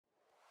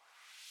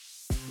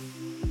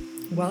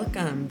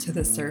Welcome to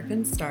the Surf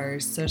and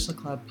Stars Social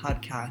Club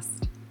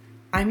podcast.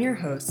 I'm your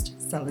host,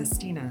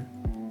 Celestina.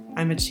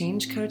 I'm a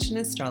change coach and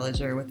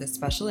astrologer with a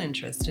special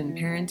interest in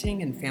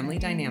parenting and family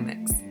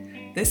dynamics.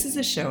 This is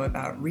a show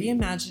about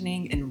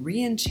reimagining and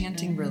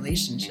re-enchanting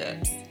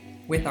relationships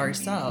with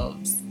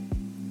ourselves,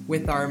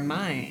 with our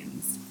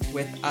minds,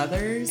 with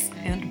others,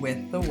 and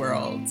with the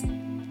world.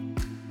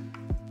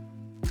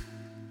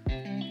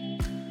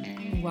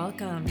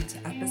 Welcome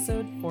to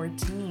episode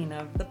 14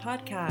 of the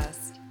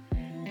podcast.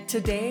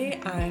 Today,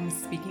 I'm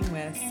speaking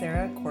with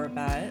Sarah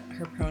Corbett.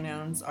 Her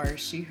pronouns are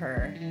she,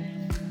 her.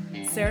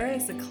 Sarah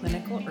is a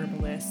clinical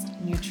herbalist,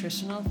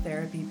 nutritional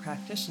therapy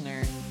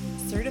practitioner,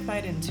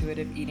 certified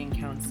intuitive eating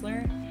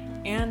counselor,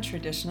 and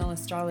traditional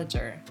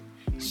astrologer.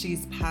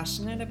 She's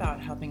passionate about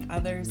helping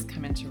others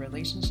come into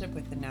relationship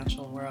with the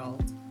natural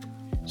world.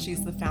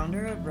 She's the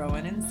founder of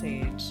Rowan and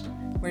Sage,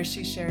 where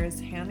she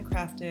shares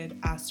handcrafted,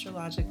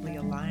 astrologically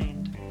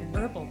aligned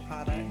herbal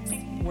products,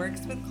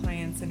 works with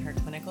clients in her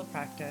clinical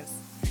practice,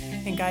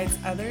 and guides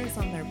others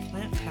on their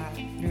plant path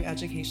through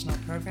educational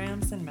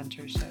programs and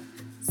mentorship.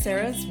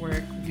 Sarah's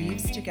work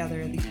weaves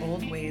together the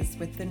old ways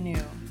with the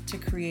new to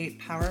create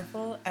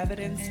powerful,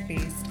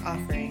 evidence-based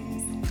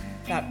offerings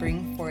that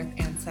bring forth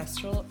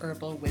ancestral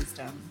herbal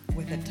wisdom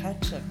with a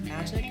touch of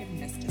magic and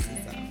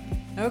mysticism.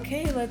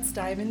 Okay, let's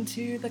dive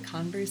into the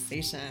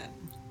conversation.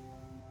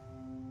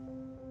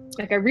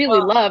 Like, I really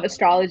love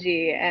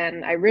astrology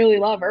and I really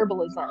love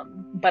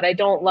herbalism, but I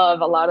don't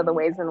love a lot of the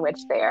ways in which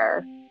they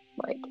are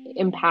like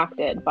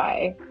impacted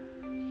by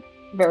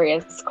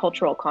various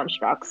cultural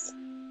constructs.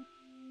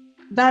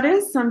 That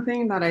is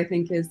something that I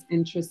think is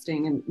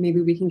interesting, and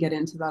maybe we can get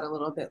into that a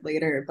little bit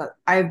later. But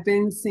I've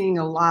been seeing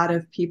a lot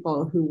of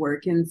people who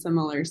work in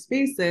similar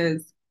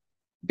spaces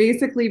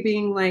basically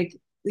being like,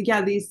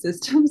 yeah, these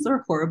systems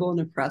are horrible and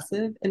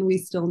oppressive, and we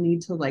still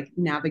need to like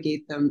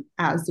navigate them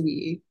as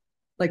we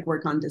like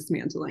work on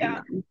dismantling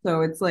them.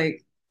 So it's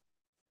like,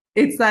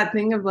 it's that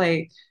thing of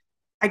like,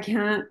 I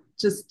can't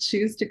just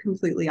choose to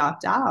completely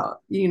opt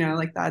out,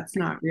 like that's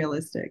not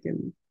realistic.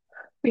 And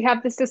We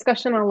have this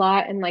discussion a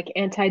lot in like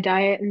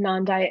anti-diet and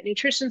non-diet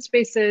nutrition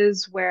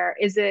spaces where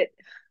is it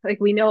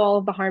like we know all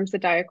of the harms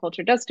that diet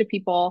culture does to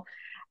people.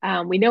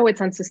 We know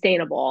it's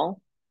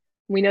unsustainable.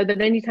 We know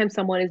that anytime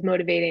someone is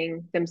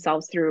motivating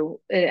themselves through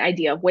an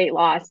idea of weight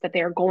loss, that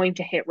they are going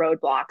to hit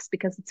roadblocks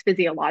because it's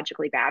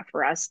physiologically bad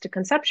for us to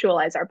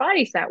conceptualize our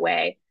bodies that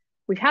way.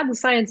 We've had the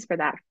science for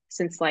that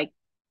since like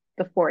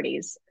the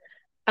 40s.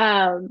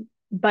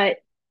 But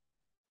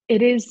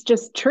it is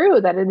just true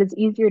that it is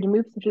easier to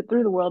move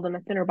through the world in a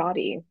thinner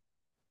body.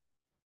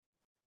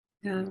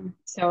 yeah.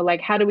 So,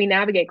 like, how do we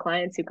navigate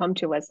clients who come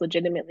to us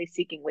legitimately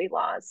seeking weight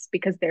loss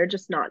because they're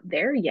just not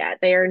there yet?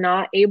 They are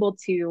not able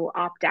to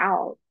opt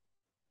out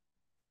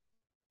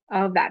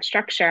of that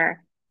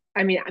structure.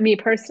 I mean,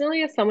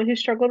 personally, as someone who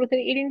struggled with an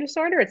eating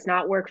disorder, it's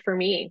not worked for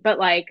me. But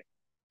like,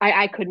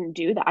 I couldn't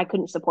do that. I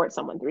couldn't support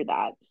someone through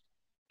that.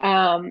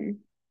 Um,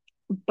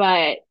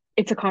 but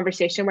it's a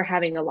conversation we're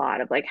having a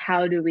lot of like,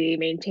 how do we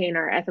maintain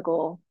our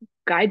ethical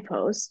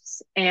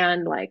guideposts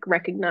and like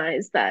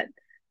recognize that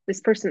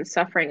this person's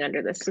suffering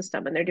under this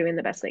system and they're doing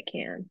the best they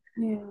can.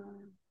 Yeah.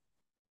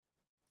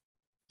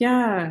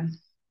 Yeah.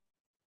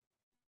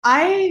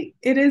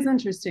 It is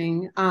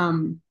interesting.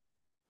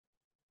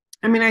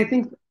 I mean, I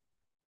think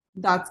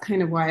that's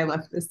kind of why I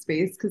left this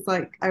space because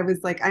like I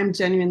was like, I'm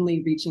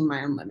genuinely reaching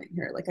my own limit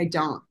here. Like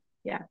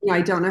Yeah.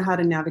 I don't know how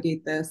to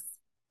navigate this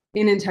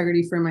in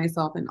integrity for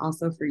myself and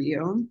also for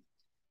you.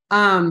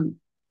 Um,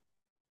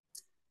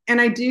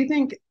 and I do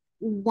think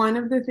one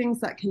of the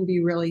things that can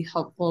be really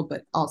helpful,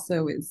 but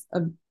also is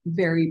a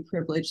very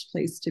privileged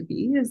place to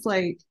be is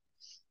like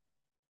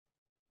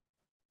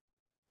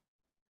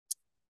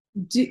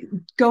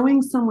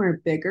going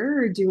somewhere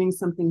bigger or doing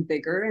something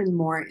bigger and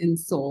more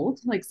ensouled,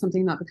 like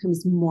something that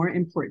becomes more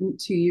important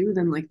to you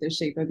than like the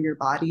shape of your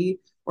body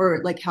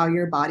or like how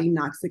your body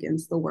knocks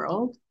against the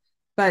world.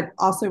 But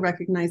also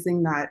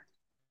recognizing that,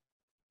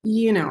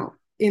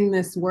 in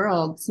this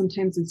world,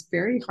 sometimes it's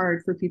very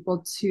hard for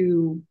people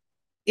to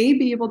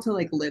be able to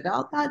like live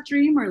out that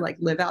dream or like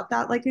live out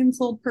that like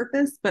ensouled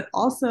purpose, but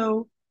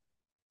also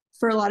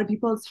for a lot of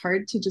people, it's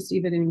hard to just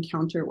even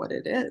encounter what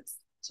it is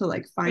to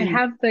like And find.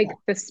 have like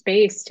the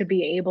space to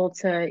be able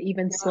to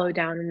even Yeah. slow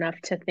down enough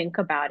to think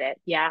about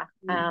it. Yeah.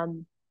 I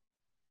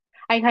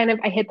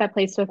hit that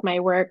place with my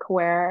work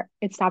where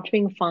it stopped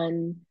being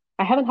fun.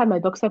 I haven't had my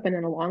books open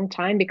in a long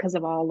time because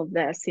of all of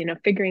this,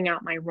 figuring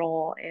out my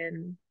role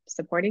in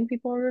supporting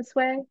people in this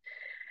way.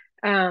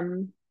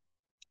 Um,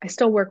 I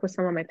still work with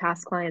some of my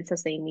past clients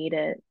as they need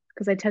it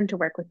because I tend to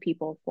work with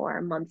people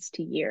for months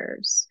to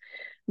years.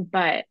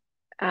 But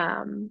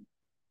um,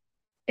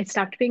 it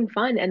stopped being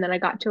fun. And then I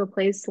got to a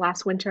place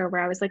last winter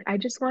where I was like, I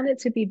just want it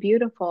to be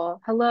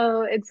beautiful.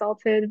 Hello,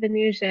 exalted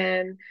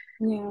Venusian.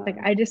 Like,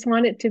 Yeah. I just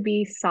want it to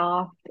be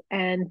soft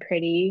and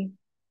pretty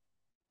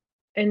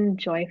and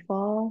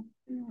joyful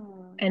Yeah.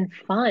 and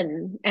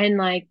fun. And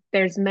like,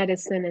 there's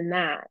medicine in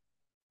that.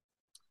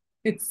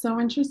 It's so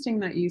interesting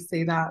that you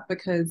say that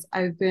because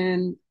I've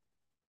been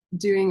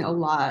doing a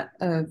lot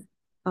of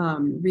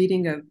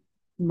reading of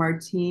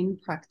Martin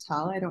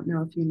Prachtel. I don't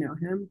know if you know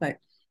him, but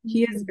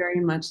he is very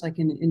much like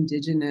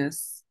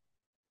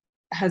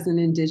has an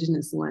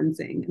indigenous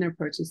lensing and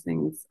approaches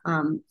things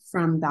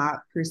from that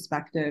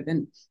perspective.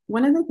 And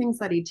one of the things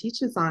that he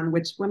teaches on,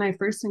 which when I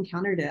first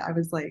encountered it, I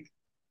was like,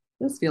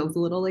 this feels a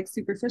little like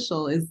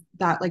superficial, is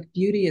that like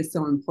beauty is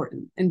so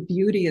important, and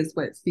beauty is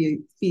what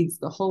feeds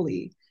the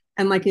holy.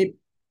 And like it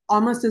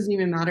almost doesn't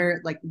even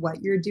matter like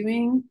what you're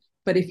doing,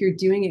 but if you're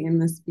doing it in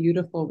this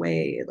beautiful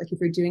way, like if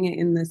you're doing it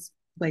in this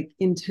like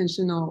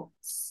intentional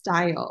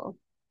style,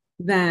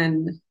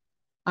 then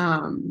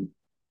um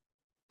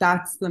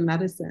that's the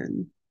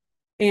medicine.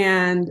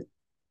 And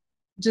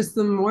just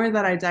the more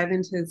that I dive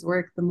into his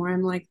work, the more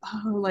I'm like,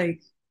 oh,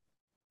 like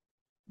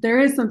there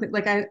is something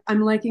like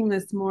I'm liking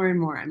this more and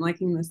more. I'm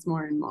liking this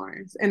more and more.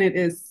 And it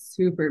is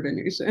super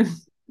Venusian.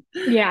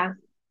 Yeah.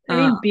 I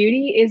mean,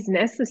 beauty is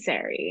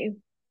necessary.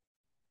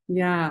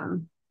 Yeah.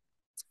 And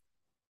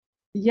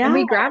Yeah.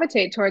 we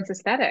gravitate towards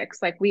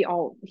aesthetics. Like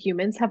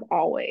humans have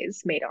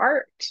always made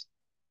art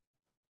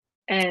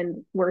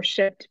and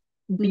worshipped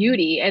Mhm.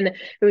 beauty. And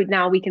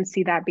now we can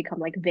see that become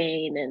like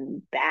vain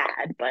and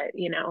bad, but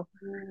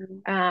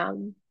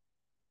um,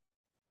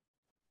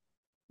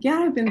 Yeah,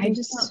 I've been I thinking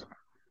just about,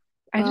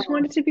 I just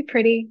want it to be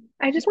pretty.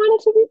 I just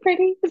want it to be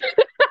pretty.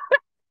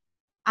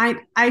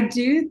 I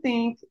do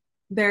think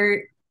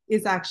there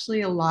is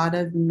actually a lot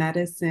of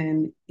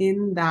medicine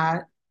in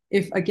that,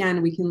 if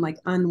again we can like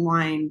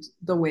unwind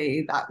the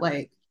way that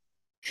like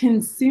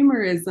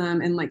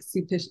consumerism and like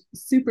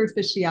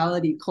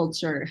superficiality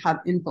culture have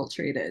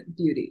infiltrated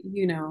beauty,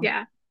 you know.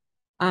 Yeah.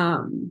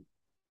 Um,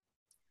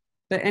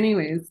 but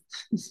anyways,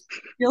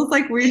 feels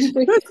like we're just,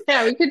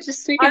 Yeah, we could I'm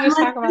just like, talk this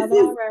about is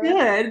that forever.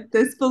 good.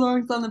 This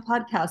belongs on the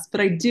podcast.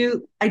 But I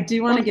do want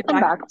to Let's get come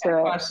back to back that to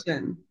it.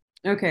 question.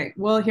 Okay,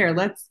 well here,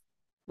 let's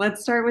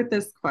start with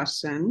this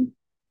question.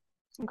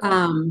 Okay.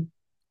 Um,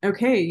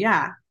 okay,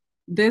 yeah.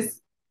 This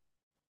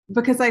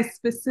because I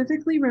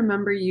specifically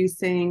remember you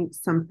saying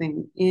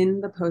something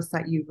in the post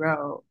that you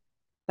wrote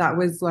that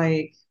was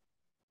like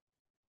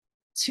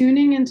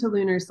tuning into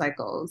lunar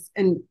cycles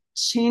and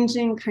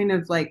changing kind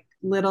of like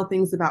little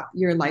things about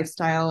your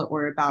lifestyle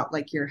or about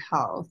like your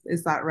health.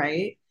 Is that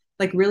right?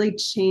 Like really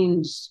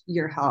changed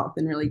your health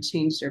and really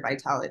changed your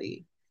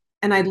vitality.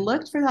 And I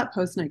looked for that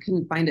post and I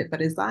couldn't find it,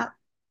 but is that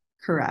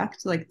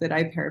correct? Like, did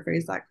I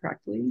paraphrase that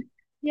correctly?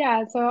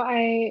 Yeah, so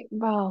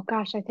well,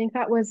 gosh, I think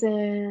that was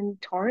in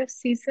Taurus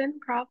season,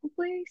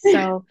 probably.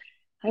 So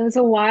it was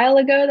a while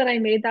ago that I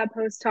made that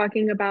post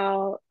talking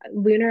about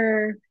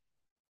lunar,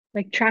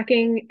 like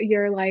tracking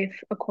your life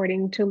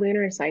according to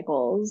lunar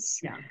cycles.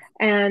 Yeah.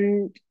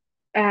 And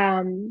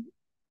um,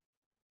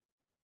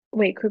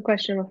 wait, quick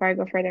question before I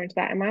go further into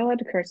that. Am I allowed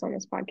to curse on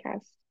this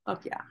podcast? Oh,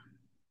 yeah.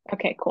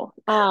 Okay, cool.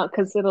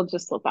 Because it'll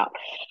just slip out.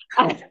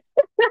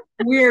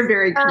 We're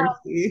very Uh,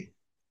 cursy.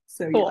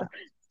 So, yeah. cool.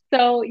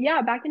 So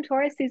yeah, back in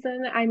Taurus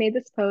season, I made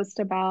this post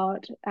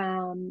about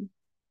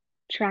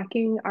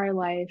tracking our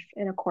life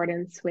in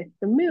accordance with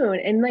the moon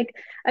in like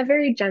a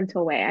very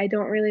gentle way. I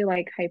don't really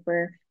like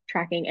hyper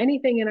tracking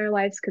anything in our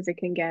lives because it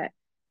can get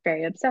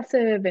very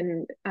obsessive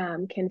and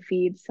can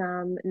feed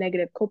some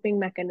negative coping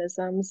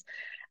mechanisms.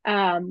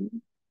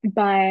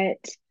 But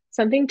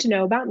something to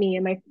know about me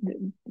and my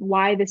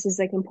why this is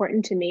like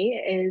important to me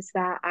is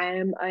that I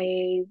am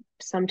a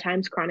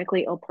sometimes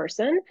chronically ill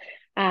person.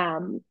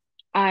 Um,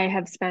 I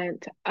have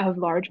spent a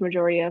large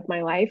majority of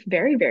my life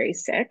very, very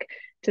sick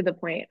to the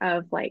point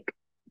of like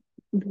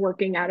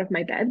working out of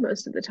my bed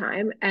most of the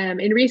time.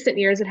 In recent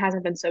years, it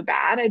hasn't been so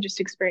bad. I just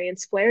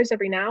experience flares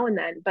every now and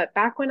then. But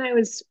back when I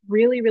was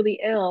really,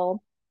 really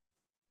ill,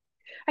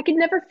 I could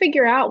never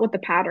figure out what the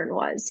pattern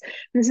was.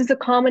 And this is a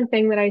common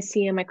thing that I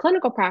see in my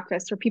clinical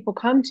practice where people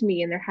come to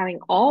me and they're having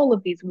all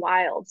of these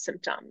wild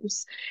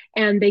symptoms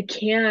and they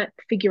can't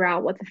figure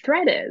out what the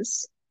thread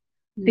is.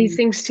 These Mm.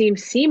 things seem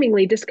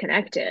seemingly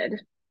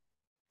disconnected.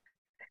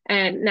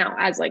 And now,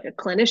 as like a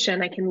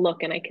clinician, I can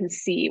look and I can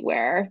see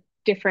where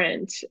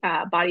different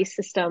body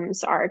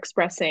systems are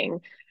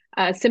expressing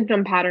a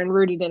symptom pattern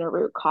rooted in a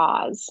root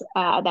cause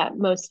that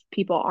most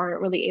people aren't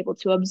really able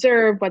to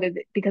observe,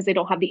 because they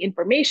don't have the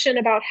information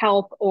about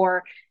health,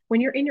 or when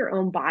you're in your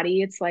own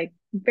body, it's like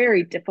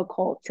very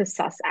difficult to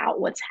suss out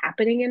what's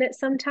happening in it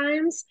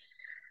sometimes.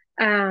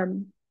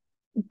 Um,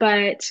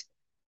 but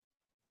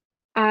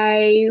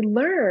I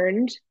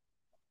learned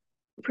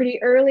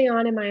pretty early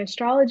on in my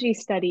astrology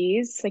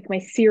studies, like my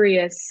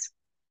serious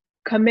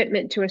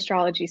commitment to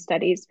astrology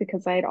studies,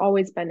 because I had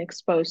always been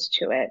exposed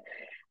to it.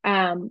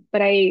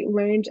 But I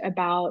learned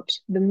about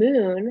the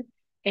moon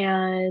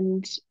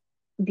and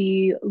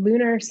the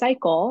lunar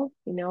cycle,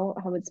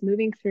 how it's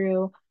moving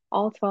through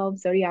all 12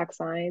 zodiac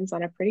signs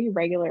on a pretty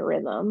regular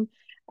rhythm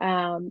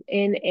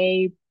in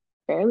a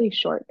fairly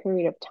short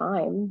period of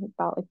time,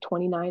 about like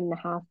 29 and a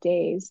half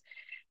days.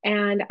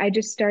 And I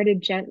just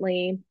started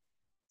gently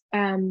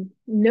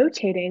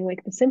notating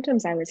like the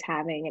symptoms I was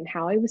having and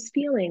how I was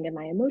feeling and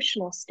my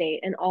emotional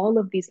state and all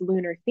of these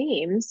lunar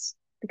themes,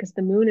 because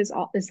the moon is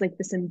like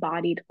this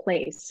embodied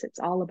place. It's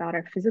all about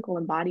our physical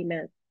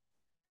embodiment.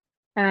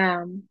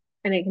 And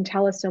it can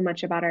tell us so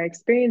much about our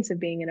experience of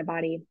being in a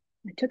body.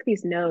 I took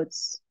these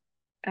notes,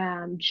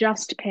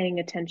 just paying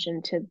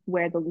attention to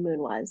where the moon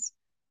was,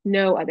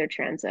 no other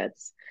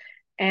transits.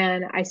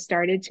 And I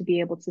started to be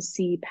able to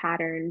see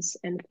patterns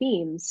and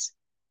themes.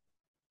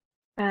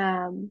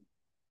 Um,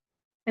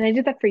 and I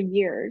did that for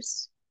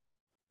years.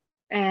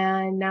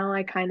 And now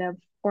I kind of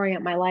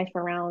orient my life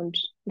around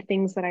the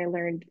things that I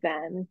learned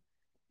then.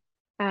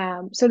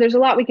 So there's a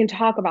lot we can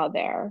talk about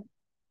there,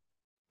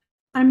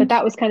 I'm but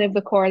that was kind of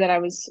the core that I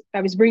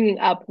was bringing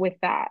up with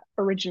that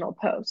original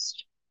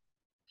post.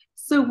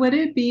 So would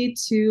it be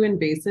too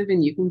invasive,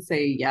 and you can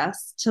say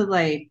yes, to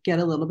like get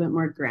a little bit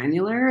more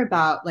granular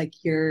about like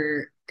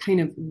your kind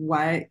of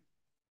what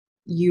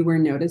you were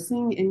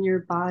noticing in your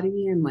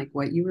body and like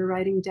what you were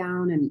writing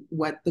down and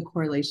what the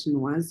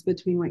correlation was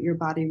between what your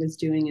body was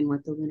doing and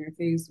what the lunar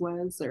phase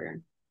was, or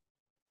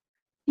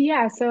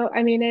Yeah, so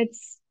I mean,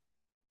 it's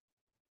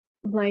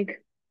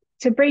like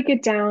to break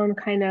it down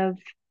kind of,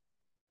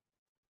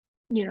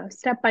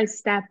 step by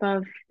step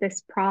of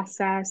this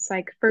process.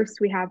 Like first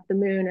we have the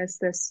moon as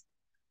this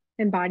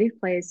embodied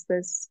place,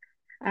 this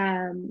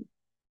um,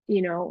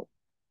 you know,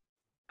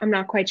 I'm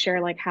not quite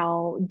sure like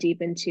how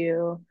deep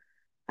into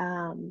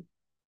um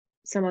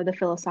some of the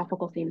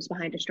philosophical themes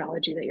behind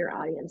astrology that your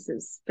audience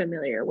is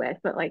familiar with,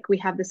 but like we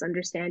have this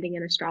understanding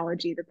in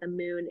astrology that the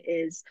moon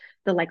is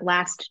the like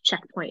last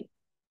checkpoint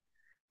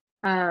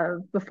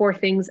before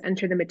things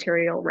enter the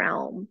material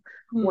realm,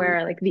 hmm,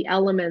 where like the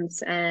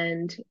elements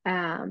and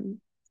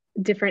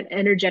different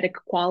energetic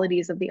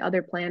qualities of the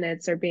other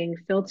planets are being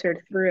filtered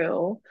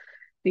through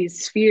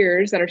these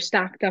spheres that are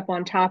stacked up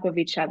on top of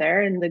each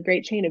other in the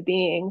great chain of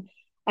being.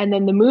 And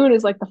then the moon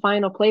is like the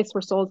final place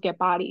where souls get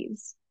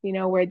bodies,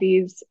 where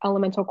these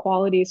elemental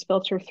qualities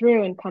filter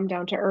through and come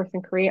down to earth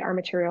and create our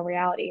material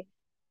reality.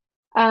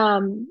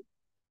 Um,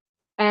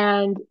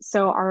 and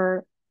so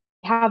our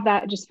have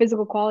that just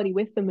physical quality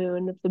with the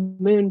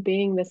moon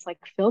being this like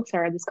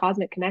filter, this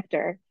cosmic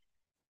connector.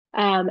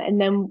 And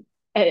then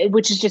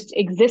which is just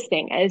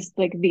existing as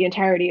like the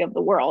entirety of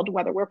the world,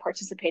 whether we're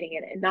participating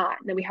in it or not.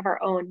 And then we have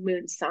our own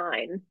moon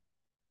sign,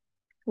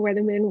 where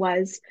the moon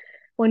was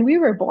when we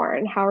were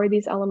born. How are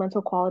these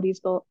elemental qualities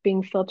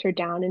being filtered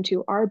down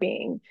into our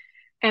being?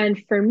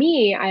 And for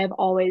me, I have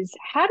always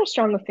had a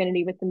strong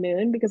affinity with the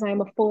moon because I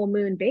am a full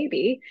moon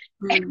baby.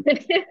 hmm,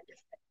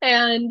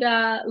 And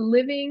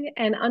living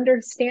and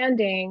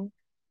understanding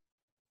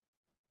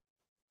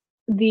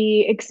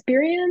the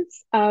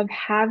experience of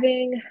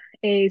having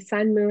a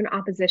sun moon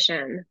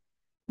opposition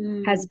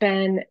hmm, has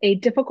been a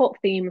difficult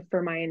theme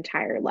for my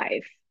entire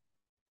life,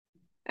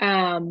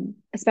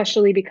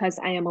 especially because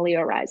I am a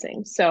Leo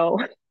rising. So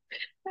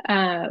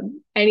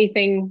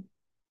anything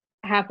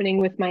happening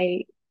with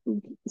my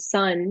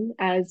sun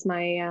as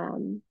my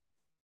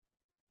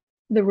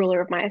the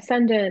ruler of my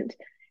ascendant,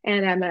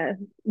 and I'm a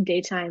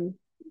daytime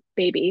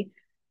baby,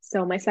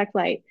 so my sect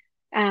light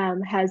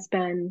has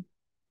been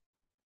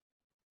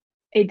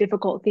a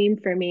difficult theme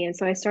for me. And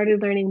so I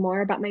started learning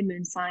more about my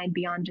moon sign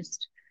beyond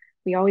just,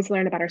 we always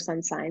learn about our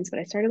sun signs, but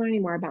I started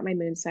learning more about my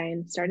moon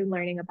sign, started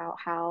learning about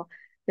how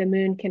the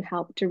moon can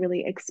help to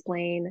really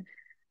explain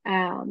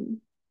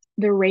um,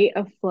 the rate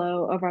of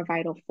flow of our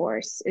vital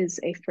force is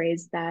a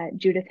phrase that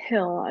Judith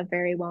Hill, a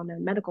very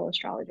well-known medical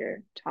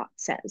astrologer,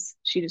 says.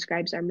 She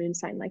describes our moon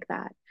sign like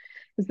that.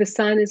 Because the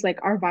sun is like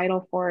our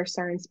vital force,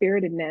 our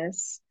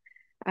inspiritedness,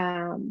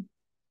 um,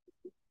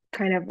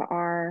 kind of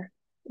our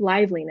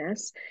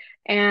liveliness.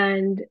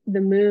 And the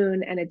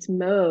moon and its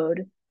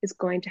mode is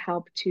going to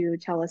help to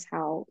tell us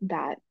how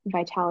that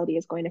vitality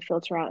is going to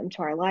filter out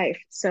into our life.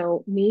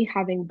 So, me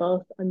having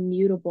both a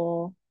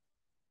mutable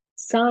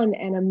sun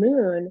and a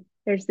moon,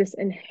 there's this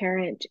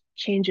inherent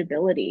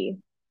changeability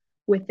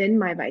within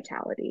my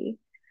vitality.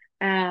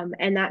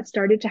 And that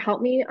started to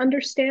help me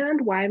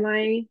understand why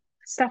my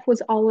stuff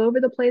was all over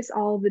the place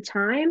all the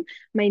time.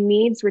 My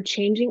needs were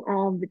changing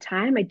all the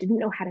time. I didn't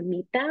know how to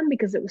meet them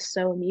because it was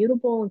so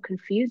immutable and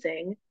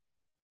confusing.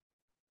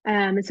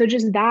 And so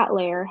just that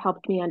layer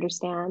helped me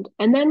understand.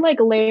 And then like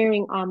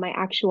layering on my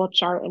actual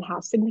chart and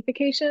house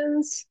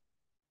significations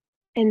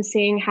and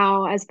seeing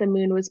how as the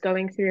moon was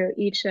going through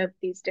each of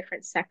these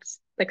different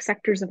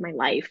sectors of my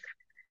life,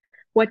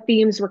 what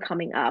themes were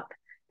coming up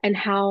and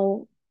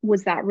how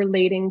was that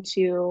relating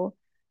to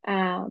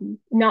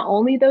not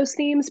only those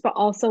themes but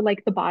also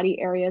like the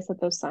body areas that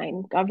those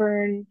signs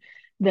govern,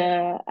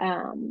 the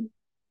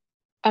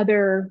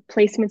other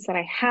placements that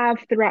I have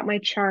throughout my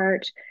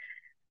chart.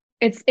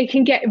 It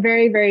can get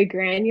very very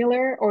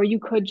granular, or you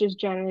could just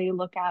generally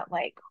look at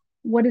like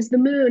what is the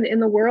moon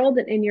in the world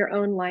and in your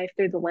own life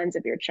through the lens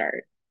of your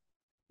chart.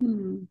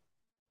 hmm.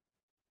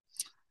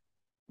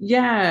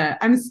 Yeah,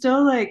 I'm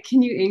still like,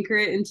 can you anchor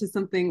it into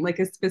something like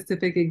a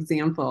specific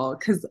example?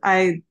 Because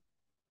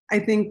I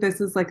think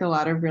this is like a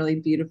lot of really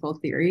beautiful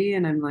theory,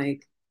 and I'm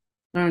like,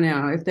 I don't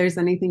know if there's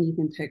anything you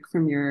can pick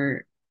from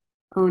your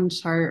own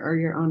chart or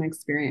your own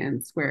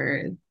experience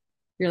where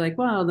you're like,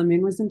 well, the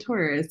moon was in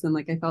Taurus and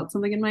like I felt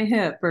something in my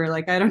hip, or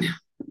like I don't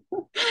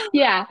know.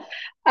 Yeah.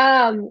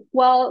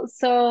 Well,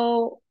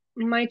 so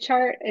my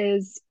chart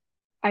is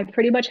I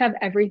pretty much have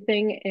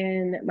everything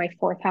in my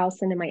fourth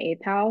house and in my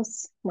eighth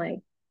house. Like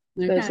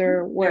Okay. those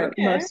are where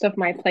Okay. most of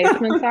my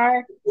placements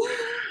are.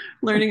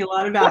 Learning a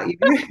lot about you.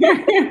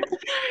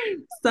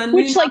 Sun, moon,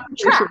 Which like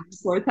opposition,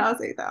 tracks. fourth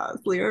house, eighth house,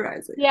 Leo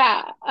rising.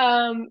 Yeah,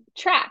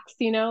 tracks,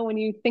 when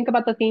you think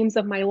about the themes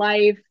of my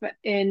life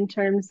in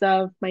terms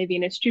of my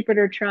Venus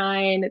Jupiter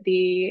trine,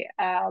 the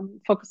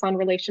focus on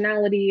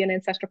relationality and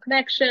ancestral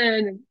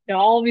connection,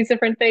 all of these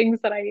different things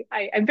that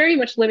I'm very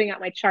much living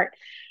out my chart.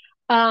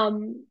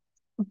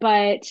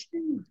 But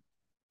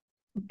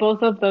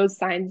both of those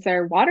signs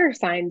are water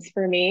signs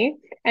for me.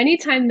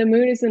 Anytime the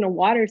moon is in a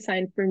water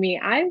sign for me,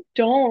 I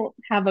don't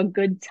have a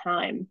good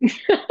time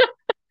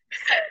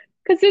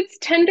because it's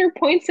tender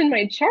points in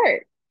my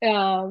chart.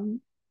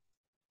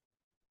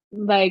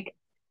 Like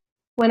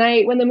when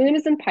the moon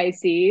is in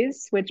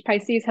Pisces, which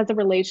Pisces has a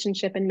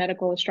relationship in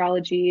medical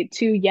astrology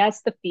to,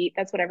 yes, the feet,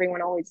 that's what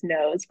everyone always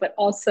knows, but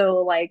also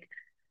like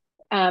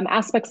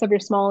aspects of your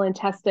small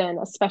intestine,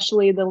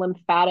 especially the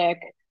lymphatic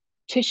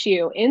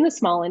tissue in the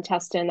small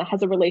intestine that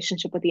has a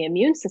relationship with the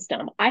immune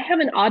system. I have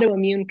an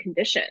autoimmune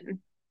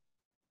condition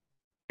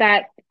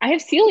that I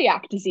have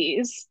celiac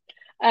disease.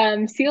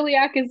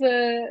 Celiac is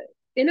a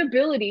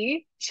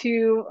inability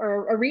to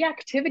or a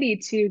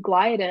reactivity to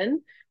gliadin,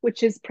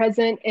 which is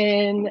present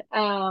in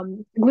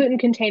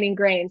gluten-containing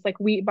grains like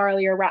wheat,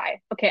 barley, or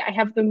rye. Okay, I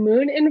have the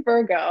moon in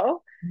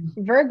Virgo.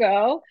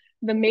 Virgo,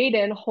 the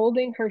maiden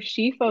holding her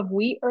sheaf of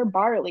wheat or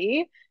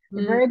barley.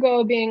 Mm.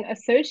 Virgo being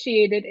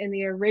associated in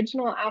the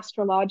original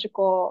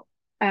astrological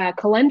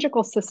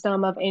calendrical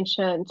system of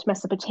ancient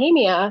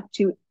Mesopotamia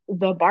to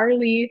the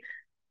barley,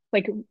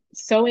 like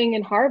sowing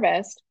and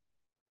harvest.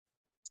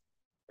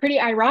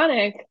 Pretty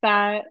ironic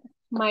that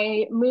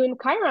my moon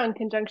Chiron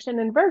conjunction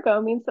in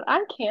Virgo means that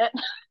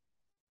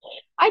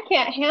I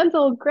can't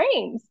handle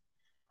grains.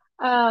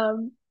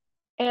 Um,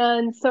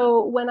 and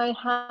so when I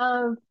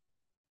have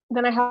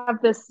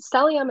this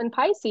stellium in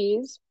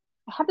Pisces,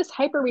 I have this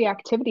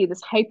hyperreactivity,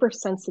 this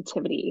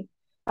hypersensitivity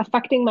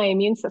affecting my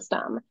immune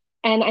system.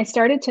 And I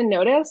started to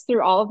notice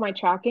through all of my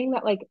tracking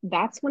that like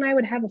that's when I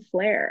would have a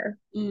flare,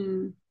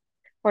 Mm.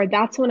 or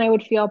that's when I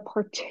would feel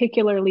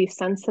particularly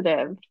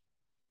sensitive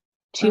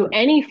to Oh.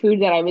 any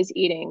food that I was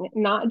eating,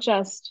 not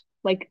just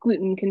like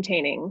gluten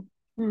containing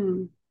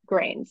Mm.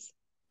 grains.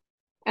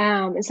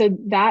 And so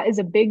that is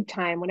a big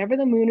time. Whenever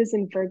the moon is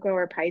in Virgo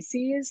or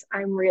Pisces,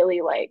 I'm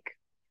really like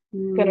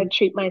gonna Mm.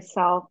 treat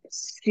myself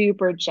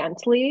super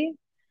gently.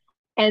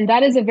 And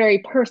that is a very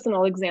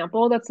personal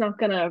example. That's not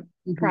gonna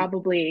Mhm.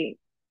 probably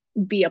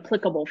be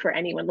applicable for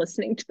anyone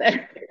listening to this.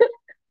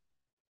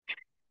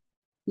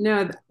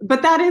 No,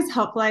 but that is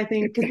helpful, I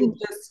think, because it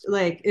just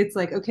like it's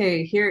like,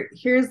 okay,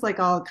 here's like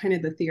all kind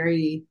of the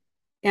theory,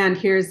 and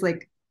here's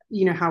like,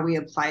 how we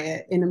apply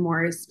it in a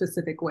more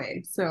specific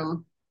way.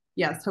 So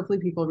yes, hopefully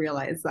people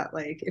realize that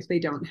like if they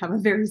don't have a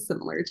very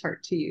similar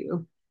chart to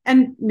you,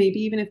 and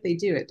maybe even if they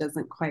do, it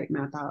doesn't quite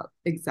map out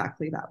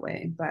exactly that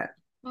way. But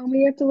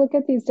We have to look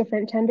at these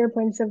different tender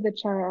points of the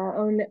chart, our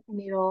own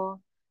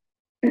natal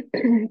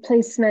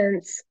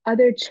placements,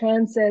 other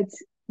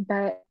transits.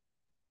 But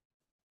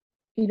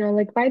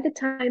like by the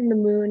time the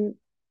moon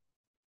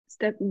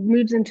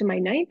moves into my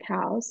ninth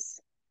house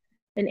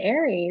in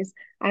Aries,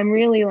 I'm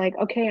really like,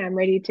 okay, I'm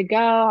ready to go.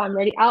 I'm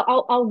ready.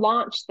 I'll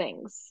launch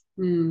things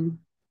mm,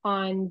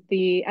 on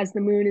the as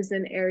the moon is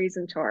in Aries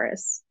and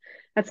Taurus.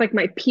 That's like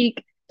my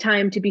peak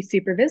time to be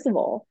super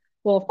visible.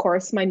 Well, of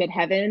course, my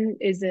midheaven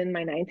is in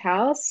my ninth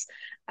house.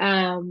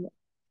 Um,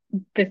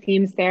 the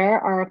themes there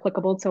are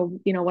applicable to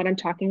what I'm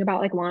talking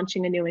about, like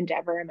launching a new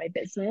endeavor in my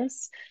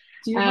business.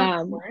 do you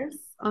have Um, Taurus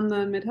on the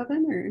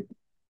midheaven or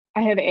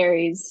I have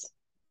Aries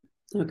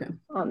okay?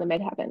 on the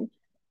midheaven,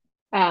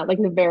 like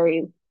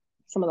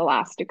some of the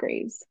last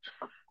degrees.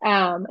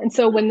 And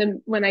so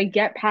when I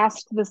get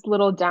past this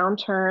little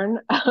downturn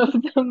of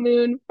the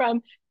moon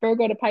from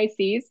Virgo to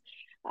Pisces,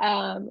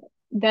 um,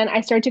 then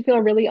I start to feel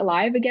really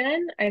alive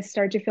again. I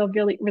start to feel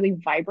really, really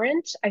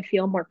vibrant. I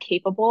feel more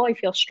capable. I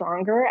feel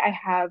stronger. I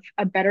have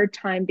a better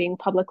time being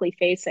publicly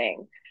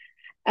facing.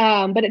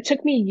 But it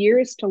took me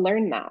years to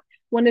learn that.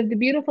 One of the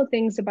beautiful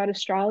things about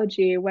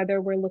astrology,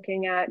 whether we're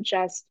looking at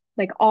just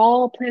like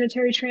all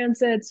planetary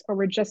transits or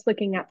we're just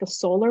looking at the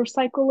solar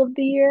cycle of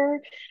the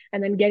year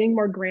and then getting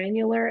more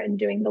granular and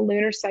doing the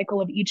lunar cycle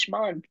of each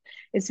month,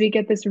 is we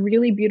get this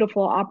really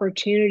beautiful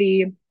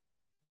opportunity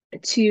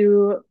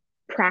to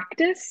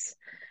practice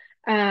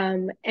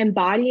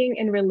embodying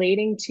and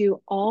relating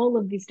to all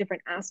of these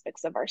different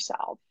aspects of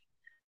ourselves.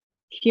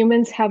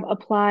 Humans have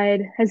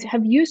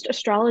used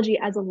astrology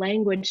as a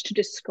language to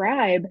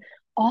describe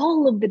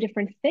all of the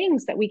different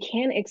things that we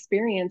can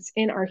experience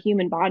in our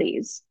human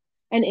bodies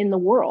and in the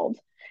world.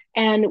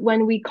 And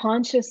when we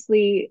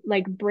consciously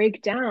like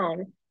break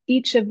down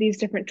each of these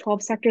different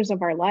 12 sectors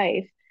of our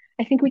life,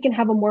 I think we can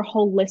have a more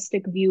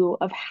holistic view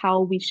of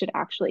how we should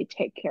actually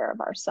take care of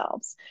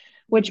ourselves,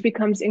 which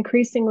becomes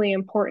increasingly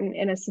important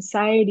in a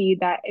society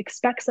that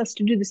expects us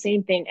to do the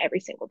same thing every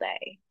single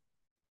day.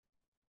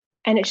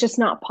 And it's just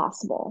not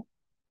possible.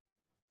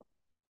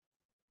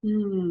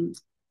 Hmm.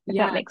 if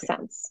that Yeah. makes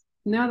sense.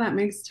 No, that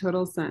makes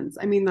total sense.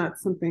 I mean,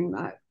 that's something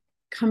that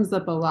comes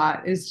up a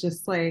lot is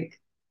just like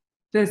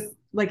this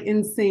like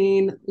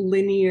insane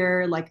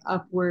linear like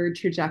upward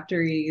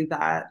trajectory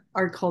that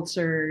our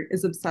culture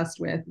is obsessed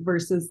with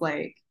versus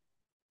like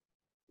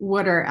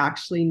what are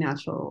actually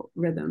natural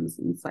rhythms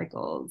and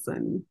cycles.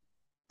 And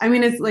I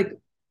mean, it's like,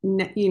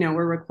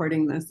 we're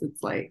recording this,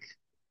 it's like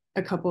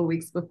a couple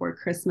weeks before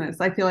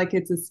Christmas. I feel like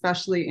it's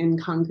especially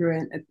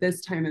incongruent at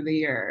this time of the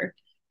year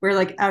where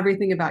like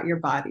everything about your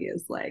body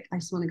is like, I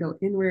just want to go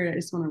inward, I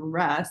just want to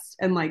rest.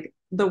 And like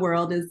the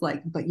world is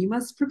like, but you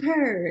must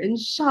prepare and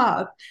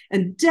shop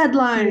and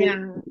deadline.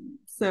 Yeah.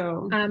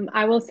 So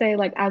I will say,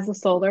 like, as a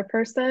solar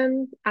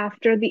person,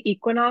 after the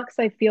equinox,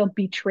 I feel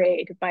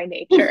betrayed by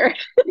nature.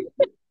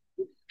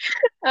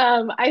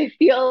 I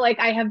feel like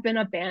I have been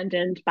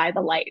abandoned by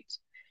the light.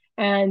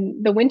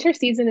 And the winter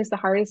season is the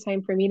hardest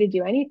time for me to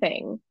do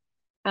anything.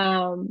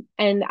 And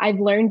I've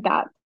learned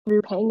that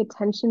through paying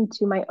attention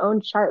to my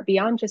own chart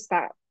beyond just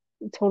that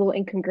total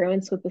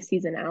incongruence with the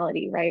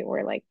seasonality, right?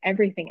 Where like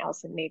everything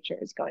else in nature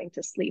is going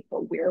to sleep,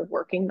 but we're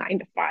working 9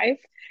 to 5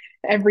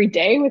 every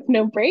day with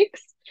no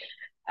breaks.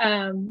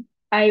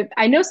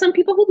 I know some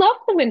people who love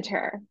the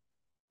winter.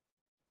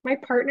 My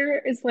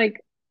partner is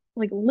like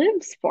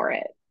lives for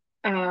it.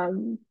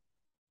 Um,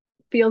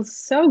 Feels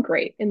so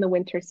great in the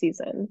winter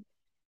season.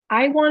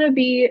 I want to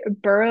be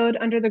burrowed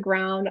under the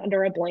ground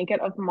under a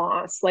blanket of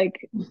moss,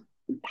 like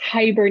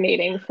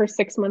hibernating for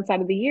 6 months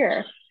out of the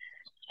year.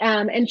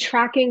 And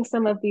tracking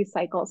some of these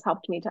cycles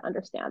helped me to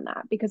understand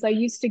that because I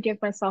used to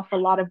give myself a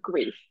lot of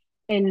grief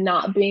in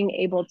not being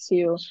able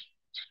to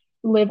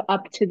live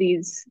up to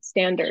these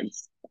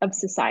standards of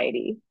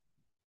society.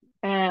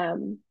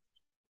 Um,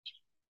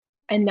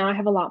 and now I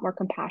have a lot more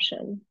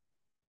compassion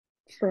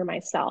for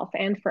myself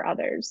and for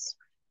others.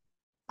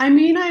 I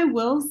mean, I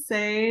will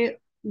say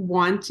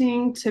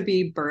wanting to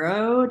be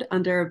burrowed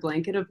under a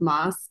blanket of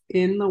moss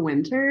in the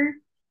winter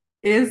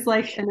is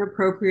like an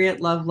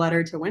appropriate love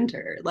letter to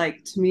winter.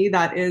 Like to me,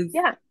 that is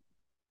Yeah,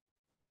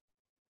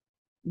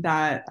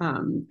 that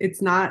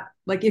it's not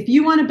like if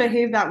you want to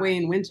behave that way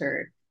in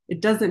winter,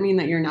 it doesn't mean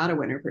that you're not a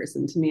winter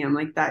person. To me, I'm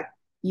like that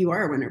you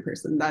are a winter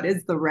person. That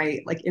is the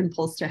right like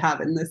impulse to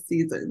have in this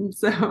season.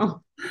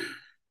 So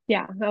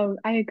yeah, oh,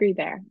 I agree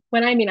there.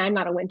 When I mean I'm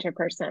not a winter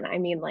person, I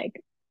mean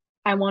like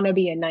I want to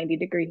be in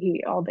 90-degree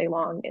heat all day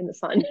long in the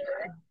sun.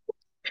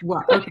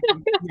 well, okay,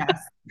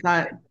 yes,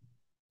 that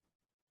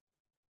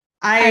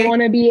I I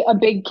want to be a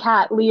big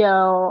cat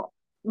Leo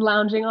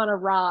lounging on a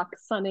rock,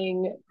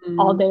 sunning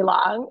all mm, day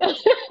long.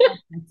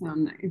 that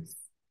sound nice.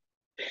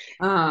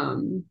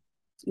 Um,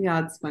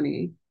 yeah, it's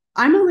funny.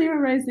 I'm a Leo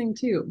rising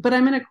too, but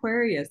I'm an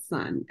Aquarius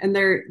sun, and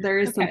there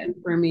is Okay. something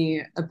for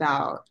me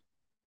about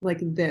like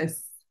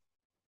this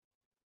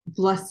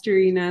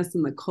blusteriness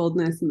and the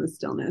coldness and the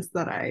stillness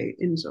that I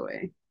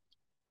enjoy.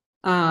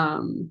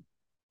 Um,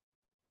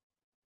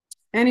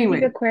 I think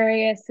anyway,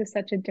 Aquarius is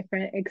such a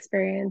different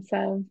experience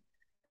of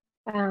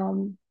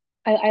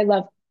I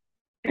love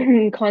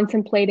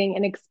contemplating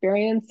and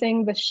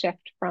experiencing the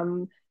shift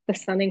from the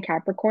sun in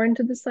Capricorn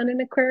to the sun in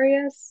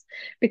Aquarius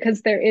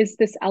because there is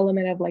this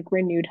element of like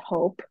renewed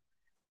hope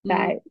mm,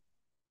 that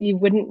you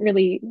wouldn't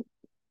really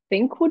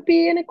think would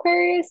be an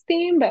Aquarius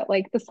theme, but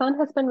like the sun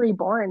has been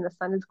reborn. The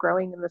sun is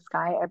growing in the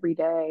sky every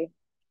day.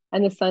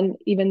 And the sun,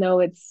 even though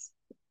it's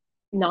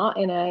not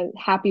in a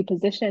happy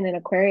position in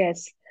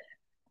Aquarius,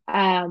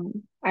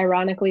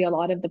 ironically, a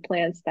lot of the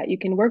plants that you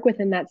can work with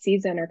in that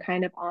season are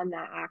kind of on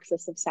that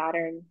axis of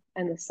Saturn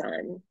and the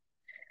sun.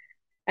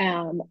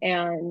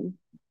 And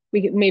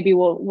we maybe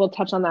we'll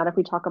touch on that if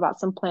we talk about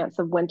some plants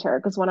of winter,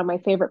 because one of my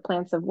favorite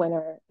plants of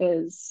winter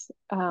is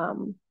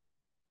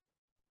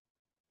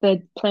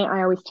the plant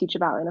I always teach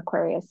about in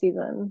Aquarius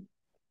season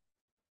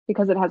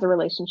because it has a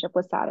relationship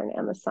with Saturn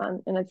and the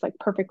sun, and it's like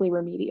perfectly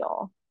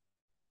remedial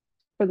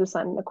for the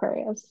sun in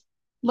Aquarius.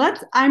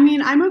 I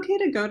mean, I'm okay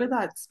to go to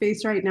that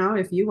space right now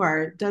if you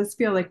are. It does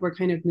feel like we're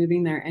kind of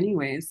moving there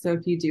anyways. So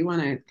if you do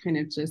want to kind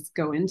of just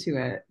go into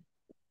it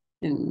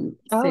and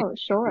say Oh,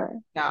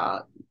 sure.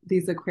 about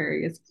these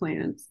Aquarius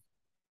plants.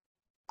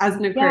 As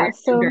an Yeah, Aquarius,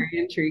 I'm so very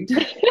intrigued.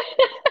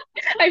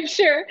 I'm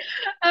sure.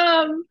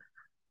 Um,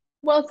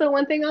 Well, so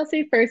one thing I'll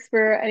say first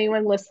for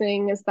anyone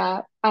listening is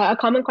that a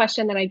common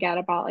question that I get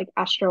about like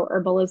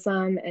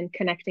astroherbalism and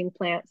connecting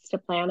plants to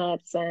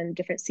planets and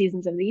different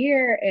seasons of the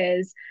year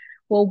is,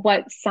 well,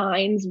 what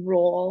signs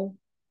rule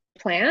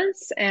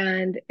plants?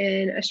 And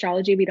in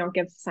astrology, we don't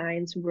give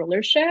signs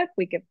rulership,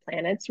 we give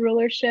planets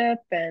rulership,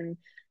 and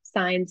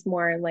signs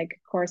more like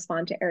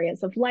correspond to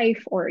areas of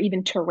life or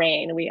even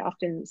terrain. We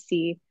often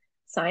see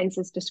signs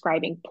as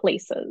describing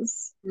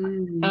places.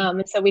 Mm,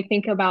 And so we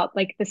think about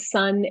like the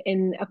sun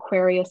in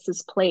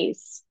Aquarius's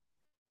place.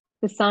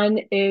 The sun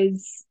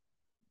is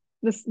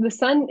the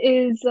sun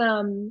is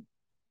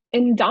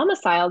in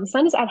domicile. The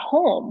sun is at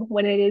home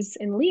when it is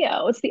in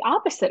Leo. It's the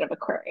opposite of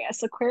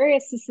Aquarius.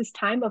 Aquarius is this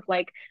time of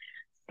like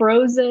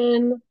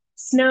frozen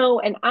snow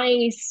and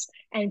ice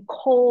and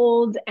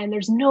cold, and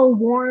there's no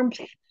warmth.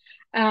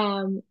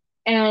 Um,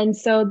 and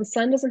so the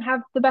sun doesn't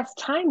have the best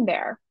time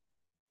there.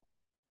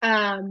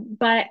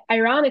 But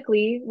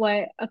ironically,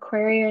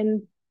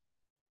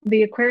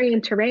 the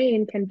Aquarian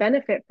terrain can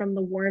benefit from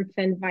the warmth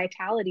and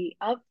vitality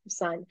of the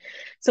sun.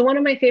 So one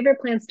of my favorite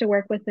plants to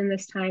work with in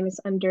this time is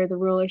under the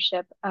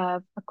rulership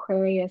of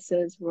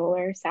Aquarius's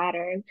ruler,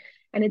 Saturn,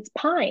 and it's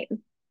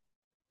pine.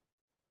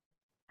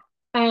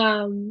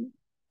 Um,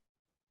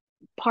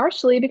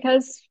 Partially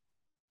because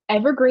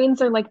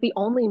evergreens are like the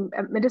only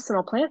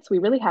medicinal plants we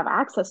really have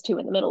access to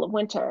in the middle of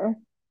winter.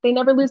 They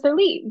never lose their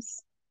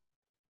leaves.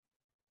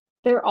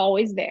 They're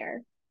always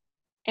there.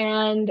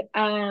 And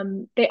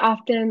they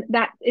often,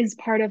 that is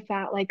part of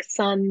that like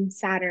Sun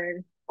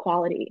Saturn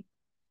quality,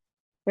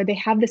 where they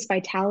have this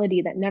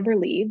vitality that never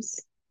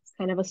leaves. It's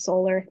kind of a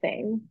solar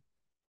thing.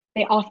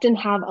 They often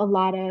have a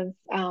lot of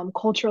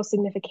cultural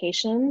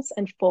significations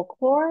and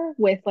folklore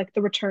with like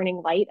the returning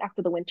light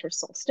after the winter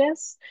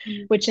solstice,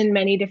 which in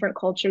many different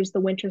cultures,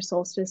 the winter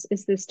solstice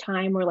is this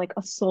time where like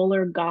a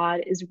solar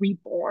god is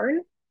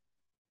reborn,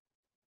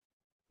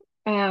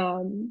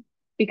 um,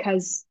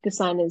 because the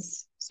sun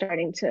is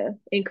starting to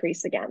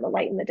increase again, the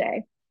light in the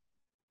day.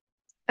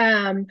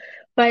 Um,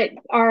 but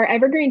our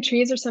evergreen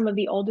trees are some of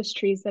the oldest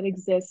trees that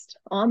exist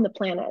on the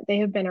planet. They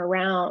have been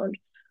around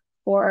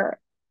for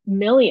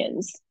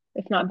millions,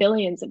 if not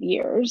billions of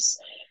years.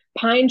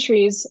 Pine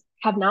trees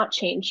have not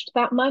changed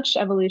that much,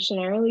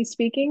 evolutionarily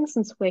speaking,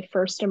 since they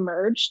first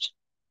emerged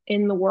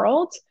in the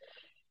world.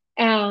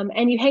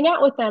 And you hang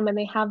out with them and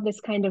they have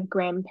this kind of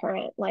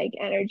grandparent like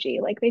energy.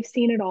 Like they've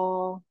seen it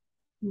all.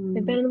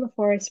 They've Mm. been in the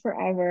forest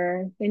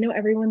forever. They know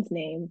everyone's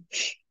name.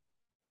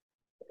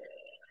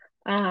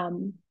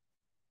 Um,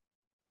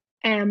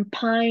 and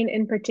pine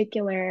in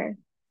particular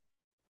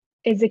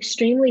is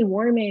extremely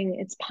warming.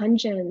 It's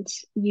pungent.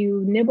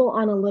 You nibble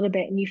on a little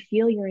bit and you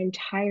feel your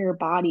entire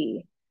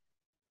body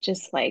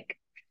just like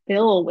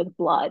fill with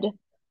blood.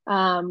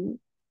 Um,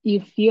 you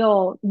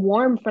feel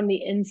warm from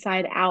the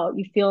inside out.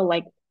 You feel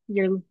like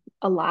you're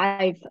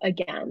alive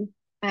again,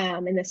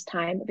 in this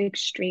time of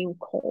extreme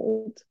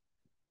cold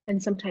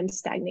and sometimes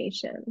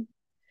stagnation.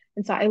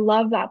 And so I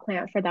love that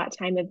plant for that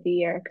time of the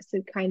year because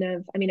it kind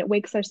of, I mean, it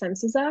wakes our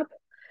senses up.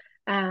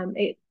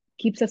 It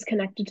keeps us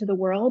connected to the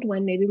world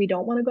when maybe we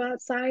don't want to go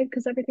outside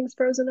because everything's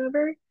frozen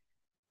over.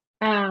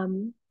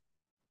 Um,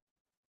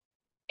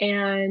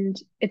 and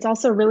it's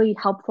also really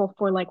helpful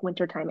for like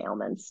wintertime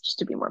ailments, just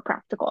to be more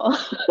practical.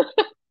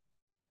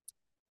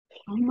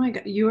 Oh my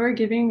God, you are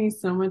giving me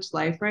so much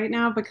life right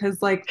now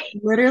because, like,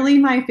 literally,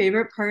 my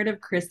favorite part of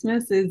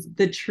Christmas is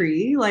the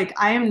tree. Like,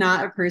 I am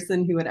not a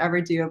person who would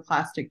ever do a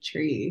plastic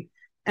tree.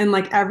 And,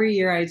 like, every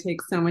year I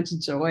take so much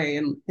joy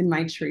in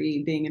my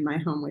tree being in my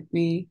home with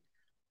me.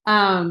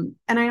 And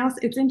I also,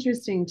 it's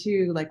interesting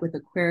too, like with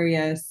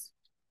Aquarius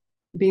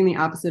being the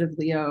opposite of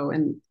Leo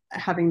and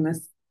having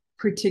this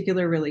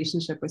particular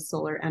relationship with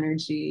solar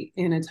energy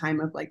in a time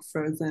of like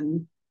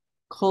frozen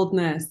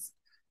coldness.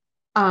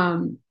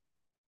 Um,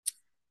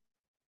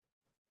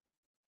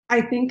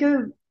 I think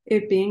of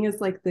it being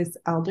as like this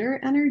elder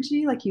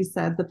energy, like you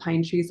said, the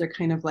pine trees are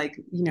kind of like,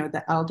 you know,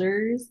 the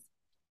elders,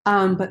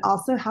 but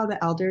also how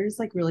the elders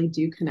like really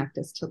do connect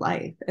us to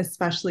life,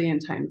 especially in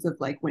times of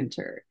like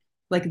winter.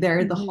 Like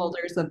they're the Mhm.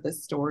 holders of the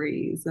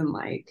stories and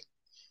like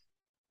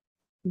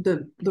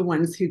the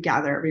ones who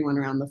gather everyone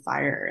around the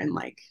fire and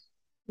like,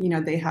 you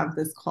know, they have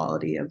this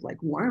quality of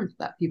like warmth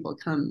that people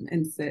come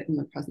and sit in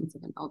the presence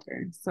of an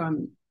elder. So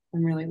I'm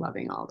really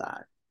loving all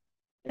that.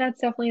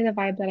 That's definitely the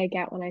vibe that I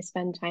get when I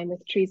spend time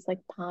with trees like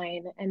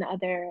pine and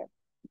other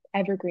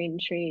evergreen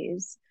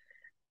trees.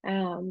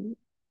 Um,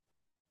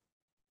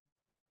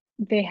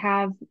 they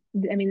have,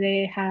 I mean,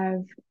 they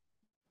have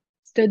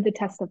stood the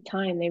test of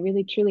time. They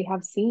really truly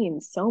have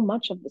seen so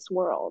much of this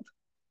world.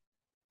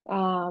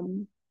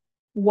 Um,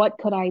 what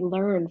could I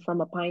learn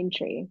from a pine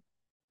tree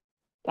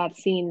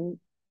that's seen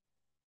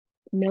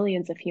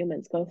millions of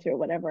humans go through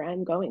whatever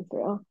I'm going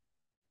through?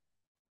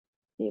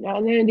 You know,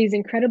 and they're these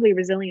incredibly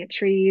resilient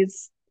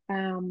trees.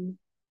 Um,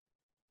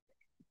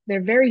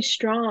 they're very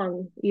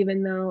strong,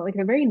 even though like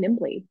they're very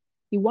nimbly.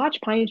 You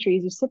watch pine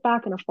trees, you sit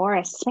back in a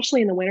forest,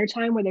 especially in the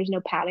wintertime where there's no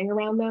padding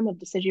around them of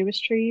deciduous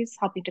trees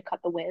helping to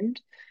cut the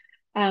wind.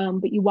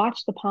 But you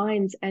watch the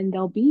pines and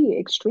they'll be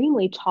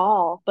extremely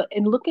tall, but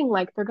and looking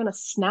like they're going to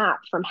snap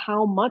from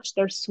how much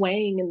they're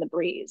swaying in the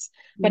breeze.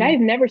 But Mm, I've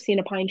never seen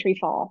a pine tree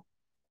fall.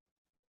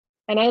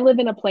 And I live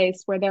in a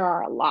place where there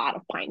are a lot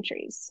of pine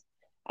trees.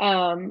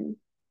 Um,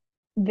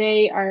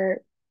 they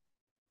are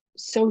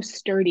so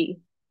sturdy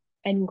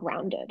and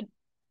grounded.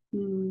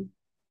 mm.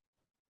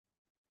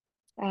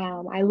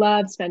 I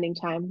love spending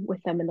time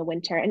with them in the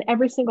winter, and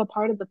every single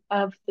part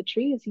of the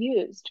tree is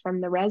used, from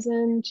the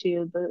resin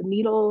to the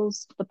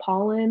needles, the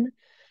pollen,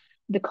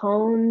 the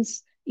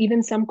cones.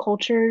 Even some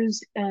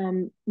cultures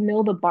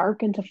mill the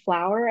bark into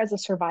flour as a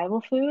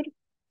survival food.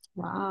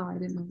 Wow, I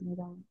did not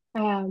know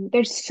that.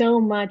 There's so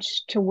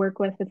much to work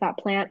with that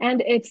plant,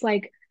 and it's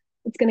like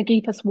it's going to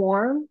keep us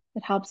warm.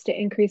 It helps to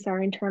increase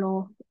our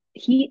internal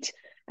heat,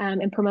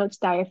 and promotes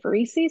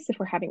diaphoresis if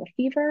we're having a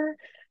fever.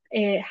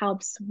 It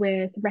helps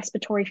with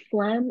respiratory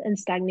phlegm and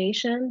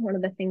stagnation. One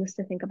of the things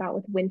to think about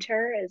with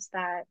winter is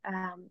that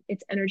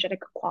its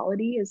energetic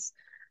quality is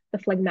the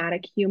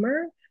phlegmatic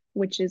humor,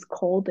 which is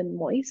cold and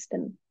moist.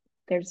 And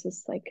there's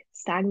this like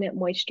stagnant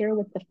moisture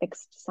with the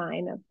fixed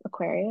sign of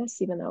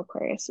Aquarius, even though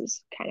Aquarius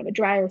is kind of a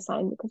drier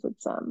sign because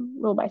it's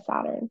ruled by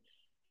Saturn.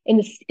 In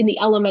the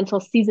elemental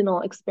seasonal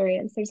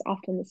experience, there's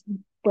often this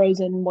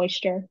frozen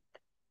moisture,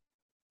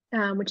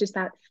 which is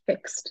that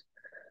fixed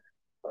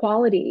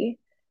quality.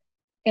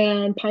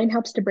 And pine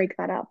helps to break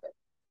that up.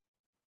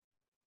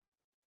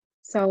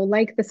 So,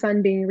 like the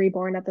sun being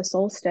reborn at the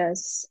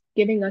solstice,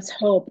 giving us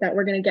hope that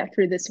we're going to get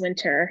through this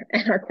winter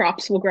and our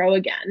crops will grow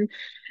again.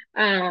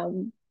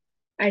 Um,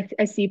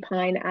 I see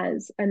pine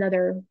as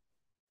another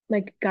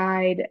like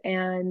guide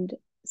and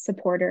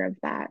supporter of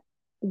that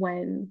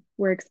when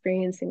we're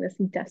experiencing this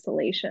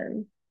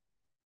desolation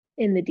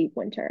in the deep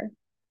winter.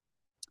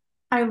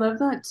 I love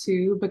that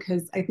too,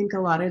 because I think a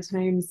lot of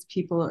times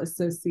people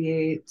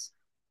associate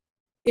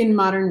in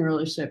modern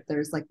rulership,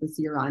 there's like this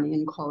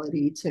Uranian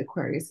quality to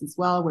Aquarius as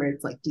well, where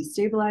it's like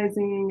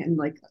destabilizing and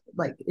like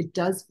it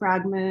does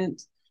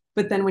fragment.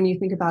 But then when you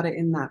think about it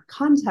in that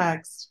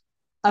context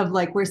of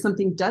like where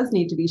something does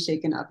need to be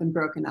shaken up and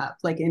broken up,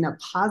 like in a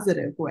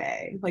positive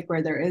way, like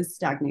where there is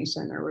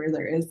stagnation or where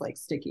there is like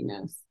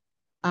stickiness.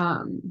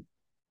 Um,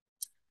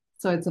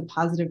 so it's a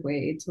positive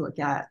way to look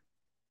at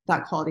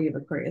that quality of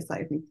Aquarius that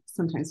I think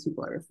sometimes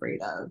people are afraid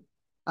of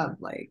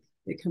like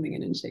it coming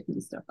in and shaking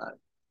stuff up.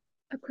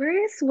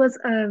 Aquarius was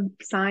a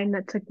sign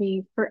that took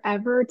me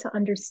forever to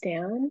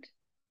understand.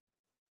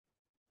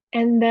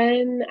 And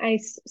then I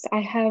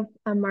have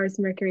a Mars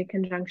Mercury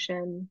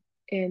conjunction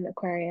in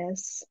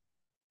Aquarius.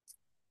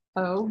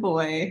 Oh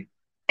boy.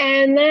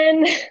 And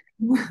then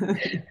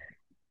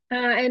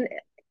and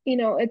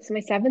it's my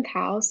seventh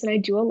house, and I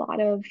do a lot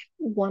of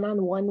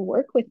one-on-one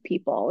work with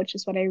people, which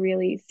is what I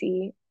really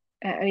see.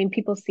 I mean,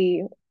 people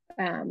see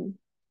um,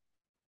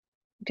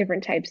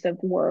 different types of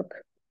work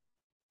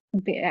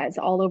as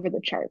all over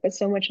the chart, but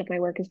so much of my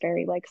work is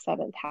very like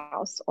seventh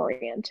house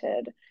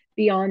oriented,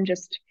 beyond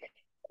just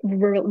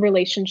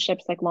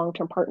relationships like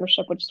long-term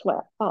partnership, which is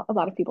what a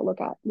lot of people look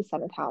at the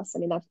seventh house. I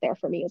mean, that's there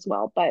for me as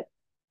well. But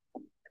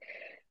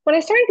when I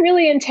started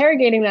really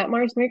interrogating that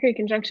Mars Mercury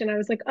conjunction, I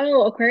was like,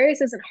 oh, Aquarius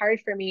isn't hard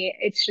for me.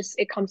 It's just,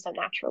 it comes so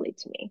naturally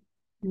to me.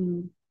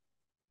 Mm.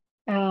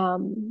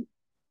 Um,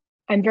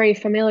 I'm very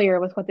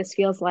familiar with what this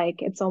feels like.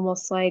 It's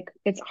almost like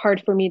it's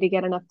hard for me to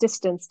get enough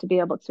distance to be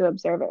able to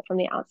observe it from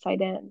the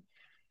outside in.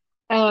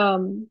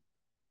 Um,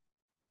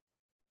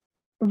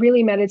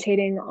 really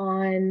meditating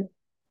on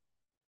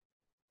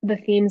the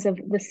themes of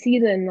the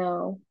season,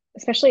 though,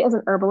 especially as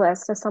an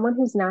herbalist, as someone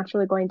who's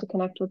naturally going to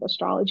connect with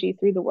astrology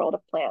through the world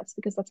of plants,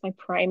 because that's my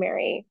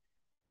primary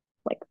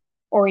like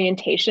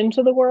orientation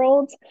to the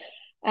world,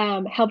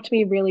 helped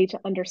me really to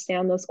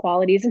understand those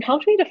qualities and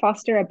helped me to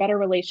foster a better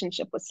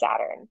relationship with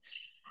Saturn,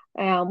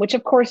 which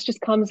of course just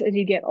comes as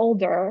you get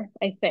older,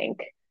 I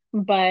think.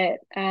 But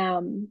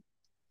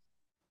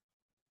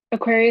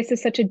Aquarius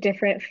is such a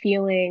different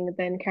feeling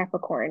than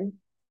Capricorn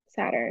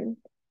Saturn,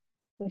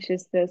 which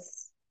is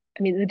this,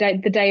 I mean,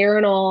 the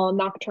diurnal,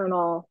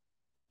 nocturnal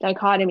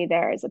dichotomy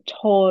there is a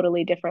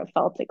totally different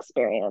felt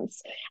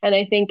experience. And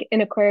I think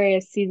in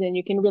Aquarius season,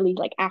 you can really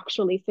like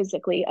actually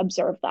physically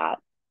observe that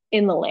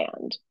in the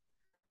land,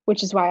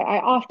 which is why I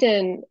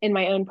often, in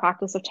my own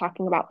practice of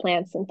talking about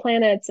plants and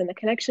planets and the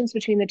connections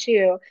between the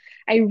two,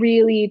 I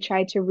really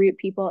try to root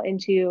people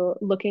into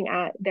looking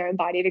at their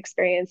embodied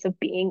experience of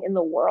being in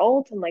the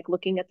world and like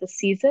looking at the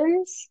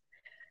seasons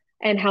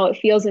and how it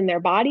feels in their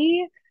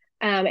body,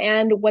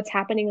 and what's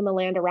happening in the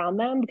land around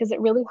them, because it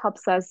really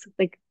helps us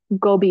like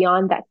go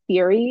beyond that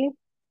theory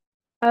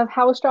of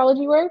how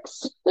astrology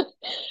works,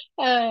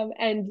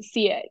 and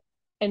see it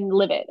and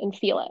live it and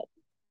feel it.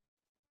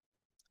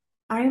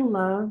 I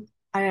love,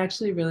 I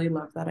actually really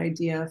love that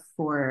idea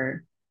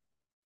for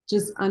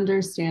just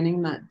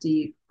understanding that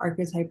deep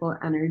archetypal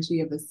energy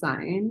of a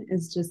sign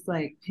is just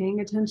like paying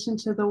attention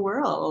to the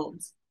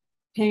world,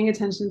 paying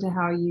attention to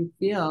how you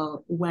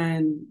feel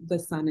when the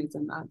sun is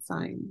in that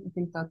sign. I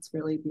think that's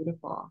really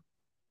beautiful.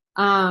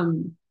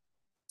 Um,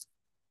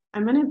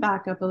 I'm going to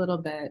back up a little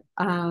bit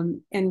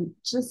and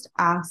just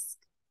ask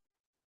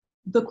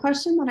the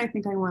question that I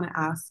think I want to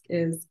ask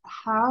is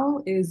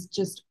how is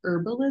just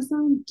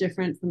herbalism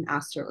different from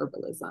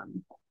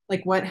astroherbalism?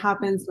 Like what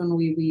happens when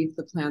we weave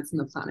the plants and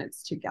the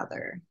planets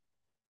together?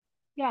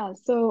 Yeah,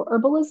 so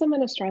herbalism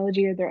and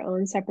astrology are their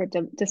own separate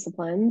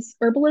disciplines.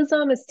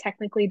 Herbalism is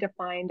technically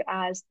defined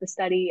as the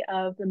study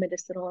of the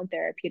medicinal and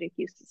therapeutic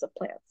uses of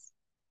plants.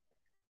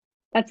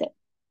 That's it.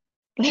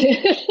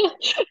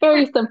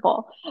 Very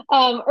simple.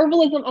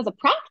 Herbalism as a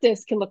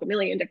practice can look a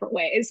million different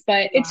ways,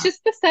 but it's Yeah.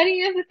 just the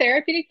study of the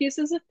therapeutic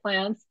uses of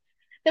plants.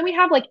 Then we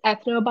have like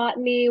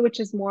ethnobotany, which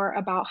is more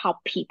about how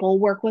people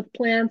work with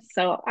plants.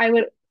 So I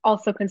would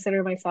also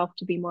consider myself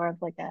to be more of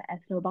like an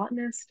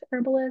ethnobotanist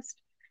herbalist.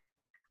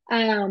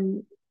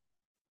 Um,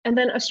 and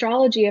then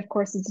astrology, of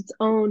course, is its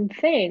own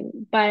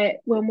thing. But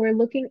when we're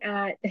looking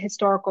at the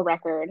historical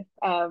record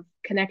of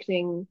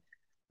connecting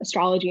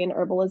astrology and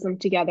herbalism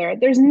together,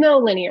 there's no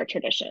linear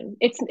tradition.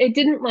 It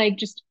didn't like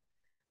just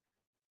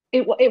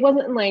it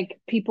wasn't like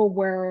people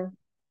were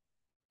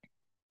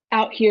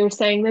out here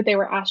saying that they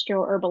were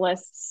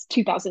astroherbalists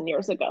 2000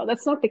 years ago.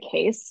 That's not the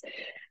case.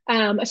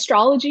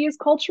 Astrology is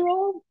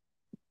cultural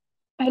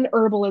and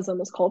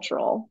herbalism is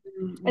cultural.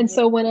 And Mm-hmm.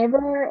 so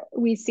whenever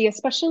we see,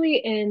 especially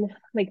in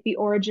like the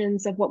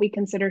origins of what we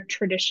consider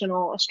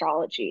traditional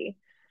astrology,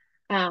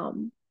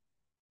 um,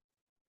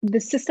 the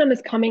system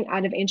is coming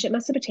out of ancient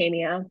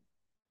Mesopotamia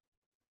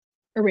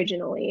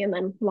originally, and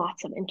then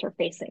lots of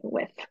interfacing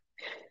with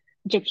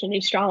Egyptian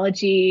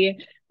astrology,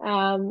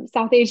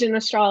 South Asian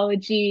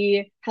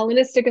astrology,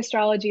 Hellenistic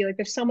astrology. Like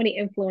there's so many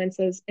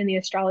influences in the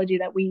astrology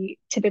that we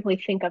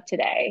typically think of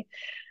today.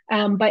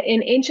 But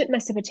in ancient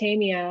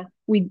Mesopotamia,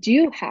 we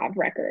do have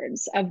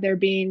records of there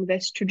being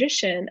this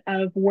tradition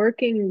of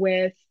working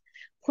with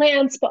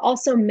plants, but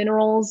also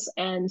minerals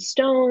and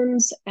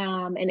stones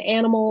and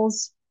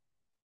animals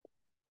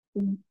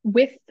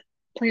with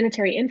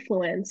planetary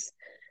influence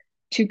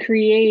to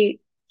create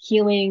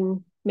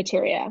healing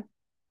materia.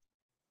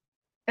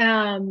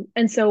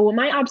 And so what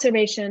my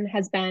observation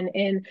has been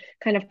in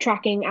kind of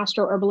tracking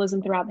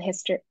astroherbalism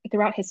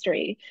throughout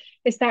history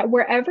is that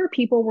wherever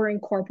people were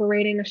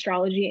incorporating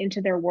astrology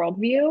into their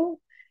worldview,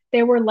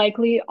 they were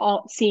likely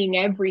all seeing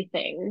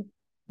everything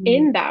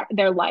in that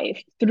their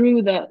life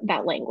through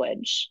that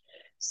language.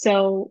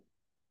 So,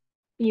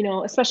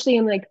 especially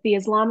in like the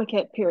Islamic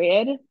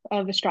period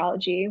of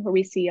astrology, where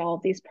we see all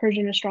of these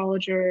Persian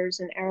astrologers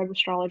and Arab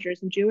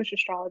astrologers and Jewish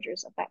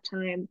astrologers at that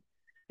time,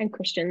 and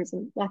Christians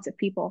and lots of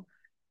people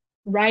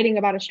writing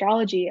about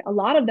astrology, a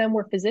lot of them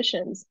were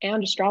physicians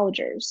and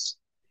astrologers.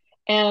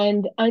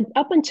 And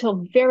up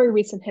until very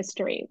recent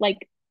history,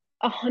 like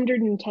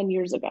 110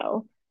 years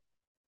ago,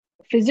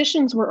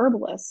 physicians were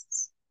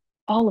herbalists,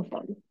 all of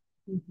them.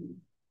 Mm-hmm.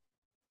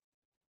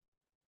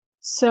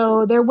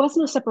 So there was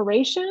no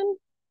separation,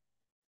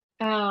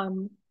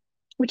 um,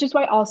 which is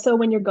why also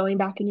when you're going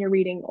back and you're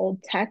reading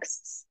old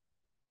texts,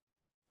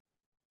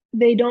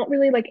 they don't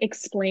really like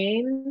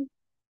explain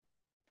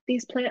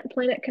these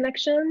planet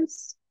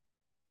connections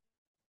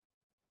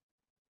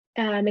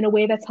in a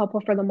way that's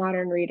helpful for the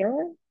modern reader.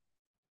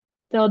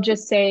 They'll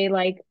just say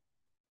like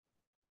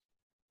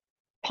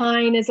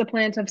pine is a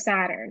plant of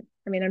Saturn.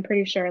 I mean, I'm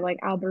pretty sure like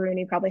Al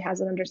Biruni probably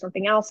has it under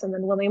something else, and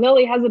then Willy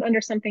Lilly has it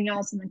under something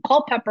else, and then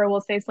Culpeper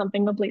will say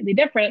something completely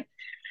different.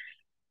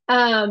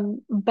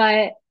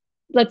 But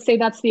let's say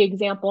that's the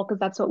example because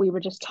that's what we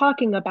were just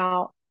talking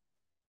about.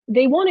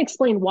 They won't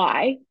explain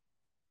why.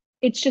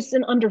 It's just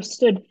an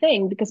understood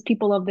thing because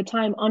people of the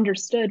time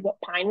understood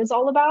what pine was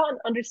all about and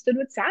understood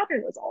what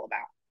Saturn was all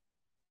about,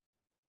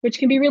 which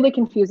can be really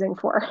confusing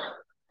for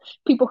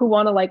people who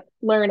want to like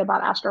learn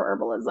about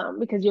astroherbalism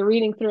because you're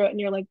reading through it and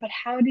you're like, but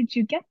how did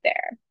you get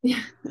there?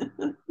 Yeah.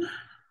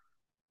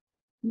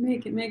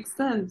 It makes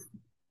sense.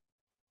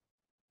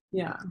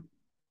 Yeah.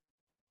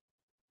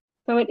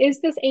 So it is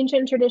this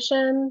ancient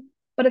tradition,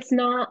 but it's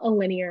not a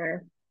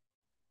linear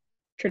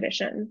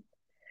tradition.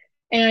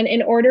 And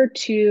in order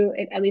to,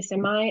 at least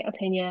in my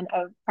opinion,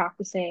 of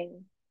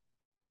practicing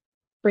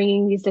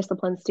bringing these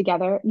disciplines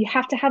together, you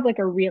have to have like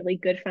a really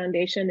good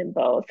foundation in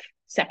both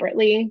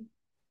separately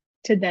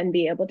to then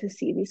be able to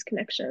see these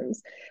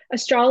connections.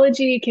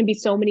 Astrology can be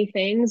so many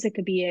things. It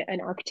could be an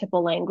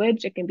archetypal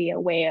language. It can be a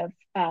way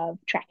of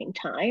tracking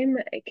time.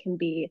 It can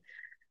be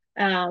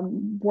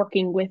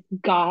working with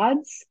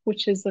gods,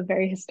 which is a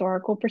very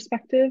historical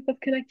perspective of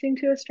connecting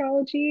to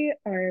astrology,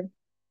 or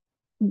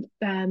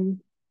um,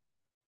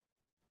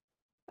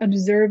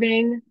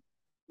 observing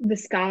the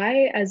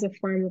sky as a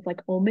form of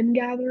like omen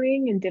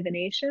gathering and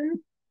divination.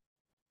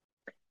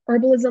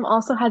 Herbalism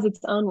also has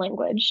its own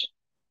language.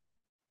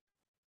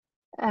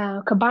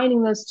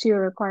 Combining those two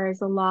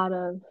requires a lot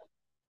of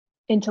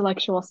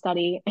intellectual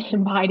study and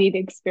embodied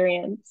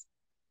experience.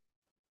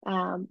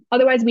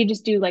 Otherwise, we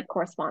just do like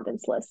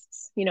correspondence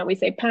lists. We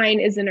say pine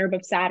is an herb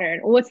of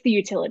Saturn. What's the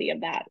utility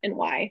of that and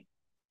why?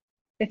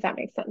 If that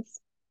makes sense.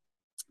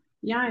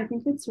 Yeah, I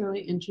think it's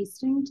really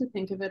interesting to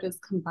think of it as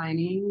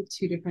combining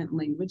two different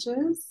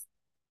languages.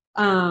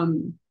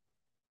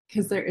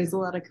 Because there is a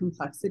lot of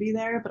complexity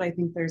there, but I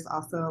think there's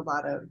also a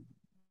lot of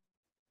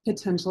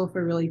potential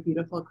for really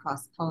beautiful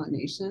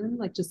cross-pollination,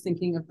 like just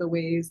thinking of the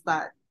ways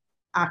that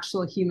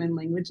actual human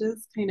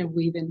languages kind of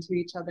weave into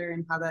each other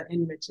and how that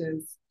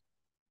enriches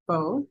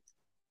both.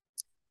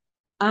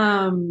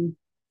 Um,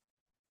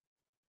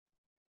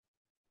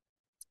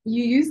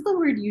 you use the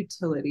word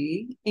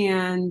utility,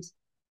 and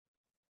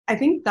I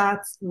think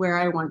that's where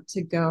I want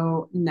to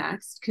go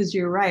next, because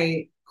you're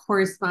right,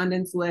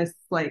 correspondence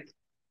lists, like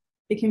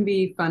it can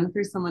be fun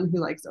for someone who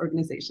likes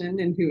organization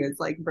and who is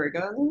like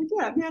Virgo. Like,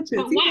 yeah, matches.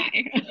 But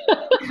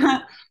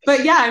why?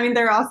 But yeah, I mean,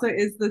 there also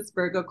is this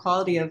Virgo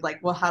quality of like,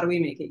 well, how do we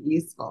make it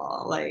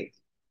useful? Like,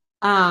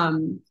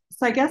 so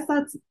I guess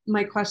that's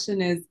my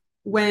question is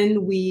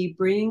when we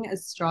bring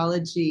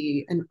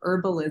astrology and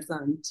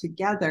herbalism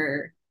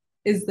together,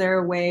 is there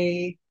a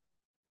way,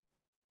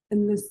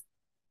 and this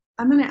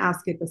I'm going to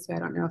ask it this way. I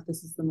don't know if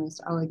this is the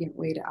most elegant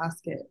way to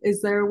ask it.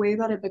 Is there a way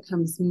that it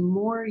becomes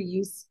more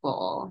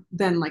useful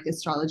than like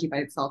astrology by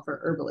itself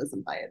or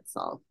herbalism by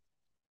itself,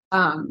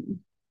 um,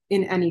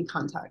 in any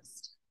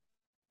context?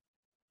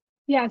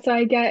 Yeah, so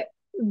I get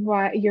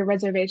what your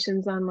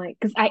reservations on like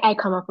because I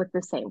come up with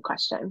the same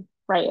question,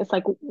 right? It's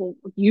like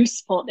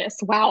usefulness.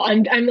 Wow,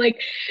 I'm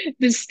like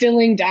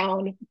distilling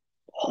down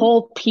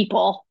whole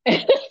people,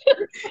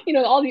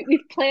 all these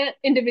plant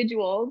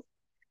individuals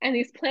and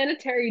these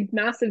planetary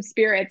massive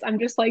spirits. I'm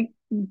just like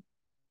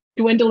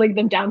dwindling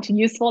them down to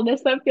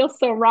usefulness. That feels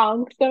so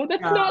wrong. So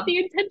that's not Yeah. the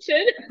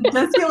intention. It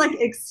does feel like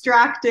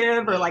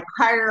extractive or like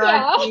Yeah.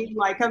 hierarchy.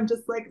 Like I'm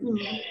just like,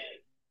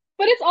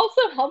 But it's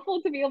also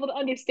helpful to be able to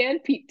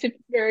understand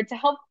or to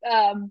help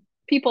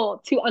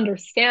people to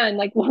understand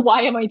like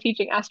why am I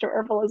teaching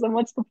astroherbalism?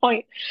 What's the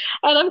point?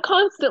 And I'm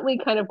constantly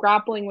kind of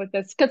grappling with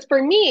this because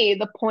for me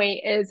the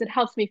point is it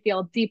helps me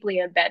feel deeply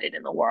embedded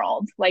in the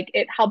world. Like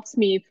it helps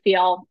me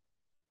feel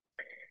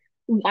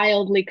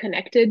wildly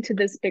connected to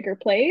this bigger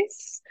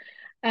place.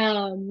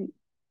 Um,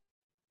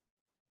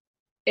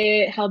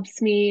 it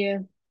helps me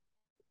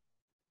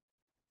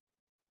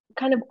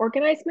kind of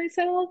organize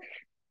myself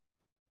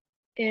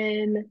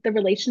in the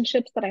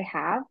relationships that I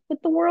have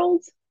with the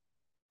world.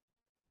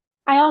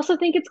 I also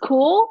think it's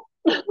cool.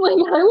 Like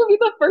I will be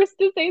the first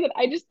to say that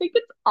I just think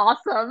it's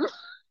awesome.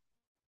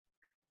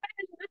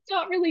 It's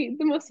not really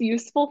the most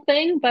useful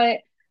thing, but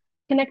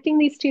connecting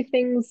these two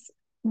things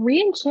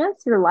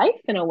re-enchants your life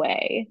in a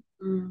way.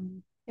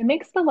 mm, It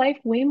makes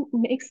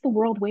the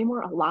world way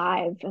more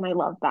alive, and I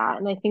love that.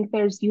 And I think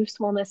there's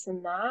usefulness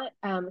in that,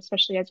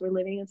 especially as we're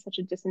living in such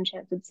a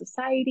disenchanted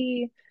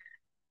society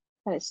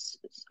that is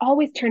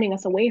always turning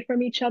us away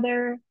from each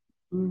other.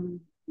 mm.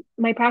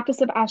 My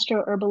practice of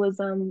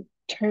astroherbalism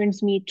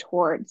turns me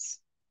towards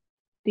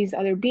these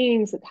other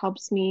beings. It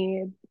helps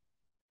me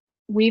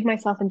weave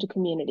myself into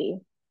community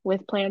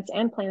with plants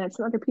and planets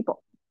and other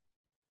people.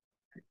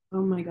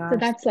 Oh my So gosh,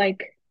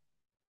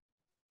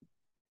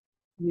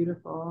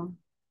 beautiful.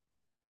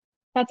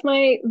 that's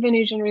my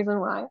Venusian reason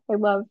why I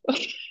love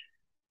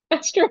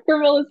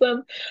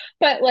astroherbalism.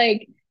 But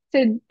like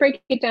to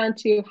break it down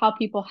to how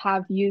people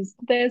have used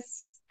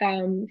this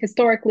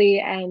historically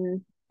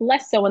and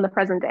less so in the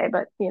present day,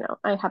 but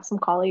I have some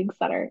colleagues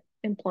that are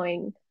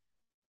employing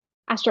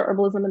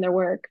astroherbalism in their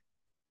work.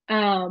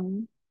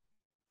 Um,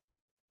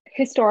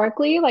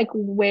 Historically, like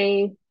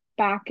way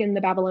back in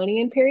the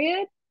Babylonian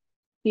period,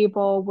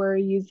 people were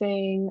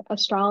using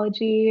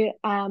astrology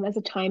as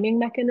a timing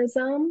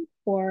mechanism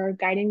for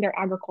guiding their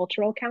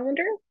agricultural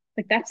calendar.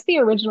 Like that's the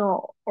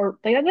original, or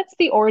like, that's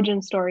the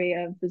origin story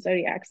of the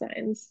zodiac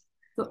signs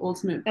The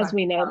ultimate as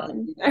we know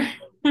them. practicality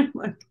there.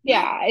 Like,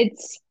 Yeah,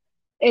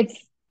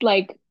 it's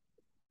like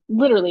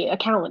literally a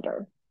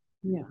calendar.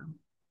 yeah.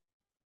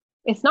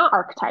 It's not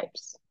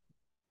archetypes.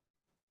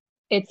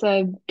 It's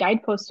a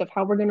guidepost of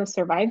how we're going to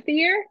survive the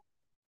year.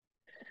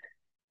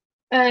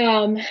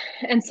 Um,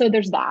 and so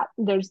there's that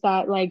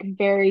like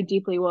very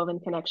deeply woven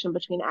connection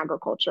between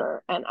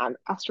agriculture and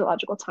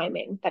astrological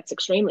timing that's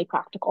extremely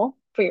practical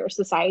for your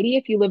society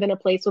if you live in a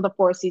place with a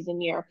 4 season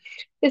year.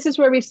 This is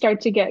where we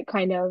start to get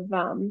kind of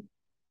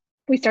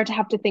we start to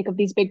have to think of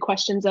these big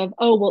questions of,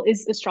 oh, well,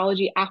 is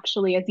astrology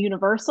actually as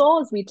universal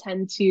as we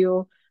tend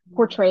to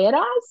portray it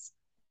as?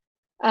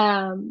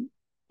 Um,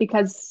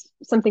 because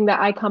something that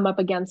I come up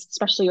against,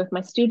 especially with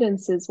my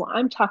students, is well,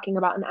 I'm talking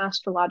about an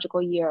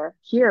astrological year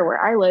here where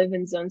I live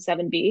in Zone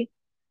 7B.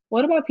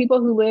 What about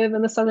people who live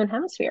in the Southern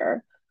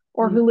Hemisphere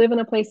or Mm. who live in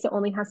a place that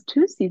only has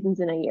 2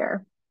 seasons in a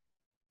year?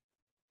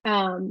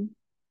 Um,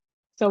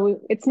 so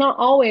it's not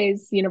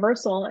always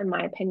universal, in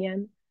my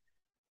opinion,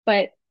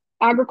 but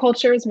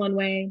agriculture is one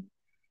way.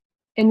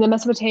 In the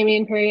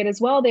Mesopotamian period as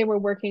well, they were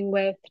working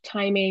with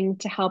timing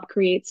to help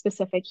create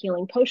specific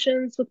healing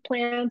potions with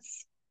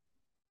plants,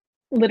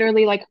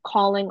 literally like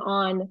calling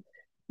on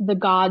the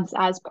gods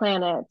as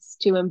planets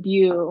to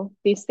imbue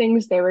these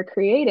things they were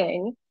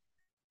creating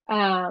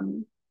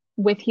um,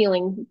 with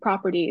healing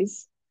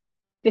properties.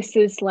 This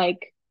is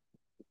like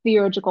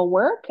theurgical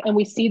work, and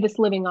we see this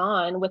living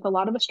on with a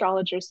lot of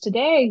astrologers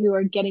today who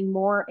are getting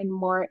more and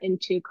more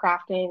into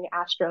crafting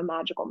astro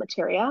magical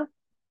materia.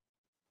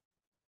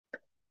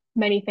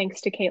 Many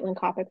thanks to Caitlin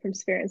Kopic from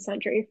Sphere and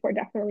Sundry for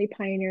definitely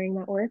pioneering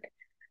that work.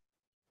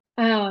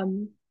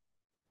 Um,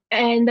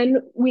 And then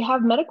we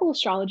have medical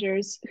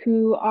astrologers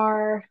who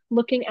are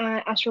looking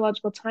at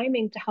astrological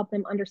timing to help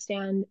them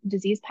understand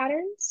disease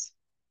patterns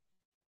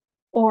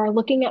or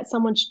looking at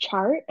someone's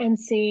chart and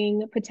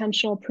seeing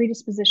potential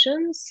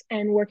predispositions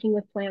and working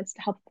with plants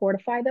to help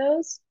fortify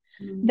those.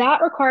 Mm.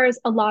 That requires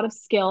a lot of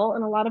skill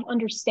and a lot of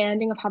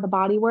understanding of how the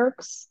body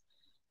works.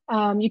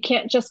 You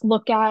can't just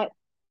look at,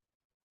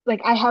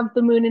 like, I have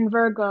the moon in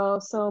Virgo,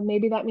 so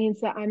maybe that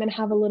means that I'm going to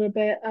have a little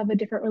bit of a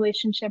different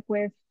relationship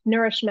with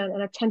nourishment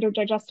and a tender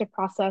digestive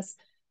process.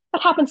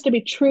 That happens to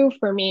be true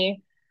for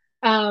me.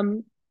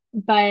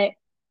 But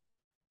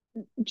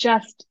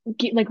just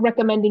like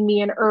recommending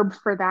me an herb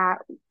for that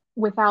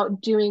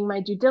without doing my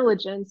due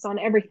diligence on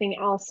everything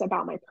else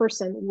about my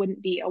person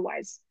wouldn't be a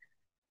wise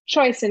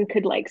choice and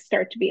could like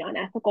start to be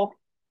unethical.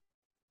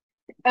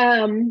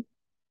 Um,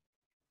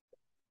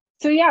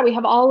 so yeah, we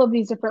have all of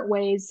these different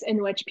ways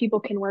in which people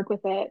can work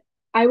with it.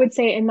 I would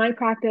say in my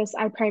practice,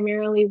 I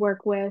primarily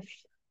work with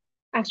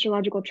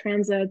astrological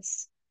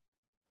transits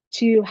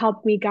to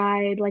help me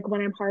guide, like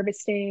when I'm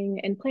harvesting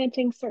and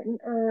planting certain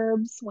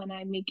herbs, when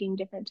I'm making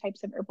different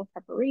types of herbal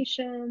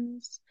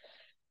preparations.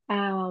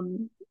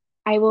 Um,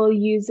 I will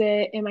use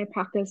it in my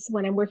practice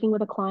when I'm working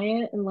with a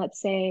client, and let's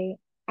say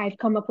I've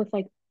come up with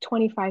like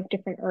 25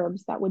 different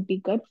herbs that would be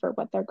good for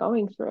what they're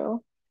going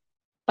through,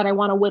 but I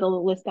want to whittle the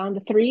list down to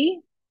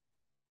three.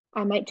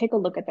 I might take a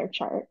look at their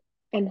chart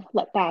and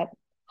let that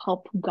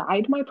help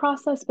guide my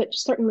process, but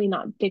certainly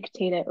not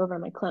dictate it over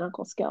my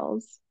clinical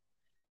skills.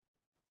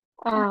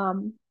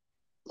 Um,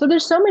 so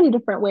there's so many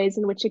different ways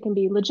in which it can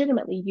be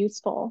legitimately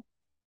useful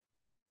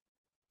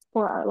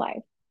for our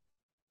life.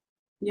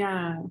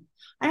 Yeah.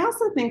 I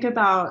also think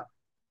about,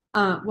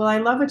 well, I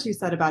love what you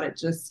said about it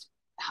just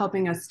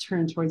helping us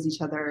turn towards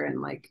each other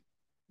and like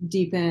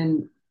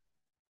deepen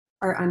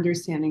our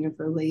understanding of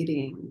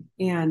relating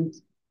and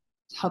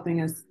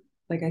helping us,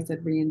 like I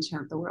said,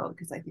 re-enchant the world,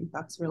 because I think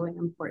that's really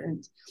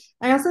important.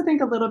 I also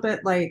think a little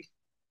bit like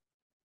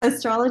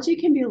astrology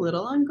can be a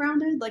little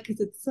ungrounded, like because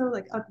it's so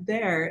like up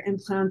there and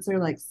plants are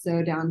like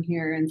so down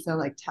here and so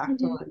like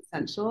tactile Mm-hmm. and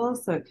sensual.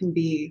 So it can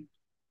be,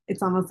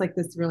 it's almost like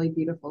this really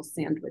beautiful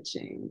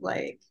sandwiching,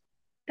 like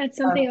That's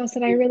something else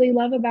that I really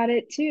love about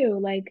it too.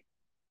 Like,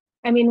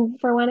 I mean,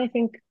 for one, I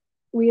think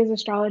we as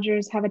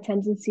astrologers have a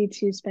tendency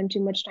to spend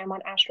too much time on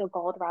astral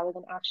gold rather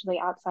than actually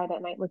outside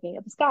at night looking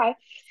at the sky.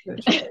 so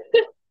true.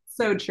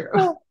 So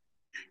true.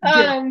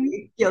 Um,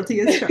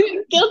 Guilty as charged.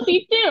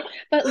 guilty too.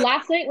 But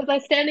last night was I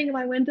standing in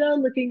my window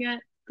looking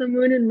at the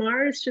moon and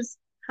Mars, just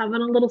having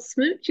a little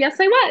smooch? Yes,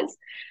 I was.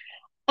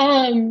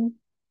 Um,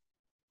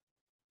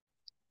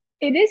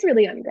 it is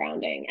really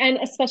ungrounding, and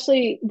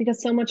especially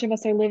because so much of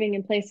us are living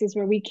in places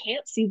where we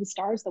can't see the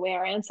stars the way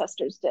our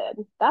ancestors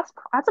did. That's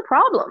a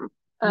problem.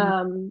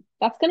 Mm,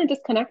 That's going to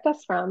disconnect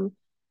us from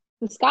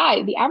the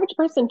sky. The average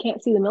person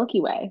can't see the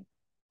Milky Way.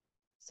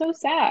 So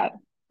sad.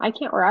 I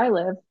can't where I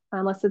live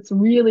unless it's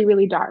really,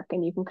 really dark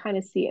and you can kind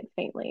of see it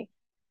faintly.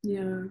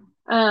 yeah.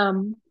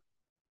 Um,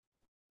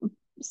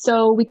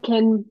 so we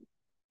can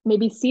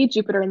maybe see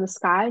Jupiter in the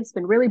sky. It's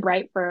been really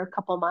bright for a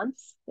couple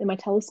months. In my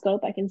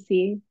telescope, I can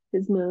see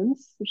his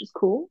moons, which is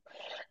cool.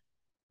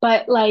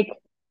 But like,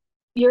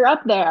 you're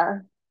up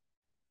there.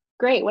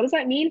 Great. What does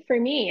that mean for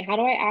me? How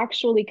do I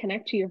actually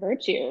connect to your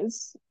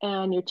virtues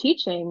and your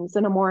teachings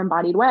in a more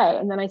embodied way?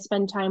 And then I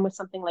spend time with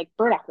something like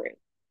burdock root,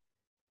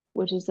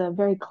 which is a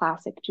very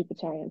classic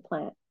Jupiterian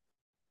plant.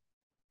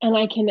 And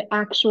I can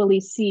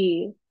actually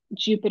see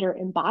Jupiter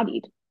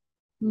embodied.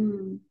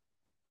 Mm,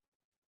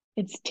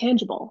 It's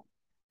tangible.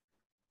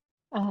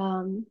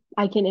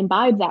 I can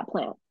imbibe that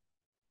plant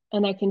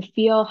and I can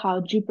feel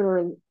how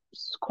Jupiter's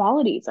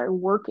qualities are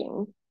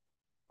working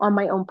on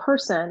my own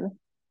person.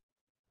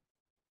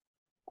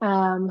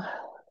 Um,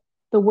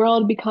 the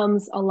world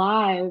becomes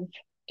alive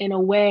in a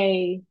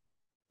way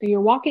that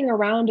you're walking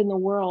around in the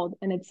world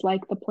and it's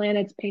like the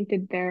planets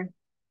painted their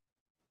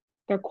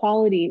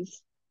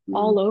qualities mm.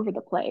 all over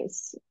the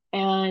place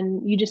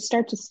and you just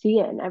start to see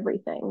it in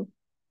everything.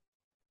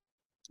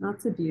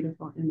 That's a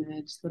beautiful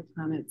image. The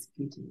planets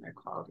painting their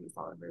qualities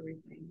all over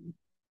everything.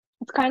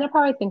 It's kind of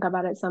how I think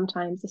about it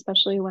sometimes,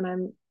 especially when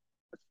I'm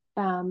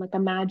like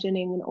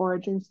imagining an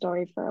origin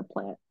story for a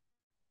plant.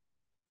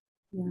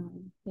 Yeah.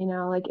 You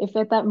know, like if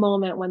at that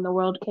moment when the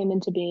world came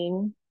into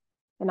being,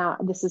 and now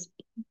this is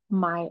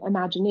my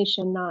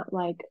imagination, not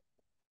like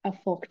a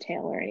folk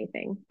tale or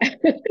anything.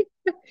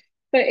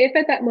 But if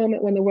at that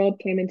moment when the world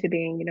came into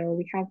being, you know,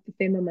 we have the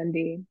Fema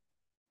Mundi,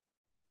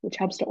 which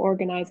helps to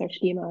organize our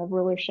schema of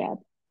rulership,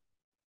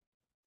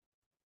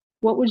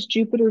 what was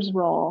Jupiter's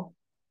role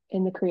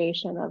in the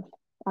creation of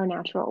our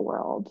natural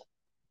world?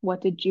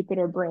 What did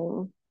Jupiter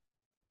bring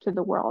to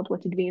the world?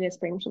 What did Venus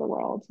bring to the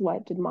world?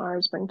 What did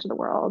Mars bring to the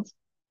world?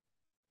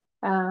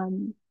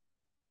 Um,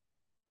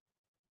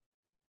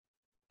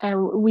 and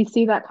we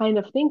see that kind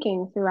of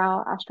thinking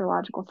throughout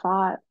astrological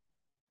thought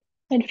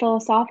and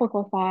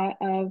philosophical thought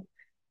of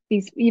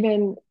these,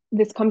 even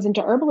this comes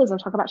into herbalism,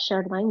 talk about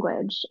shared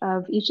language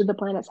of each of the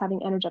planets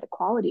having energetic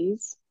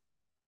qualities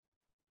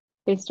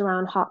based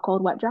around hot,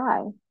 cold, wet,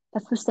 dry.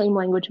 That's the same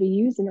language we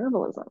use in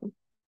herbalism.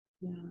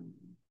 Yeah.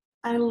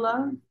 I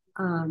love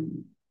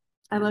um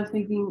I love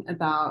thinking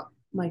about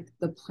like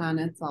the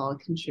planets all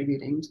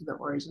contributing to the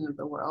origin of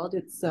the world.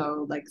 It's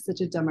so like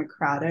such a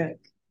democratic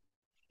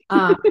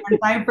and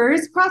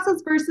diverse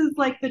process versus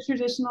like the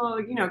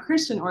traditional,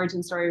 Christian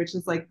origin story, which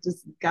is like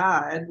just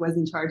God was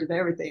in charge of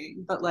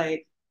everything. But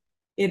like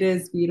it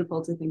is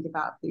beautiful to think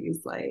about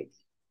these like,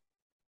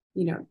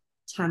 you know,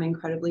 10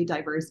 incredibly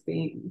diverse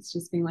beings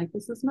just being like,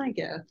 this is my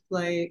gift,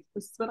 like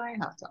this is what I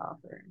have to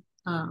offer.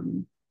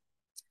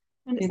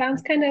 And it You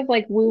sounds kind of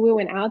like woo woo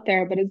and out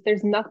there, but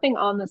there's nothing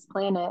on this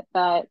planet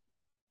that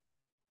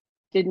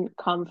didn't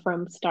come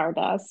from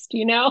stardust,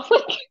 you know?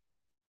 Like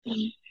know?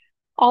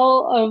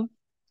 all of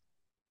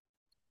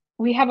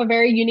we have a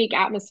very unique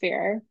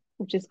atmosphere.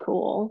 which is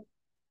cool.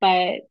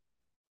 But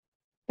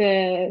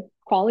the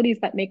qualities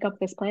that make up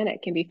this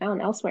planet can be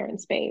found elsewhere in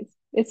space.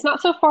 It's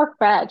not so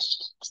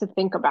far-fetched to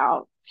think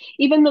about.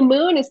 Even the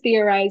moon is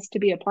theorized to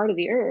be a part of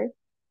the Earth,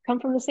 come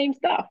from the same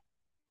stuff.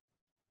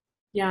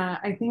 Yeah,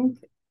 I think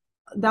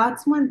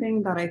that's one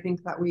thing that I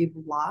think that we've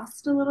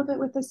lost a little bit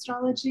with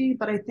astrology,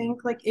 but I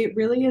think like it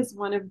really is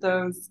one of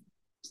those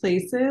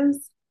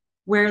places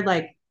where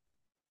like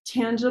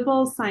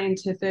tangible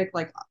scientific,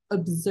 like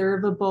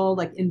observable,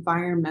 like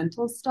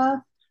environmental stuff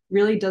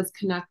really does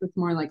connect with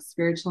more like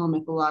spiritual,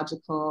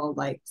 mythological,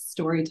 like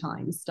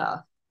storytelling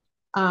stuff,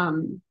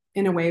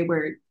 in a way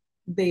where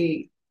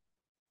they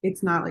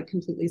it's not like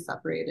completely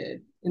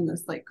separated in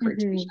this like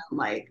Cartesian, Mm-hmm.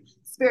 like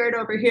spirit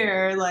over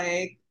here,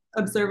 like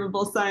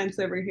observable science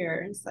over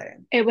here. So,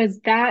 It was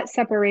that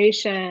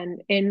separation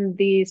in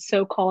the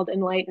so-called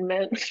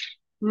Enlightenment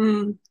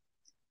mm,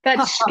 that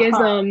ha, ha, ha.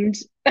 schismed,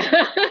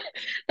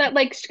 that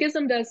like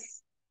schismed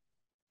us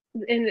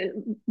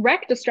and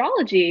wrecked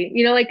astrology,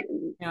 like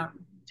Yeah.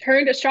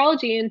 turned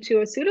astrology into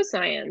a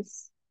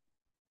pseudoscience.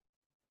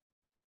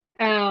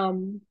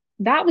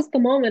 That was the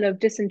moment of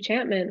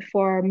disenchantment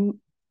for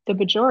the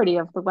majority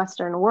of the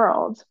Western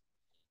world.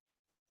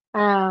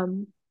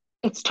 Um,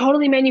 it's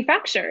totally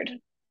manufactured.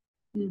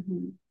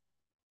 Mm-hmm.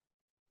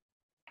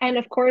 And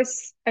of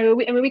course, I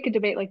mean, we could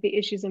debate like the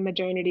issues of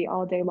modernity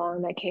all day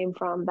long that came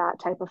from that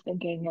type of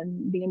thinking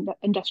and the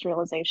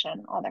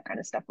industrialization, all that kind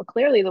of stuff. But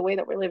clearly, the way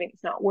that we're living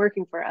is not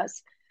working for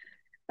us.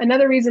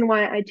 Another reason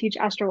why I teach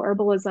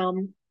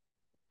astroherbalism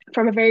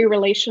from a very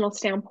relational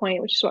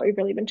standpoint, which is what we've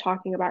really been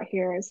talking about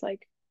here, is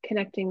like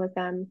connecting with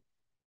them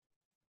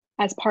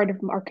as part of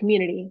our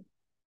community.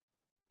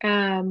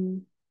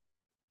 Um,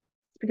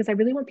 because I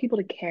really want people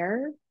to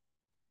care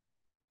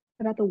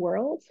about the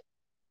world.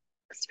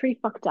 It's pretty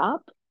fucked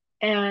up,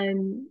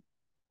 and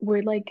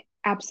we're like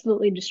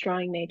absolutely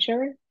destroying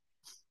nature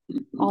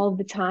all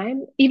the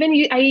time. I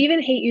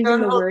even hate using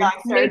Don't the hold word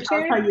back, Sarah. Tell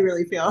us nature. how you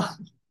really feel.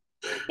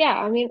 Yeah,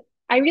 I mean,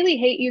 I really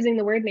hate using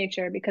the word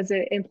nature because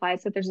it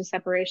implies that there's a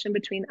separation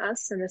between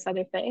us and this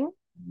other thing,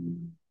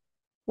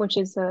 which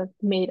is a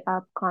made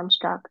up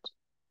construct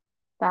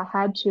that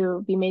had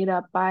to be made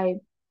up by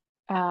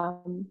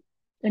um,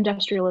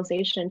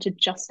 industrialization to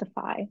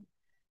justify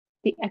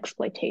the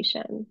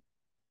exploitation.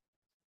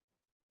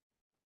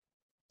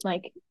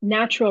 Like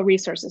natural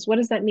resources. What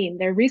does that mean?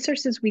 They're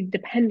resources we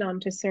depend on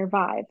to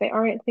survive. They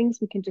aren't things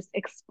we can just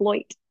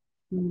exploit.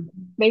 Mm-hmm.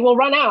 They will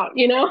run out.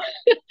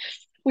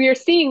 We are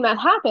seeing that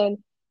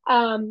happen.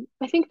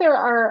 I think there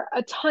are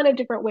a ton of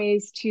different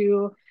ways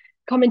to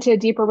come into a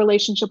deeper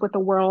relationship with the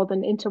world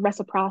and into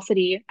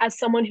reciprocity. As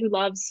someone who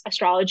loves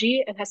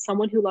astrology and as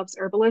someone who loves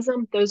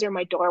herbalism, those are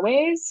my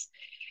doorways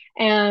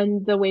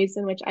and the ways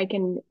in which I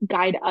can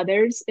guide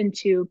others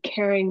into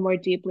caring more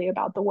deeply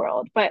about the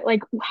world. But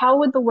like, how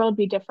would the world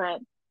be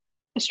different,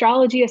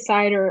 astrology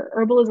aside or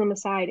herbalism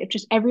aside, if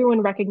just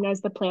everyone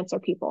recognized that plants are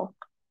people?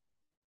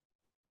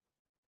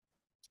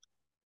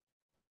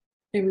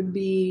 It would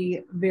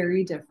be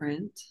very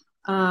different.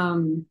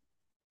 Um,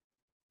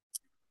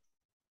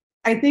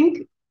 I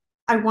think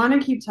I want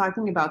to keep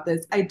talking about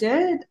this. I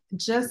did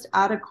just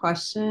add a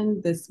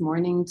question this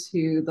morning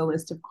to the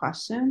list of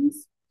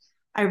questions.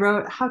 I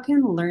wrote, how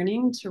can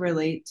learning to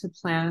relate to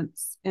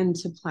plants and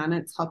to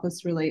planets help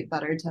us relate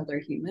better to other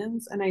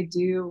humans? And I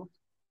do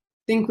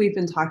think we've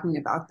been talking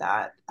about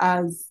that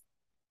as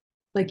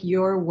like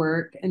your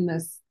work and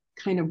this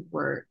kind of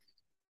work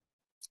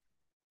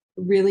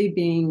really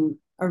being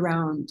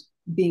around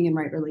being in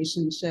right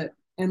relationship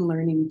and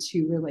learning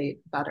to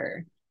relate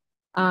better.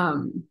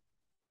 Um,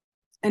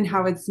 and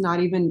how it's not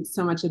even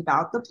so much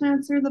about the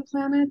plants or the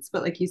planets,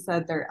 but like you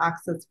said, they're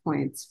access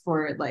points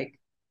for like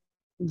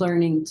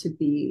learning to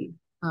be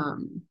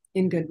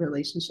in good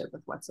relationship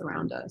with what's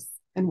around us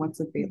and what's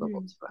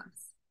available Mm-hmm. to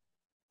us.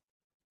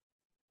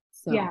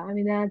 Yeah, So I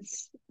mean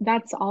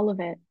that's all of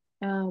it.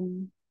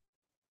 Um,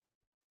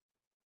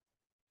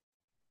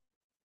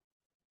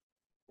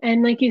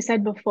 and like you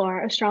said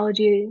before,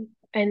 astrology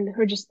and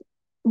or just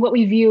what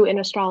we view in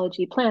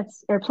astrology,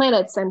 plants or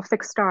planets and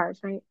fixed stars,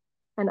 right?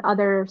 And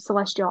other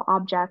celestial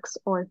objects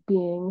or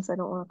beings. I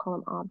don't want to call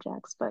them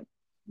objects, but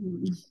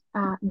mm,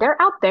 they're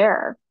out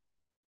there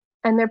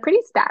and they're pretty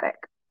static.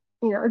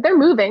 They're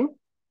moving,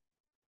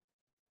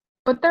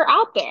 but they're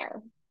out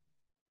there,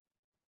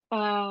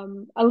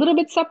 a little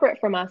bit separate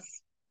from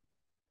us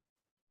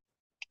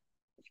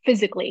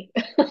physically,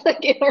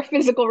 like in our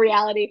physical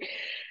reality.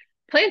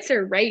 Plants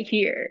are right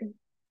here.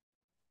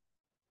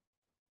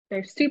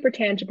 They're super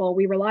tangible.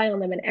 We rely on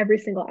them in every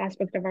single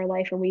aspect of our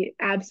life, and we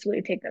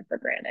absolutely take them for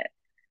granted.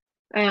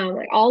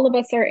 Like all of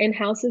us are in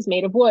houses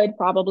made of wood,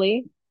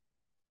 probably.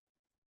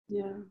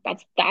 yeah.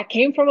 That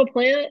came from a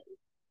plant.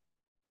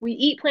 We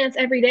eat plants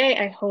every day,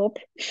 I hope.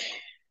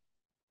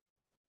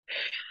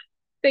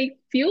 They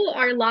fuel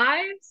our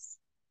lives.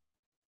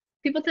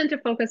 People tend to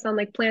focus on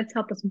like plants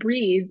help us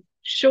breathe,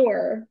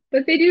 sure,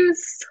 but they do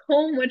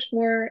so much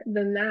more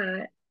than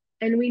that.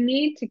 And we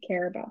need to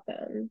care about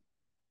them.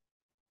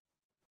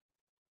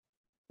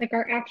 Like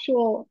our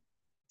actual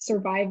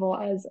survival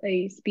as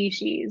a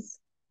species.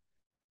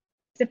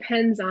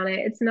 Depends on it.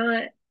 It's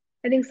not,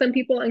 I think some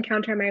people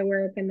encounter my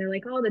work and they're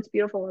like, oh, that's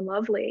beautiful and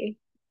lovely.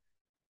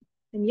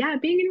 And yeah,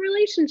 being in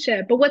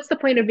relationship. But what's the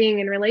point of being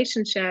in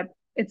relationship?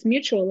 It's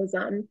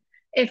mutualism.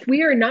 If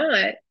we are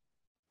not,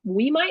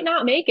 we might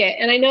not make it.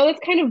 And I know that's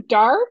kind of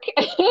dark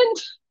and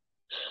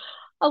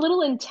a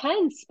little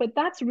intense, but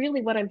that's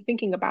really what I'm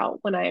thinking about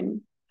when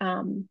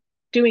I'm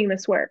doing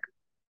this work.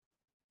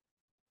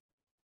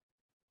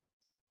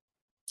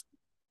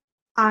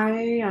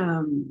 I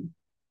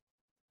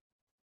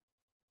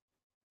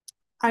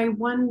I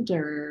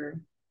wonder,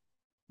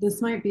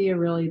 this might be a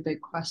really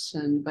big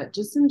question, but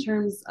just in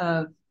terms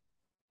of,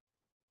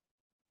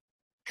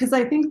 because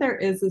I think there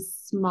is a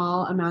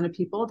small amount of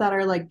people that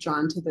are like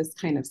drawn to this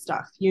kind of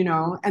stuff, you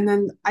know? And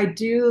then I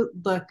do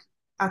look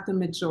at the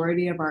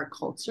majority of our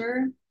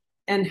culture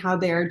and how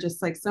they're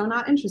just like so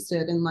not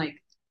interested in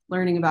like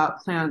learning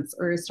about plants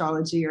or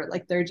astrology, or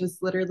like they're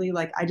just literally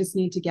like, I just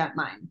need to get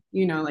mine,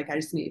 you know, like I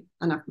just need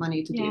enough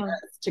money to do Yeah.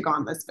 this, to go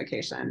on this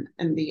vacation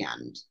in the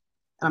end.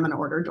 And I'm going to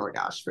order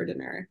DoorDash for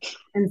dinner.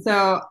 And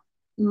so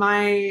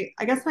I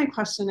guess my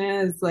question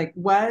is like,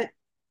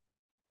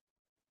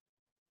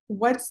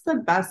 what's the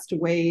best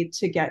way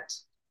to get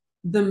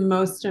the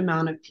most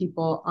amount of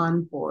people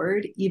on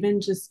board, even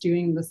just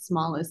doing the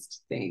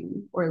smallest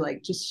thing, or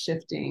like just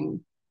shifting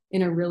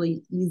in a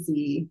really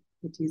easy,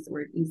 let's use the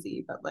word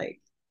easy, but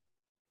like,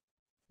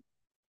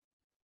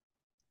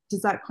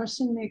 does that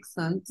question make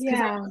sense? Because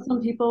I Yeah. know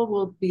some people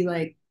will be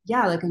like,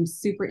 yeah, like I'm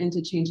super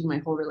into changing my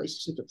whole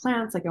relationship to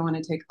plants. Like I want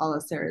to take all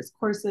of Sarah's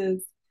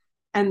courses.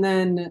 And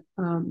then,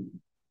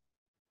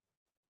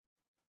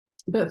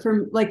 but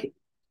for like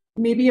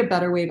maybe a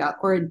better way of,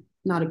 or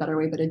not a better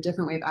way, but a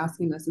different way of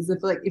asking this is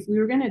if we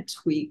were going to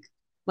tweak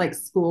like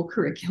school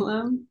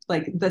curriculum,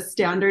 like the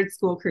standard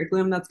school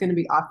curriculum that's going to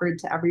be offered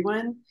to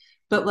everyone,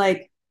 but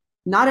like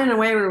not in a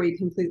way where we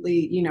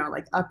completely, you know,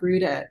 like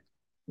uproot it.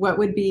 What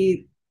would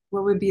be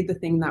the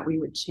thing that we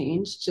would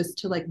change just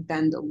to like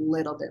bend a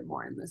little bit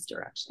more in this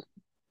direction?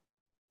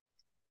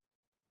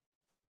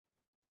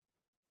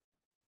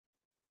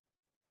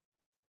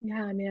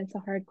 Yeah, I mean, it's a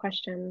hard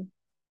question.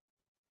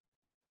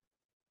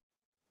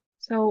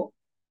 So,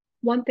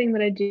 one thing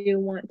that I do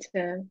want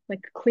to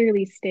like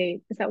clearly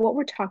state is that what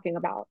we're talking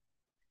about,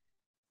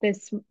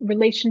 this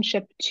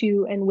relationship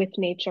to and with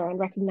nature and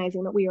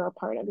recognizing that we are a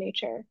part of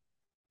nature,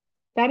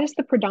 that is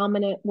the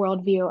predominant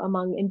worldview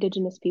among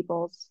indigenous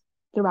peoples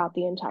throughout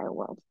the entire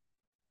world.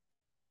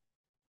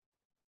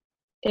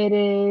 It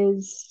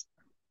is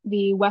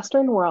the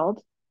Western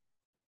world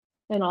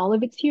and all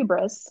of its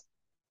hubris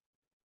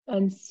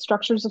and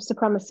structures of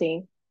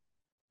supremacy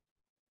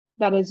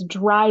that is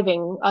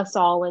driving us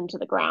all into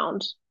the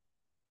ground.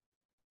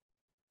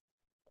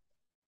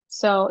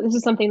 So this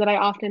is something that I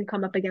often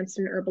come up against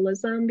in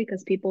herbalism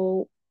because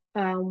people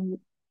um,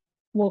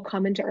 will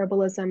come into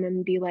herbalism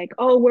and be like,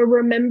 "Oh, we're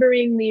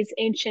remembering these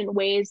ancient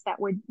ways that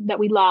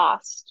we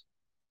lost,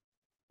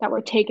 that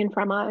were taken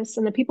from us."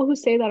 And the people who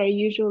say that are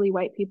usually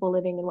white people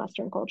living in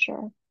Western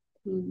culture.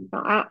 Hmm.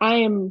 Now, I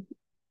am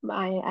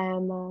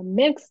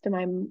mixed, and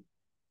I'm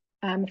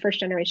a first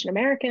generation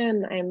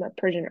American. I'm a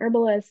Persian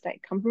herbalist. I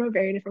come from a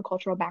very different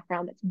cultural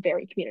background that's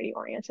very community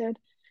oriented.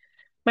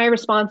 My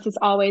response is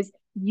always,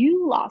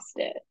 "You lost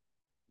it.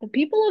 The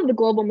people of the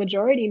global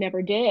majority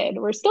never did.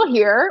 We're still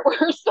here.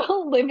 We're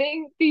still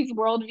living these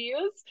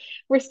worldviews.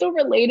 We're still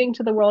relating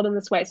to the world in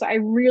this way." So I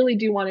really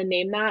do want to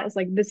name that as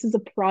like, this is a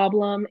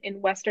problem in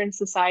Western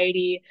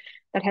society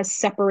that has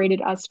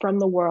separated us from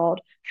the world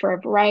for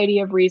a variety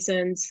of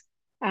reasons,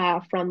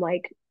 from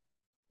like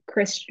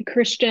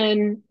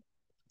Christian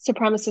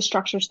supremacist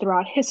structures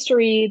throughout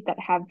history that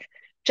have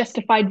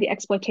justified the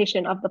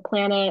exploitation of the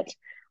planet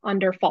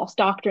under false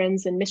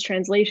doctrines and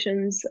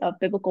mistranslations of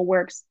biblical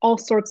works, all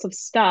sorts of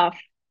stuff.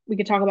 We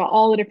could talk about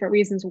all the different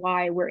reasons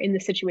why we're in the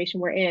situation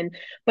we're in,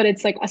 but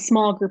it's like a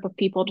small group of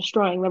people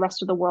destroying the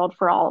rest of the world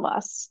for all of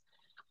us.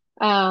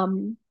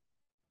 Um,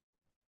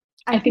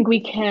 I I think think we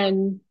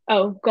can.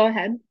 Oh, go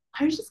ahead.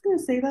 I was just gonna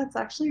say that's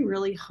actually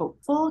really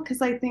hopeful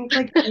because I think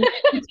like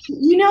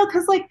you know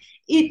because like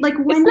It's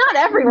when not you're in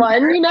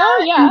everyone, you know?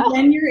 America Yeah, and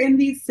when you're in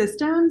these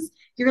systems,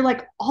 you're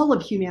like all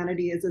of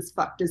humanity is as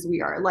fucked as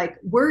we are. Like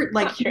we're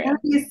like not true.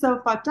 humanity is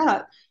so fucked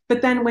up.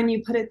 But then when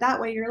you put it that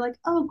way, you're like,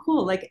 oh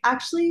cool. Like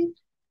actually,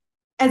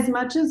 as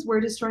much as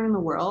we're destroying the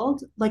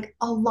world, like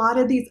a lot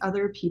of these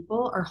other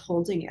people are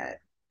holding it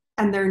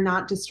and they're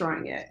not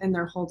destroying it and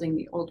they're holding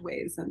the old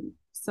ways. And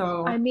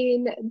I so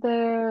mean,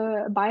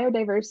 the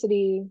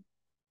biodiversity,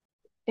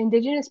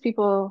 indigenous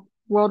people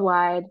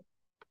worldwide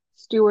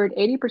steward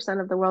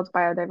 80% of the world's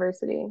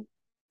biodiversity.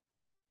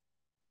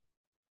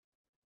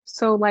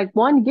 So, like,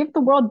 one, give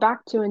the world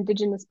back to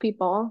indigenous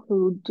people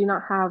who do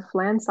not have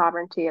land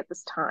sovereignty at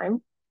this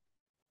time.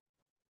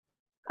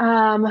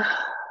 Um,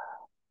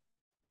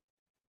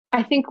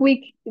 I think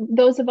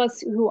those of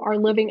us who are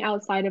living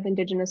outside of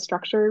indigenous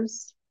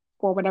structures,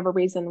 for whatever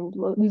reason,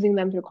 losing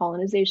them through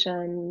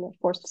colonization,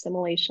 forced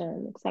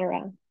assimilation,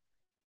 etc.,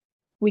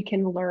 we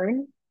can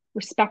learn,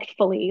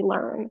 respectfully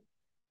learn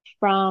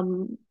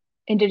from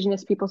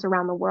Indigenous peoples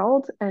around the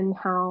world and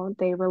how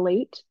they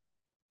relate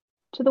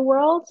to the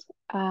world.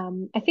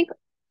 I think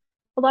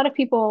a lot of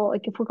people,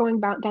 like if we're going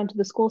back down to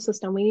the school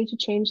system, we need to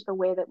change the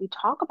way that we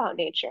talk about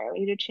nature. We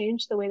need to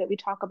change the way that we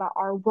talk about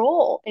our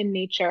role in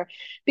nature,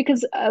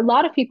 because a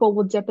lot of people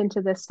will dip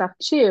into this stuff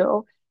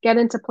too, get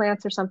into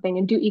plants or something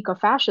and do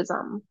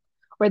ecofascism,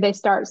 where they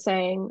start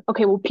saying,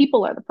 okay, well,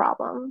 people are the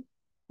problem.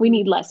 We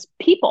need less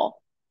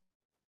people,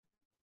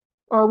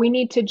 or we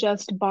need to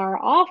just bar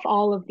off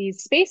all of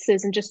these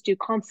spaces and just do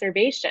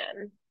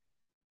conservation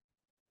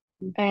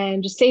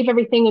and just save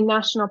everything in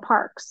national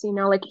parks. You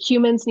know, like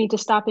humans need to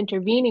stop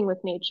intervening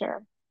with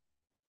nature.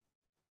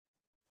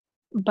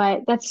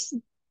 But that's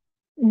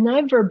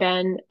never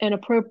been an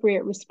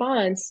appropriate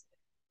response.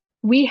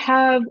 We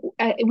have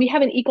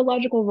an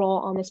ecological role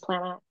on this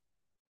planet.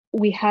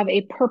 We have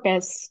a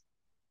purpose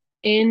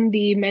in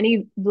the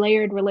many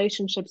layered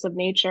relationships of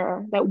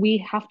nature that we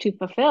have to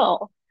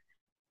fulfill.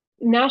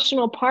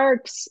 National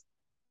parks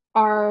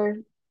are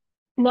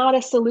not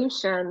a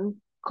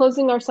solution.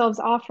 Closing ourselves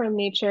off from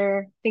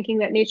nature, thinking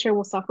that nature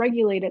will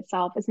self-regulate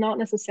itself, is not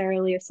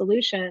necessarily a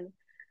solution.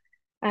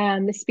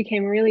 This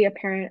became really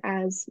apparent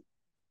as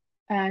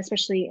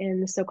especially in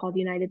the so-called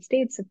United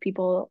States, of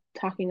people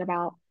talking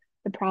about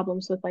the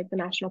problems with like the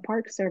National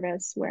Park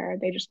Service, where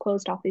they just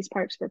closed off these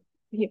parks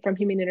from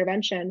human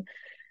intervention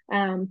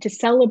to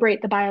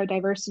celebrate the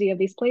biodiversity of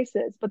these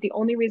places. But the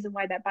only reason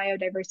why that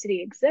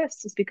biodiversity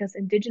exists is because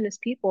Indigenous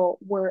people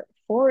were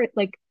for it,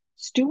 like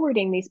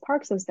stewarding these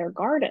parks as their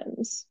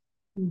gardens.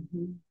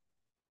 Mm-hmm.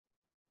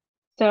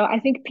 So I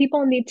think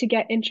people need to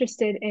get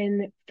interested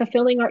in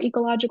fulfilling our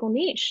ecological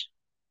niche.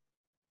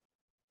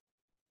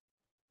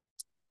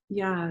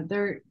 Yeah,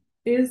 there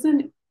is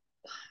an,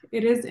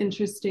 it is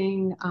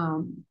interesting.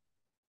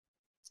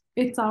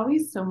 It's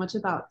always so much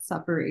about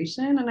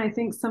separation. And I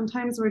think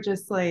sometimes we're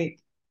just like,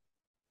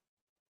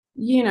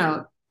 you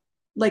know,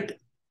 like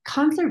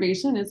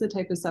conservation is a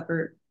type of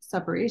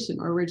separation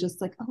where we're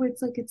just like, oh,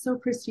 it's like it's so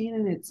pristine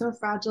and it's so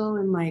fragile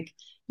and like,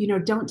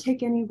 don't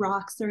take any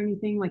rocks or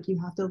anything. Like you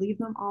have to leave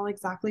them all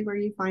exactly where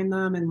you find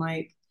them. And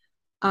like,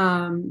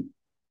 um,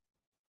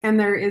 and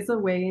there is a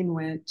way in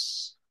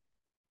which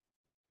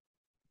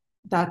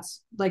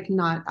that's like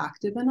not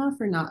active enough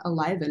or not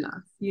alive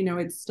enough.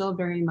 It's still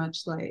very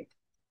much like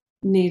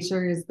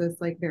nature is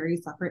this like very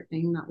separate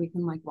thing that we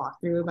can like walk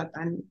through, but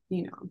then,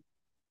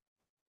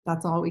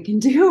 that's all we can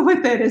do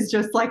with it is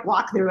just like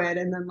walk through it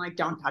and then like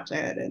don't touch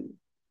it. And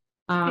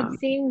It's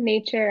seeing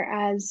nature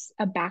as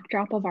a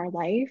backdrop of our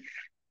life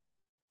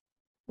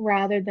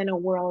rather than a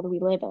world we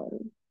live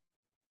in.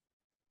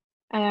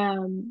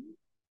 Um,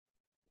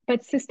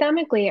 but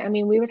systemically, I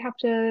mean, we would have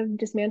to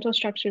dismantle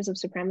structures of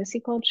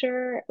supremacy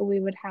culture. We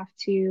would have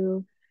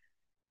to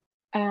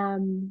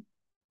um,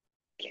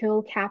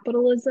 kill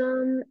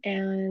capitalism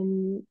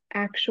and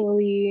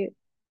actually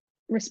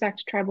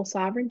respect tribal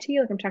sovereignty.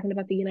 Like I'm talking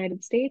about the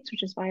United States,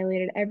 which has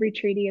violated every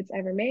treaty it's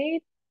ever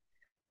made.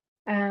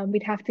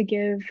 We'd have to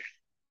give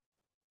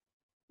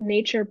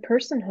nature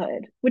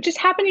personhood, which is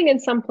happening in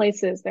some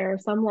places. There are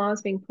some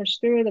laws being pushed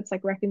through that's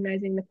like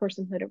recognizing the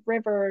personhood of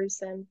rivers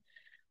and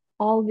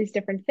all of these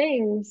different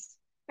things.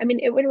 I mean,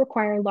 it would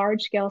require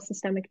large scale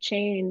systemic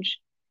change.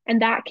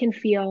 And that can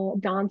feel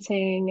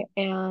daunting,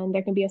 and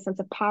there can be a sense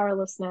of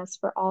powerlessness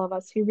for all of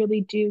us who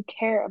really do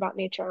care about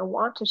nature and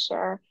want to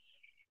share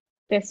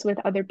this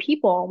with other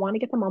people, want to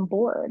get them on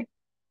board.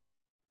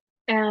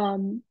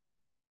 Um,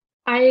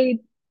 I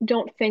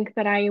don't think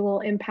that I will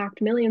impact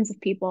millions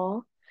of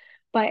people,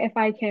 but if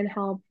I can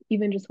help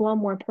even just one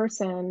more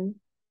person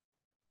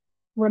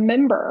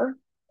remember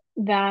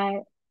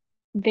that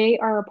they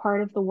are a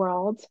part of the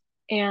world,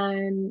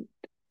 and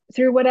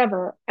through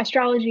whatever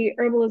astrology,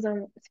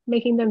 herbalism,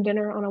 making them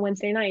dinner on a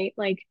Wednesday night,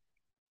 like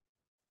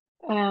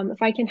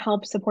if I can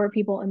help support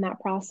people in that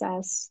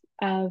process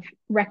of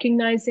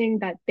recognizing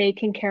that they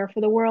can care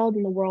for the world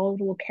and the world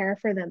will care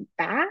for them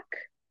back,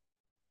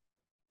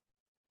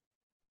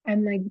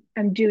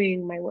 I'm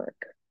doing my work.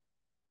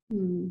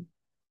 hmm.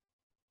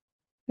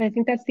 And I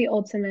think that's the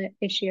ultimate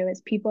issue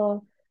is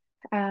people,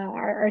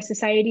 our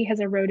society has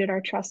eroded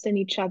our trust in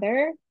each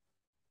other.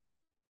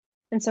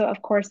 And so,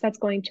 of course, that's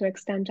going to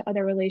extend to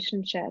other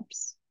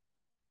relationships.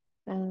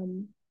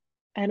 Um,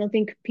 I don't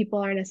think people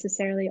are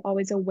necessarily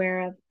always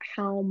aware of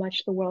how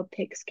much the world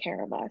takes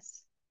care of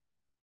us.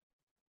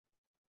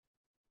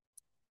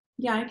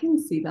 Yeah, I can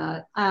see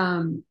that.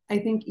 I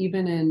think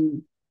even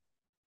in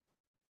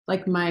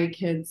like my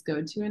kids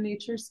go to a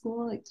nature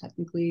school, like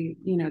technically,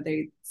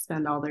 they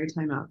spend all their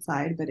time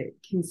outside, but it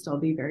can still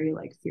be very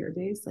like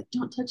fear-based, like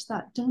don't touch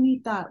that, don't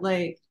eat that,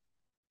 like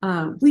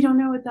we don't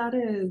know what that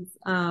is.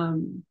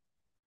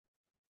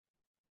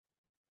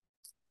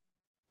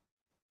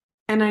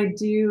 And I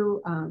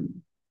do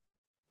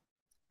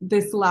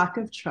this lack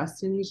of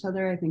trust in each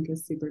other, I think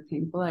is super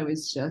painful. I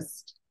was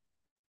just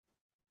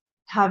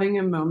having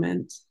a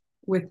moment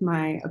with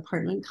my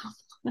apartment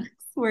complex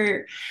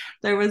where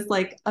there was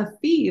like a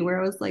fee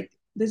where I was like,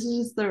 this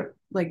is just the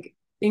like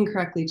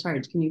incorrectly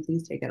charged. Can you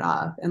please take it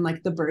off? And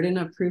like the burden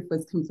of proof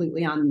was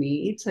completely on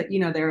me to,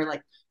 they were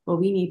like, well,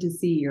 we need to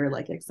see your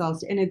like Excel.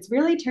 And it's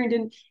really turned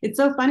in, it's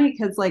so funny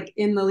because like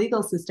in the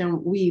legal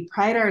system, we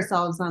pride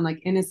ourselves on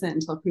like innocent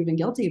until proven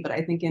guilty. But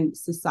I think in We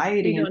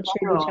society in don't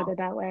treat each general, other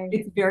that way.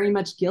 it's very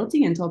much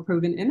guilty until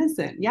proven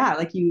innocent. Yeah.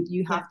 Like you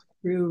Yeah. have to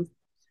prove.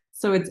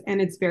 So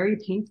it's very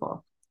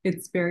painful.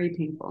 It's very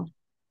painful.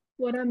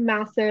 What a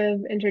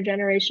massive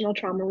intergenerational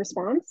trauma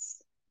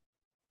response,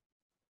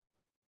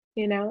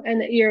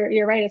 and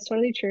you're right, it's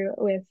totally true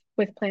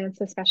with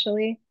plants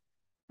especially.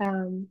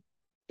 Um,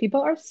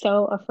 People are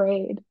so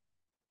afraid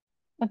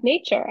of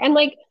nature. And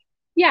like,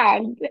 yeah,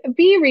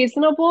 be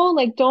reasonable.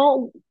 Like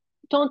don't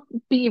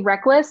be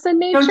reckless in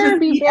Don't nature.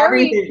 just Be eat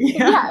very, everything.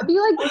 Yeah. yeah, be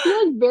like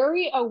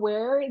very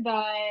aware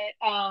that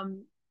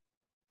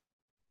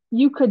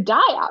you could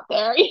die out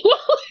there,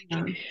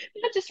 Yeah.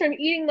 not just from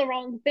eating the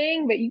wrong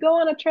thing, but you go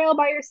on a trail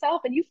by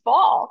yourself and you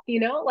fall,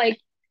 like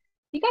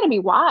you got to be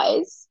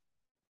wise.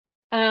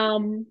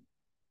 Um,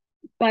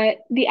 but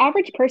the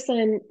average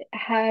person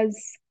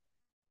has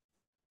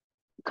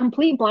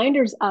complete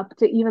blinders up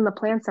to even the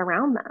plants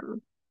around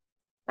them.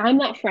 I'm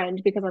that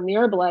friend because I'm the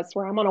herbalist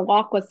where I'm on a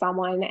walk with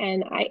someone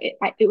and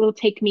it will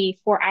take me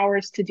 4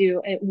 hours to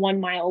do a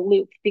 1 mile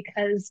loop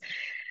because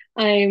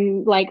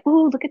I'm like,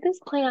 oh, look at this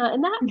plant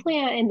and that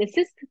plant, and this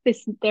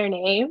is their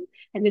name,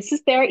 and this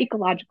is their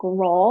ecological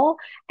role,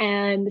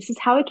 and this is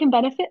how it can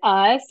benefit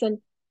us. And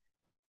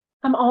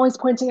I'm always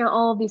pointing out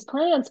all of these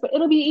plants, but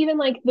it'll be even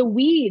like the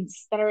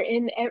weeds that are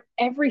in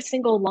every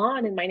single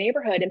lawn in my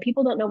neighborhood, and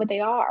people don't know what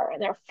they are,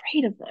 and they're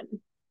afraid of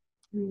them.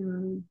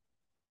 Yeah.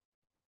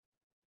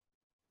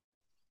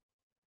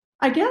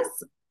 I guess,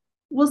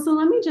 well, so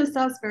let me just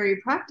ask very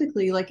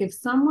practically, like if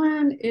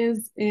someone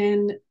is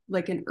in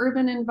like an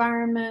urban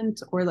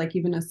environment or like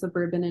even a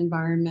suburban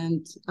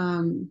environment,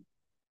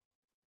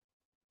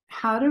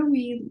 how do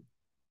we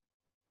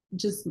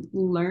just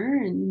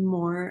learn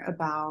more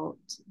about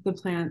the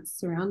plants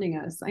surrounding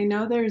us? I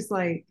know there's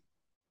like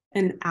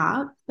an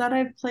app that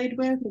I've played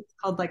with. It's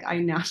called like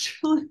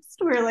iNaturalist,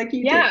 where like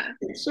you take Yeah,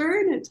 a picture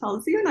and it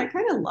tells you, and I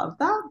kind of love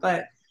that.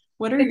 But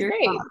what are it's your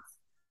great. thoughts?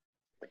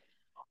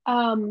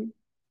 Um,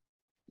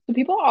 so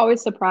people are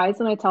always surprised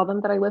when I tell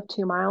them that I live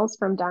 2 miles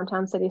from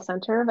downtown city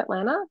center of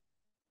Atlanta,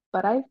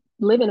 but I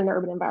live in an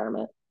urban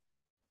environment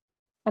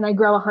and I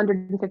grow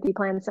 150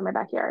 plants in my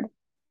backyard.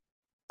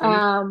 Dang.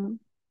 Um,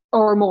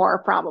 or more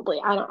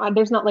probably.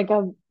 There's not like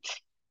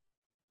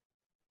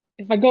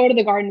if I go to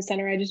the garden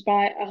center, I just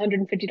bought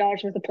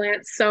 $150 worth of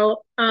plants.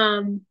 So,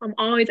 I'm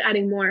always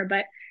adding more,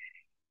 but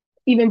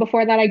even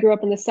before that, I grew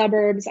up in the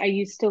suburbs. I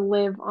used to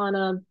live on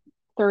a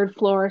third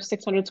floor,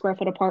 600 square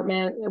foot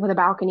apartment with a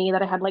balcony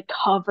that I had like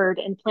covered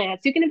in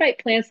plants. You can invite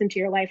plants into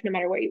your life no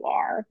matter where you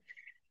are.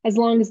 As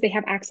long as they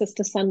have access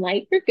to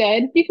sunlight, you're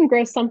good. You can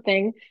grow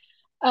something.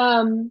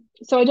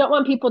 So I don't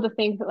want people to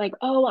think that like,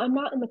 oh, I'm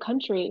not in the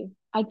country.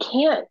 I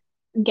can't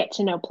get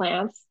to know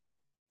plants.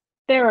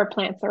 There are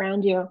plants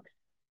around you.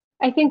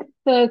 I think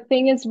the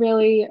thing is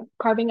really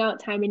carving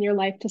out time in your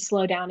life to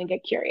slow down and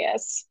get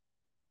curious.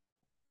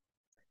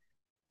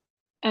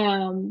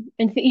 And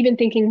even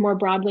thinking more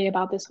broadly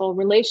about this whole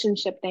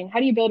relationship thing. How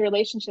do you build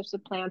relationships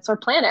with plants or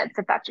planets,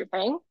 if that's your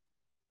thing?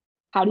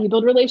 How do you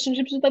build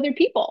relationships with other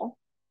people?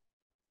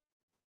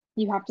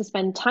 You have to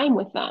spend time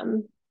with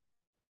them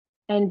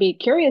and be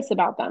curious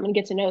about them and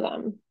get to know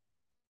them.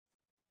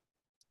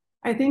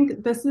 I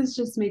think this is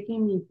just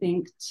making me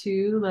think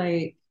too,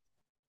 like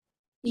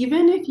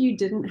even if you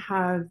didn't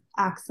have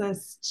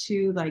access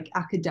to like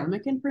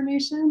academic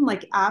information,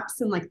 like apps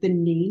and like the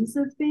names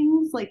of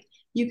things, like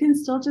you can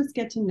still just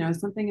get to know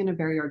something in a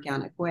very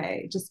organic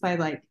way just by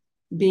like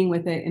being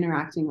with it,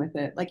 interacting with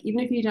it. Like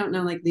even if you don't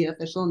know like the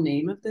official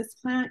name of this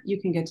plant, you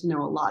can get to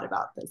know a lot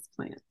about this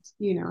plant,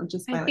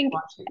 just I by like think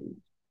watching.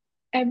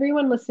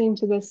 everyone listening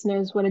to this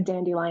knows what a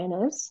dandelion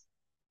is.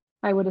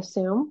 I would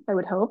assume, I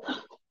would hope.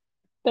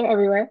 They're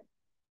everywhere.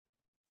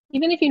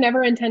 Even if you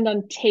never intend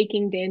on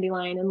taking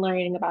dandelion and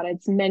learning about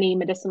its many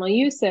medicinal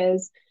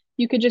uses,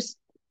 you could just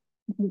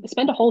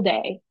spend a whole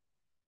day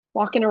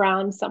walking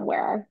around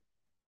somewhere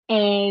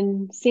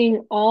and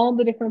seeing all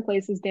the different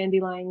places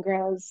dandelion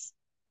grows.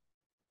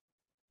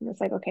 And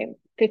it's like, okay,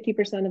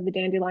 50% of the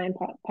dandelion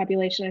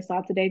population I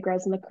saw today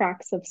grows in the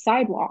cracks of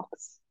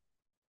sidewalks.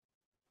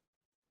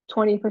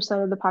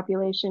 20% of the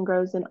population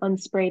grows in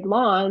unsprayed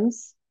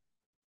lawns.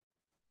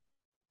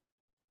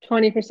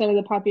 20% of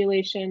the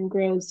population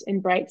grows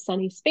in bright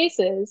sunny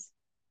spaces.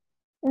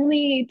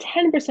 Only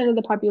 10% of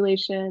the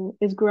population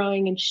is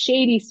growing in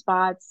shady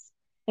spots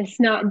and it's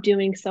not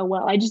doing so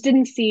well. I just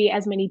didn't see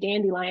as many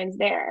dandelions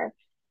there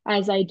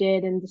as I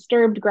did in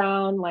disturbed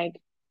ground like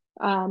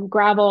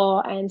gravel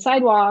and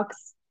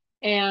sidewalks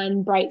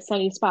and bright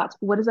sunny spots.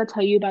 What does that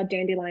tell you about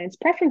dandelions'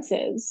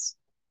 preferences?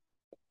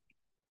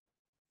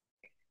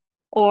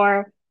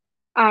 Or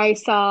I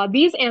saw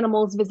these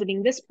animals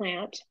visiting this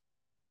plant,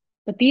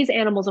 but these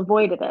animals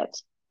avoided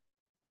it.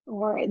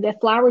 Or the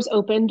flowers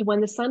opened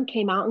when the sun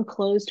came out and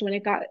closed when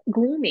it got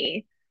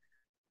gloomy.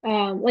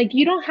 Like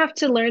you don't have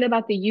to learn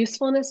about the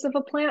usefulness of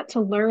a plant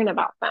to learn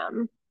about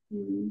them.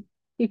 Mm.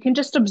 You can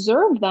just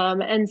observe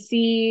them and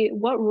see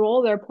what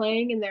role they're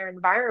playing in their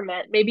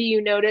environment. Maybe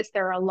you notice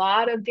there are a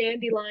lot of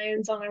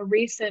dandelions on a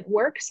recent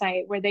work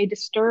site where they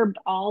disturbed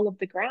all of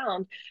the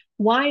ground.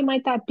 Why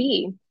might that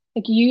be?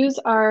 Like use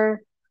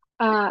our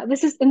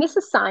this is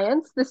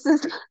science. This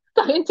is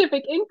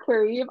scientific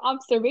inquiry of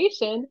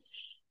observation.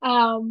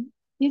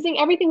 Using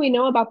everything we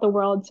know about the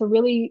world to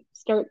really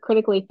start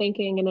critically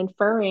thinking and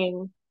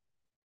inferring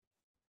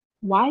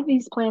why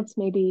these plants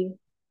may be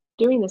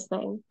doing this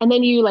thing. And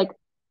then you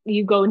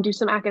go and do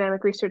some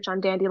academic research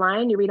on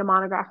dandelion, you read a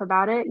monograph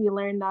about it, you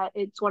learn that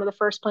it's one of the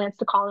first plants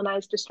to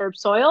colonize disturbed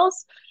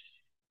soils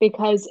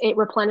because it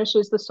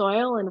replenishes the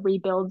soil and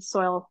rebuilds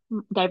soil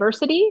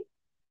diversity.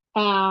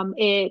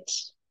 It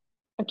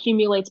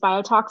accumulates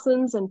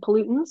biotoxins and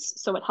pollutants,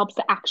 so it helps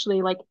to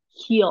actually like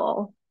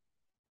heal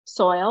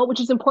soil, which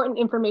is important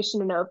information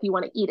to know if you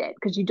want to eat it,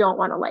 because you don't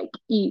want to like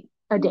eat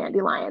a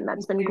dandelion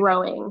that's been Okay.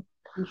 growing.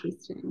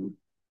 Interesting.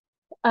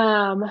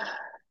 Um,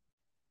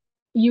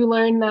 you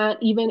learn that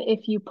even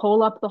if you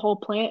pull up the whole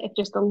plant, if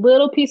just a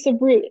little piece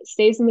of root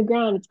stays in the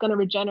ground, it's going to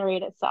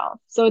regenerate itself.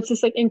 So it's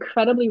this like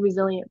incredibly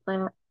resilient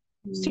plant,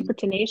 Mm. super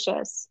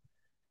tenacious.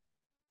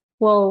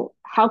 Well,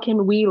 how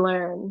can we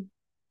learn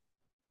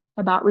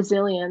about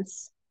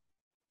resilience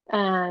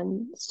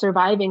and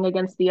surviving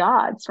against the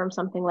odds from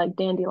something like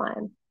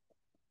dandelion?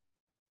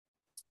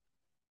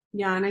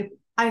 Yeah, and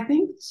I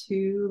think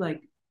too,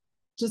 like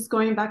just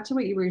going back to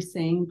what you were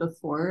saying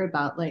before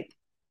about like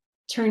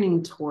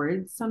turning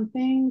towards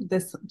something,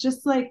 this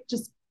just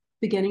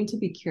beginning to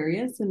be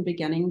curious and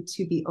beginning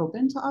to be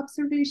open to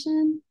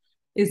observation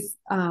is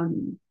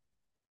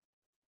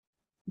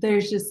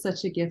there's just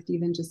such a gift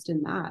even just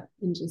in that.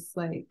 And just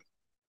like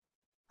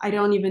I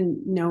don't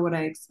even know what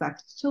I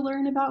expect to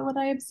learn about what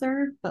I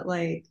observe, but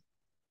like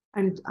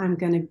I'm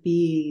gonna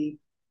be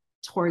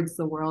towards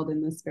the world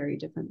in this very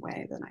different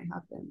way than I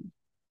have been.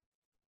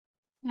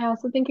 I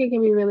also think it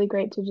can be really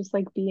great to just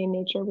like be in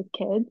nature with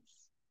kids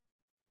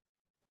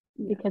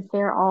Yeah. because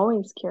they're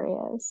always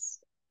curious.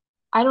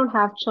 I don't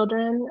have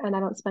children and I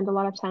don't spend a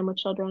lot of time with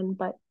children,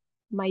 but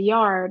my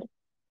yard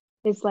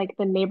is like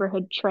the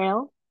neighborhood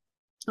trail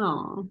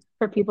Oh.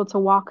 for people to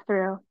walk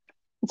through.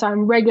 And so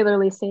I'm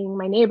regularly seeing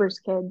my neighbors'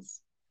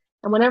 kids.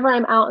 And whenever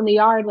I'm out in the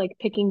yard, like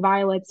picking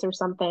violets or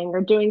something,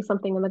 or doing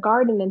something in the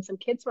garden, and some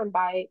kids run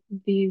by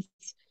these,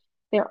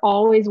 they're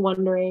always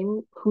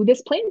wondering who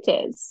this plant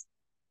is,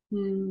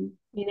 Hmm.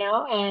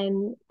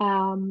 and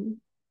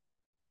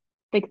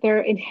like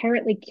they're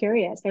inherently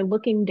curious. They're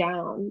looking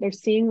down, they're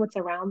seeing what's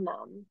around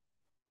them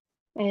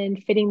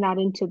and fitting that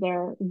into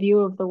their view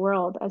of the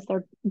world as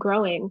they're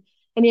growing.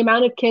 And the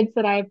amount of kids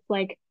that I've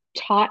like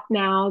taught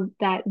now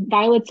that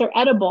violets are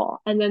edible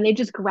and then they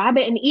just grab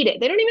it and eat it.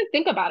 They don't even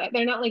think about it.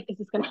 They're not like, is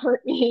this going to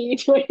hurt me?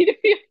 Do I need to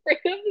be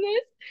afraid of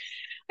this?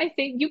 I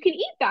say, you can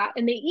eat that.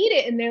 And they eat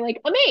it and they're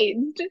like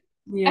amazed at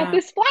Yeah.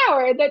 this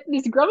flower that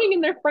is growing in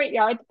their front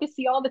yard that they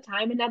see all the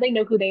time. And now they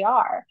know who they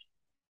are.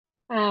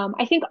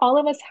 I think all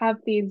of us have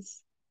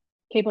these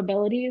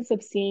capabilities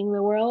of seeing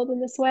the world in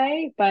this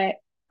way, but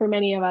for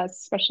many of us,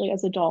 especially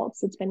as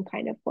adults, it's been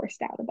kind of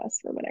forced out of us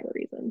for whatever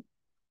reason.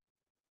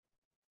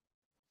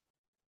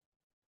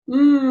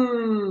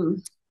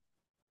 Mm,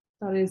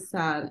 that is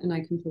sad, and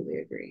I completely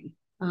agree.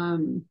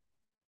 Um,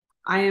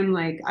 I am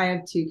like, I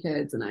have two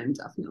kids, and I'm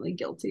definitely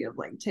guilty of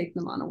like taking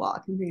them on a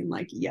walk and being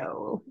like,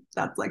 yo,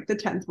 that's like the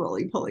 10th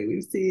roly poly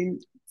we've seen.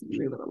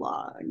 Move it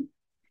along.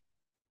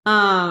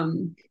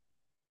 Um,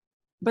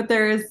 but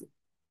there is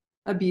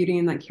a beauty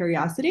in that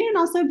curiosity and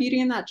also beauty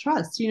in that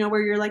trust,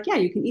 where you're like, yeah,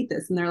 you can eat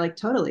this. And they're like,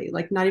 totally,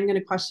 like, not even going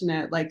to question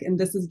it. Like, and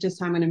this is just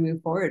how I'm going to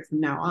move forward from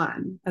now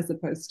on, as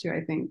opposed to,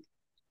 I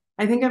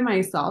think of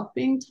myself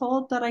being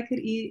told that I could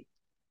eat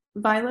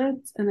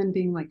violets and then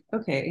being like,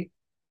 okay,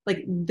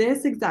 like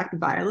this exact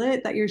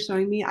violet that you're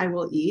showing me, I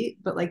will eat,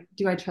 but like,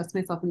 do I trust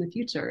myself in the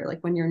future? Like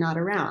when you're not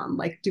around,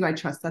 like, do I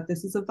trust that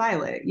this is a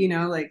violet?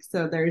 Like,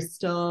 so there's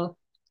still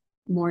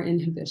more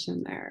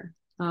inhibition there.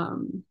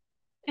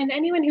 And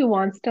anyone who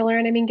wants to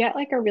learn, I mean, get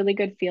like a really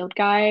good field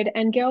guide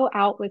and go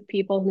out with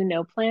people who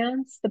know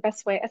plants.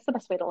 That's the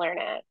best way to learn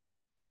it,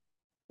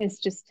 is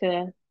just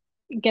to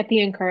get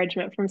the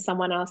encouragement from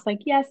someone else. Like,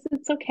 yes,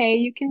 it's okay.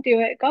 You can do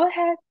it. Go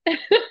ahead.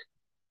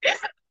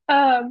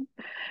 Um,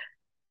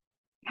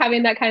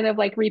 Having that kind of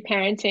like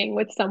reparenting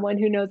with someone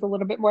who knows a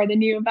little bit more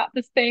than you about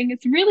this thing is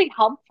really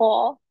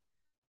helpful.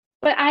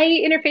 But I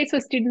interface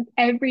with students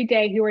every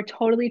day who are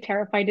totally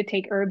terrified to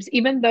take herbs,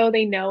 even though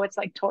they know it's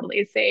like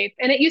totally safe.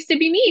 And it used to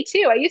be me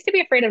too. I used to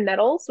be afraid of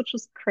nettles, which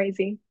was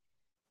crazy.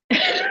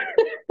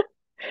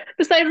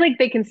 Besides, like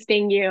they can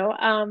sting you.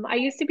 I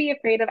used to be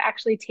afraid of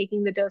actually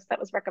taking the dose that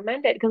was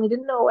recommended because I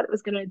didn't know what it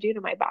was going to do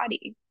to my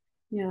body.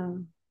 Yeah.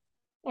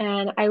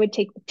 And I would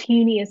take the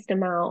teeniest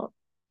amount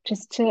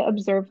just to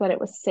observe that it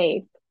was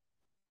safe.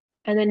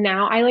 And then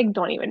now I like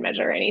don't even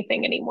measure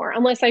anything anymore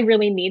unless I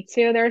really need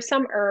to. There are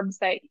some herbs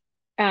that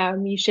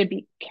you should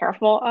be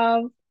careful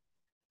of.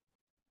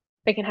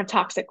 They can have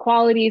toxic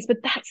qualities,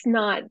 but that's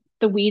not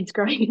the weeds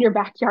growing in your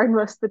backyard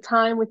most of the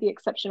time, with the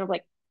exception of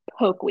like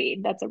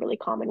pokeweed. That's a really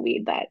common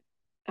weed that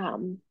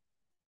um,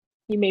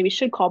 you maybe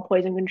should call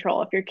poison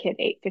control if your kid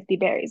ate 50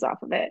 berries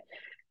off of it.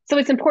 So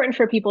it's important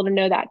for people to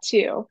know that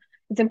too.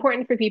 It's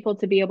important for people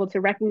to be able to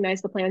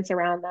recognize the plants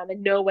around them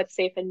and know what's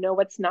safe and know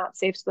what's not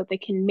safe so that they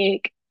can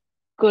make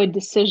good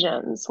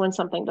decisions when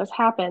something does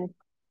happen.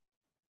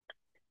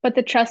 But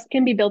the trust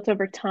can be built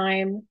over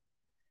time.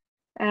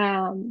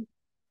 Um,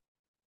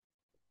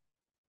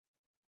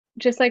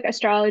 just like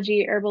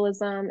astrology,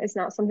 herbalism is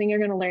not something you're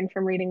going to learn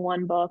from reading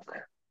one book.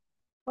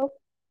 Oh,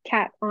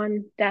 cat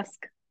on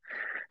desk.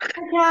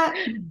 Yeah.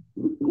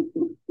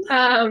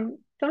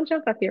 Don't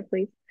jump up here,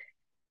 please.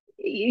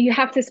 You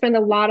have to spend a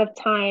lot of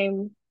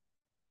time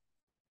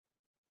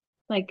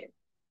like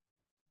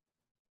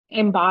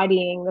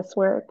embodying this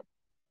work.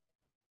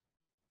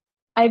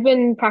 I've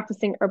been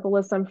practicing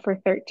herbalism for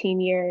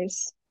 13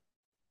 years.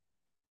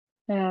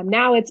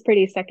 Now it's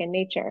pretty second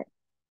nature.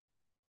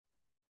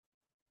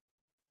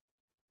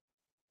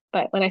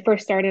 But when I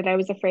first started, I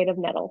was afraid of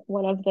nettle,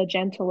 one of the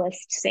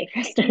gentlest,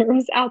 safest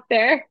herbs out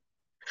there,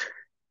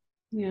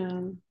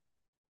 Yeah.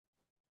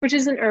 which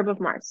is an herb of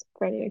Mars,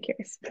 for anyone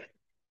curious.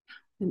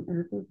 An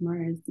herb of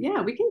Mars.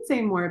 Yeah, we can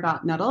say more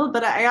about nettle,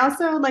 but I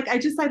also like, I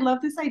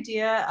love this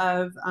idea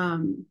of,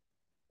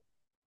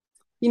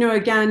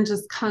 again,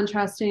 just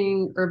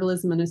contrasting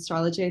herbalism and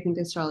astrology. I think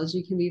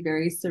astrology can be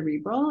very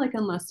cerebral, like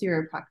unless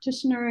you're a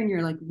practitioner and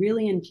you're like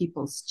really in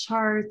people's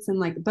charts and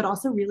like, but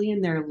also really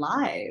in their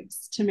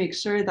lives to make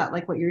sure that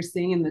like what you're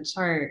seeing in the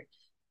chart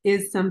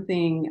is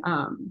something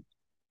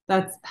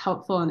that's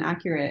helpful and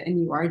accurate and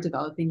you are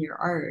developing your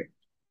art.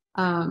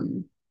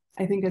 Um,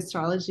 I think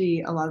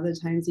astrology, a lot of the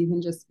times you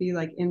can just be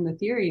like in the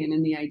theory and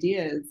in the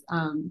ideas.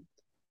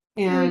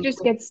 It And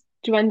just gets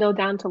dwindled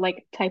down to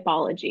like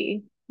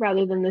typology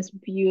rather than this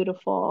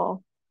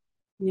beautiful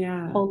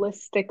yeah,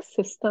 holistic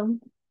system.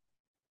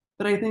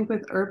 but I think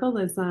with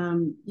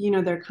herbalism,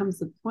 there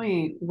comes a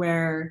point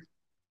where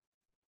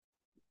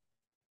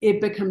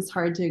it becomes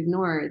hard to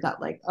ignore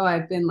that, like, oh,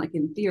 I've been like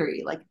in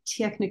theory, like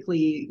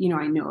technically,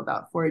 I know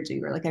about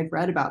foraging or like I've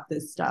read about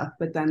this stuff,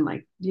 but then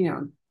like,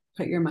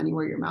 put your money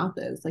where your mouth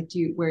is. Like,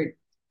 we're,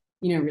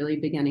 really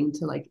beginning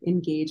to like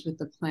engage with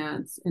the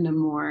plants in a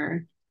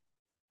more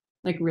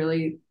like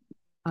really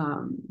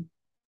um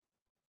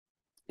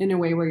in a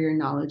way where your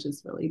knowledge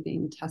is really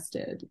being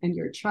tested and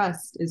your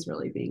trust is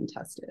really being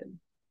tested.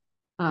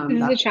 This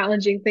is a That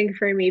challenging thing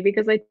for me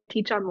because I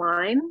teach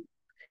online.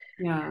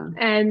 yeah.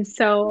 And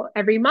so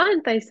every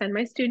month I send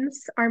my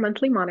students our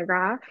monthly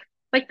monograph.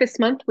 Like this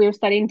month, we were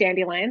studying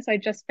dandelions. I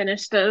just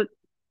finished the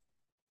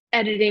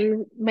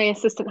editing. My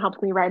assistant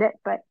helped me write it,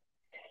 but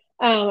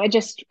I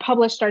just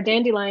published our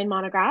dandelion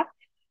monograph.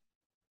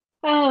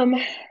 Um,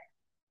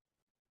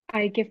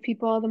 I give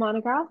people the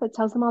monograph. It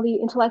tells them all the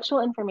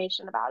intellectual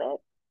information about it.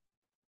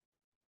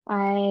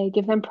 I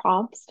give them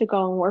prompts to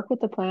go and work with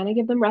the plant. I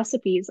give them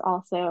recipes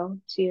also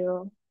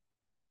to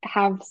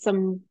have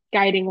some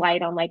guiding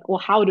light on like, well,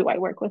 how do I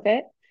work with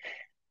it?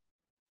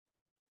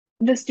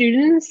 The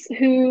students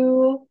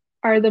who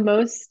are the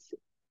most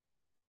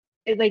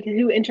like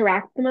who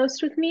interact the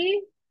most with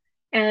me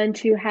and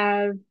who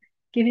have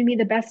given me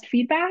the best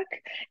feedback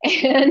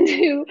and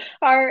who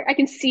are I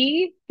can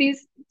see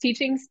these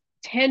teachings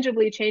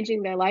tangibly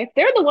changing their life.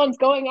 They're the ones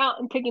going out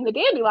and picking the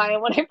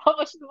dandelion when I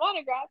publish the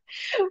monograph.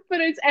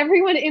 But it's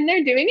everyone in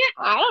there doing it.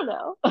 I don't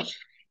know.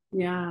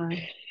 Yeah.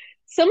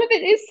 Some of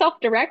it is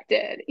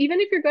self-directed.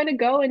 Even if you're going to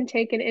go and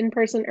take an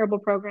in-person herbal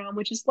program,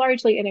 which is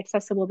largely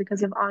inaccessible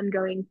because of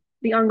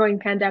the ongoing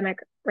pandemic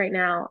right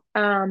now.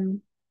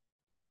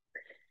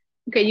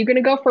 Okay, you're going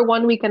to go for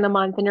 1 week in the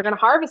month and you're going to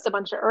harvest a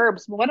bunch of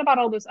herbs. But what about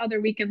all those other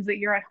weekends that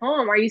you're at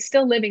home? Are you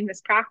still living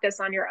this practice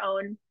on your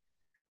own?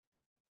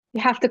 You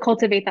have to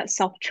cultivate that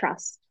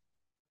self-trust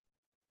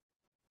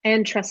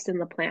and trust in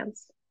the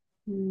plants.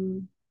 Hmm.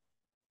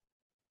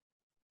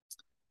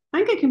 I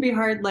think it can be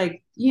hard,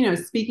 like,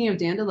 speaking of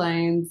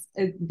dandelions,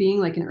 it being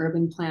like an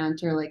urban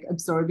plant or like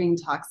absorbing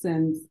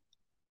toxins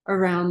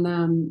around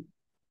them.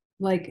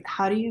 Like,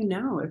 how do you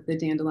know if the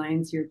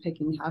dandelions you're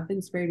picking have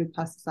been sprayed with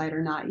pesticide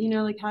or not?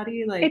 Like, how do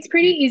you It's like,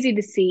 pretty easy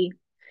to see,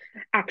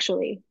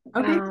 actually.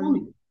 okay, tell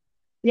me.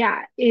 Yeah,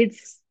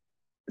 it's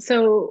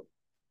so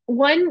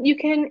one, you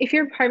can, if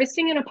you're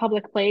harvesting in a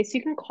public place,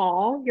 you can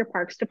call your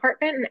parks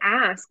department and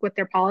ask what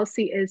their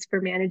policy is for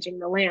managing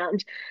the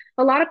land.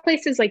 A lot of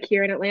places like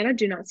here in Atlanta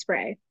do not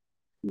spray.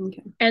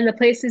 Okay. And the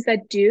places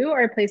that do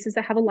are places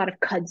that have a lot of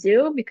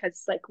kudzu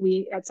because like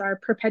that's our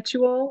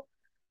perpetual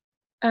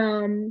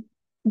um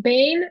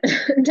bane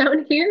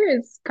down here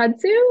is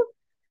kudzu.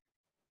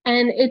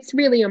 And it's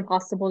really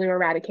impossible to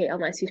eradicate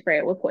unless you spray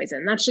it with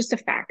poison. That's just a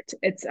fact.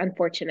 It's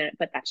unfortunate,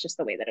 but that's just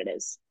the way that it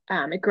is.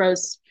 It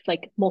grows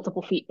like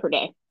multiple feet per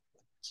day.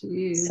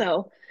 Jeez.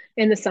 So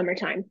in the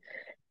summertime,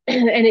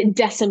 and it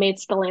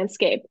decimates the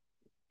landscape.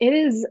 It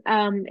is,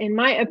 in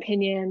my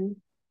opinion,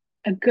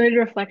 a good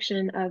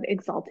reflection of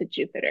exalted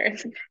Jupiter.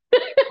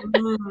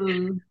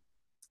 Mm.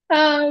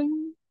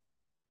 Um,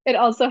 It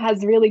also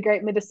has really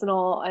great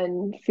medicinal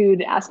and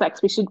food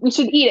aspects. We should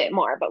eat it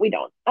more, but we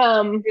don't.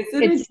 Is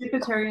it a It's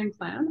Jupiterian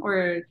plant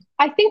or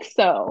I think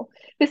so.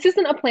 This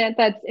isn't a plant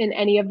that's in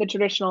any of the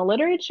traditional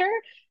literature,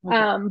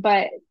 okay,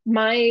 but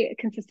my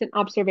consistent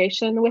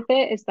observation with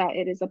it is that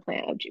it is a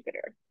plant of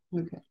Jupiter.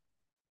 okay.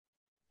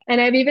 And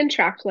I've even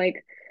tracked,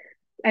 like,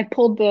 I've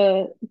pulled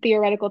the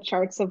theoretical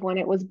charts of when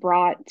it was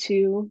brought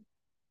to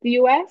the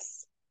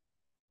US,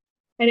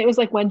 and it was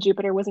like when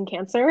Jupiter was in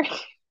Cancer.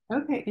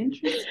 Okay,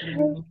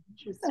 interesting.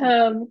 Interesting.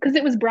 Because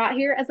it was brought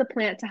here as a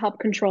plant to help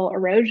control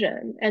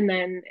erosion, and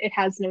then it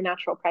has no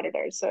natural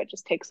predators, so it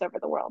just takes over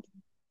the world.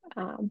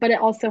 But it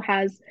also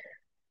has,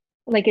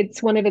 like,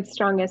 it's one of its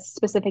strongest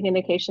specific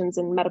indications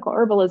in medical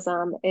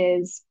herbalism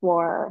is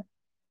for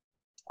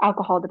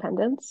alcohol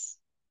dependence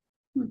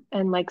Hmm.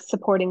 and like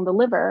supporting the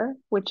liver,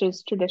 which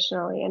is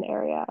traditionally an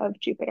area of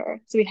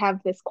Jupiter. So we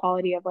have this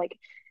quality of like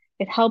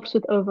it helps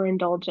with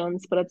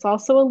overindulgence, but it's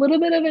also a little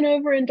bit of an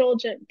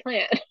overindulgent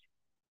plant.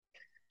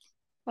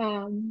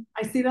 Um,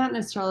 I see that in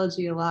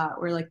astrology a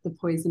lot, where like the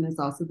poison is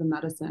also the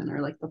medicine,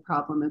 or like the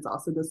problem is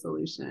also the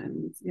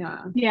solution.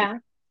 Yeah. yeah.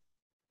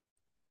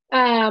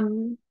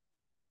 Um,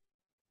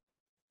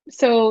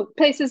 so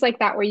places like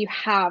that where you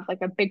have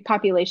like a big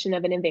population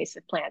of an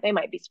invasive plant, they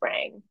might be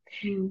spraying,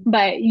 Mm,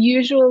 but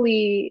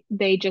usually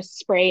they just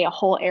spray a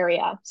whole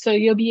area. So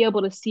you'll be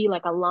able to see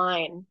like a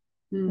line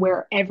mm,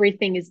 where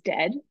everything is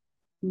dead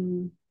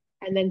mm,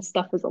 and then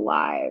stuff is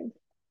alive.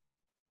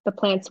 The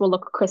plants will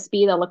look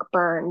crispy, they'll look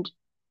burned,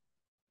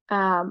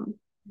 um,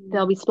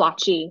 they'll mm, be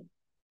splotchy.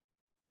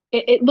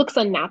 It looks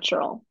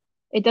unnatural.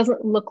 It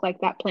doesn't look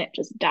like that plant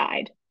just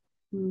died.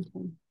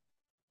 okay.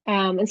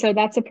 And so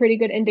that's a pretty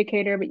good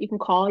indicator, but you can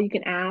call, you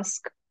can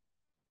ask.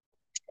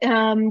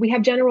 We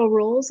have general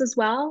rules as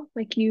well,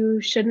 like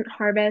you shouldn't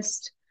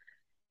harvest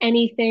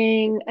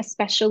anything,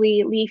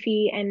 especially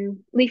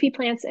leafy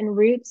plants and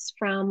roots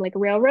from like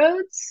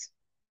railroads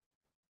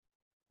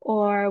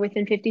or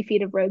within 50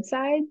 feet of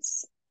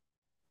roadsides.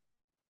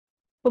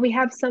 But we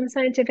have some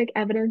scientific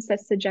evidence that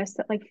suggests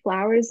that like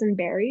flowers and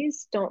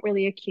berries don't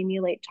really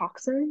accumulate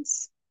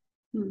toxins.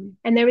 Mm,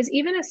 And there was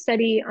even a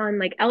study on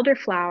like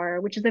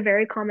elderflower, which is a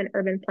very common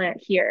urban plant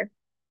here.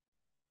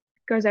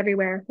 It goes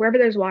everywhere. Wherever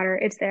there's water,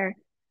 it's there.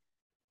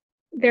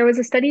 There was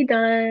a study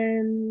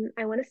done,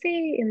 I want to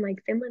say in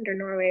like Finland or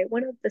Norway,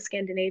 one of the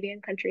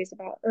Scandinavian countries,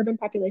 about urban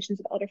populations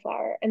of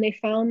elderflower. And they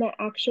found that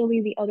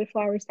actually the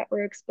elderflowers that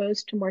were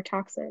exposed to more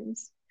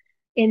toxins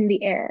in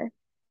the air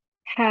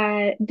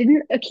had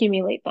didn't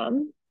accumulate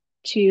them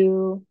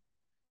to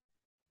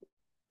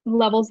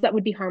levels that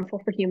would be harmful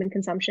for human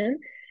consumption.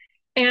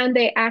 And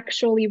they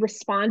actually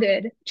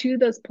responded to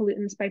those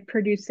pollutants by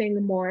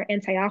producing more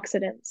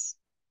antioxidants.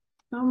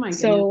 oh my goodness,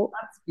 So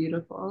that's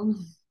beautiful.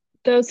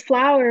 those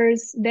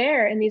flowers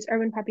there in these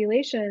urban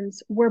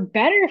populations were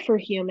better for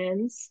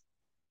humans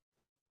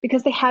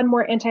because they had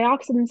more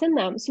antioxidants in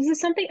them. So this is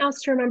something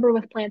else to remember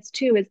with plants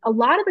too, is a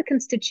lot of the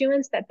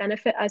constituents that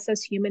benefit us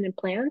as human and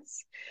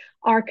plants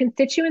are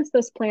constituents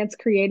those plants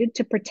created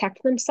to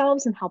protect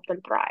themselves and help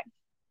them thrive.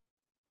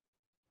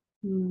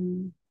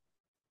 Mm.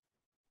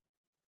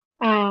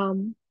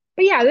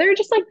 But yeah, they're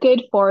just like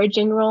good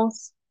foraging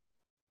rules,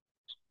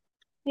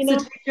 you So know?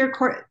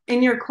 to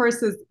in your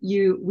courses,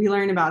 we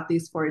learn about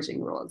these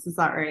foraging rules. Is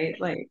that right?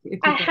 Like if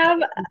I people have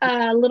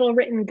a little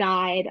written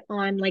guide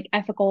on like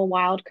ethical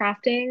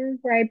wildcrafting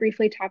where I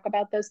briefly talk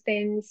about those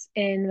things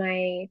in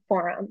my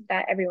forum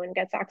that everyone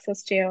gets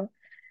access to.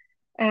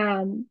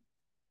 Um,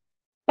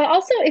 but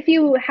also, if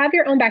you have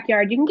your own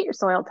backyard, you can get your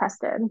soil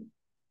tested,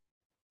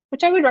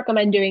 which I would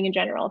recommend doing in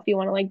general if you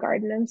want to like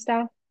garden and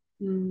stuff.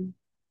 mm,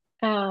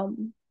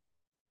 Um,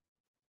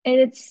 and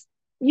it's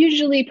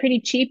usually pretty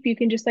cheap. You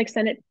can just like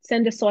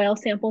send a soil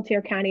sample to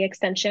your county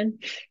extension,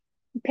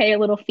 pay a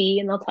little fee,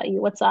 and they'll tell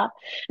you what's up.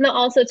 And they'll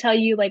also tell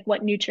you like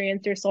what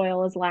nutrients your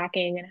soil is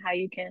lacking and how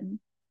you can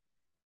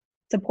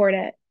support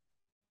it.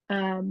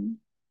 Um,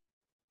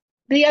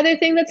 the other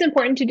thing that's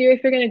important to do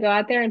if you're going to go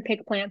out there and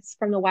pick plants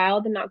from the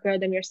wild and not grow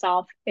them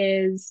yourself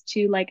is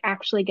to like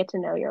actually get to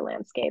know your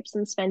landscapes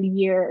and spend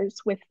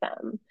years with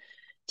them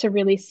to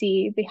really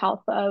see the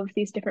health of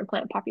these different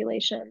plant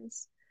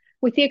populations.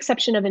 With the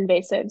exception of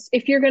invasives.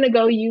 If you're going to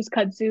go use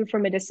kudzu for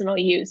medicinal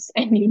use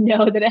and you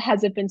know that it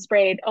hasn't been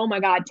sprayed, oh my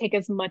God, take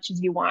as much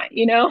as you want,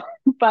 you know?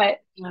 But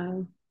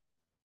yeah.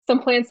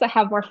 some plants that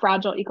have more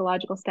fragile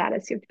ecological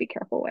status, you have to be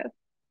careful with.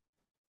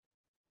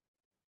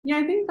 Yeah,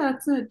 I think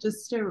that's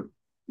just a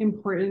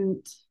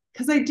important,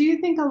 because I do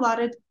think a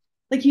lot of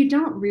like you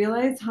don't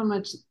realize how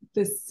much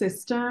the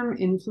system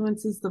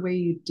influences the way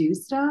you do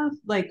stuff.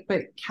 Like,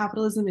 but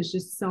capitalism is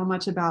just so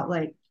much about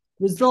like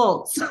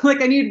results.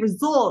 Like I need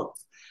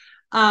results.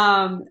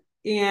 Um,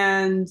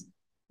 and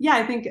yeah,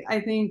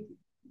 I think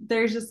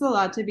there's just a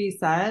lot to be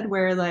said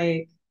where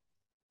like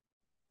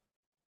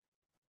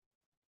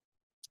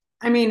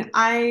I mean,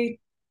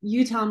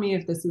 you tell me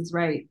if this is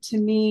right. To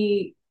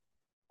me,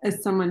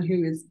 as someone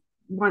who is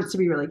wants to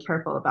be really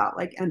careful about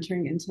like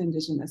entering into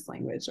indigenous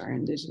language or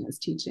indigenous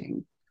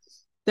teaching,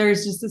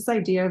 there's just this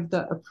idea of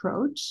the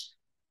approach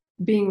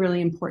being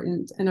really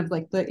important, and of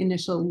like the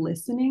initial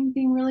listening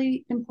being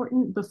really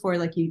important before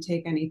like you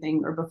take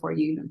anything or before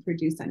you even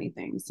produce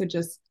anything. So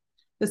just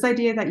this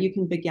idea that you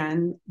can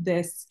begin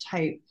this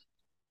type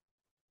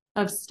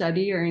of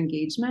study or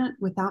engagement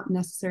without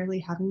necessarily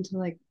having to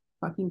like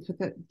fucking cook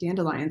up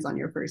dandelions on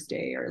your first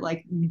day or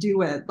like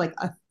do it like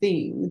a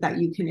thing that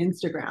you can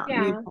Instagram, you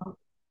Yeah.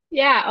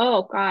 Yeah.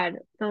 Oh God,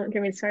 don't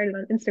get me started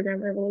on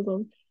Instagram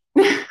herbalism.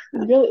 know?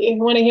 Really, if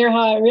you want to hear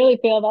how I really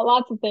feel about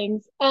lots of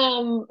things.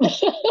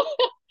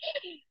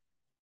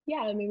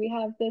 Yeah, I mean, we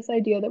have this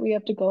idea that we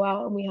have to go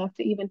out and we have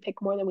to even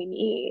pick more than we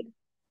need.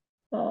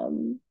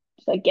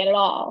 Just like get it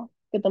all,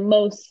 get the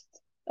most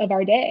of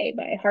our day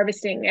by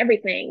harvesting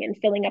everything and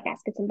filling up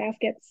baskets and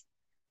baskets.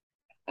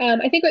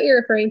 I think what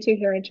you're referring to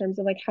here in terms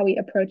of like how we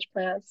approach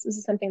plants, this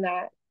is something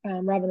that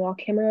Robin Wall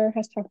Kimmerer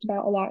has talked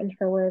about a lot in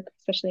her work,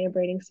 especially in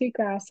braiding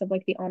sweetgrass, of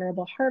like the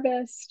honorable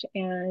harvest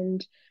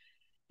and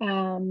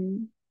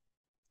um,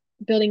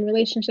 building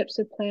relationships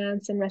with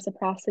plants and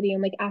reciprocity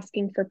and like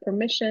asking for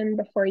permission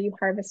before you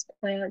harvest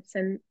plants.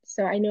 And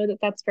so I know that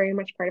that's very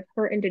much part of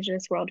her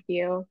indigenous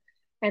worldview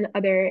and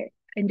other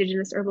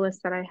indigenous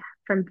herbalists that I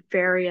from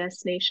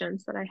various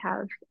nations that I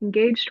have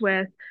engaged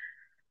with.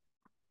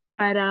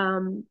 But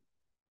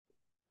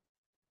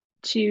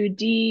to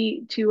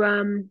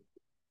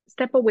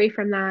step away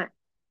from that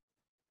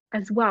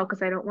as well,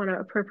 because I don't want to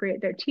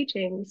appropriate their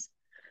teachings.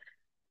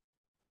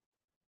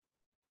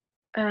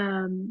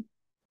 Um,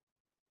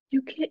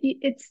 you can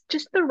it's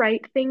just the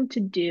right thing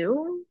to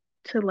do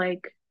to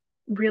like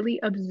really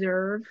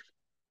observe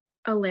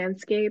a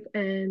landscape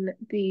and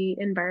the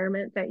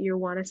environment that you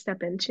want to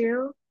step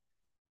into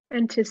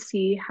and to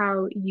see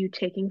how you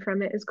taking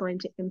from it is going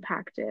to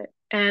impact it.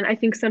 And I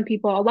think some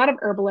people, a lot of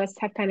herbalists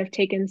have kind of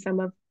taken some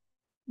of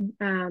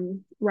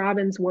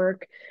Robin's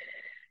work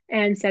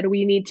and said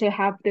we need to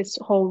have this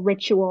whole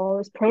ritual,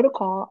 this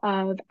protocol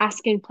of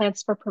asking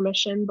plants for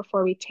permission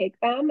before we take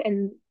them.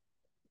 And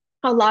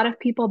a lot of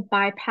people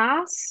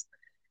bypass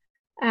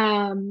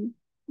um,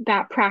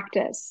 that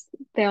practice.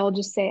 They'll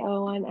just say,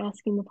 "Oh, I'm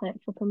asking the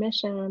plant for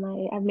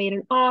permission. I've made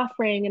an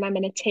offering and I'm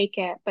going to take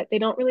it." But they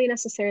don't really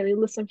necessarily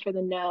listen for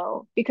the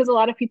no because a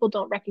lot of people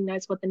don't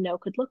recognize what the no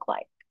could look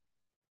like.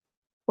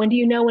 When do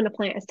you know when a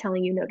plant is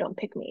telling you, "No, don't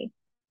pick me"?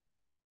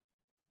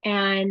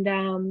 And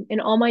in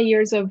all my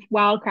years of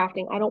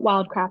wildcrafting, I don't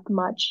wildcraft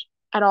much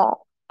at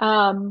all.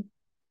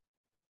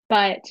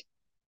 But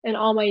in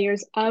all my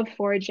years of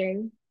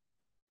foraging,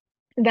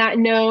 that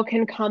no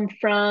can come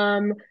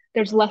from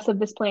there's less of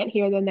this plant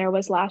here than there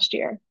was last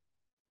year.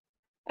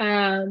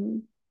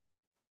 Um,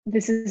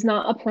 this is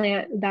not a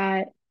plant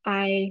that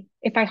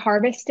if I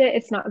harvest it,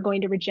 it's not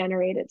going to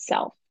regenerate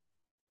itself.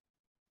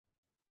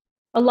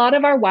 A lot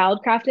of our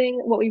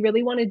wildcrafting, what we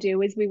really want to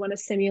do is we want to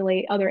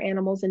simulate other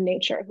animals in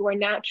nature who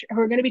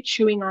are going to be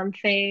chewing on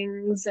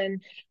things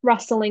and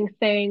rustling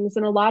things.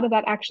 And a lot of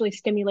that actually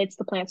stimulates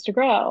the plants to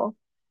grow.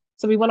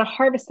 So we want to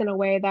harvest in a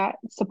way that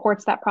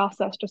supports that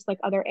process, just like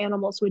other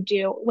animals would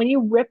do. When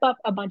you rip up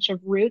a bunch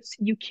of roots,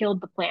 you killed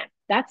the plant.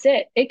 That's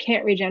it. It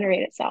can't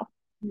regenerate itself.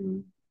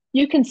 Mm.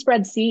 You can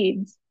spread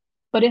seeds,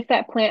 but if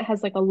that plant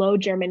has like a low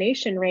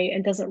germination rate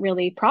and doesn't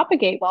really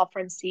propagate well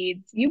from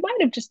seeds, you might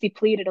have just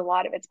depleted a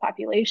lot of its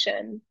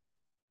population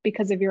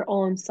because of your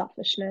own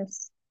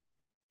selfishness.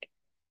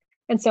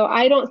 And so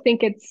I don't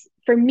think it's,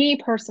 for me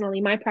personally,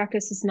 my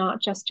practice is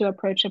not just to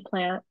approach a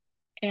plant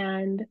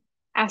and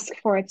ask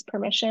for its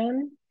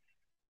permission.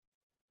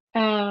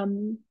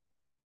 Um,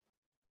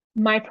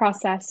 my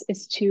process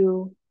is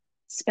to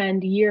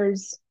spend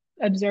years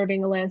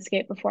observing a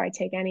landscape before I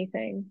take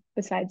anything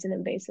besides an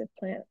invasive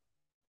plant.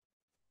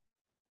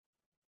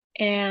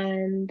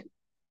 And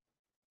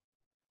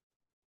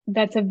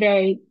that's a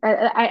very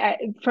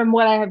from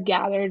what I have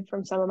gathered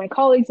from some of my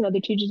colleagues and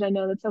other teachers I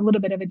know, that's a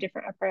little bit of a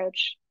different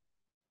approach.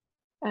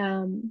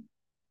 Um,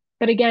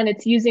 but again,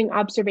 it's using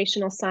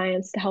observational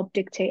science to help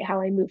dictate how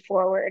I move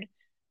forward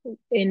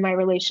in my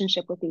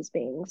relationship with these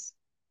beings.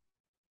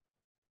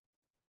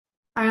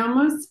 I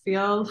almost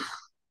feel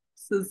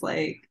this is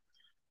like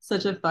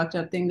such a fucked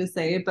up thing to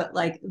say, but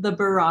like the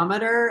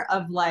barometer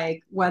of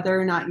like whether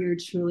or not you're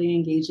truly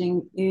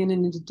engaging in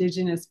an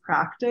indigenous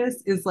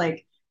practice is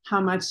like how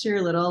much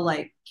your little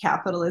like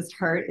capitalist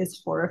heart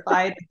is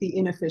horrified at the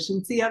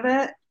inefficiency of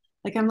it.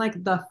 Like I'm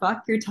like, the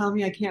fuck, you're telling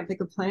me I can't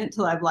pick a plant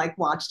till I've like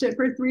watched it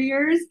for 3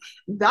 years?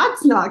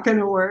 That's not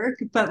gonna work.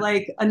 But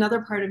like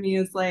another part of me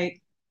is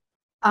like,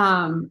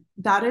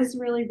 that is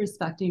really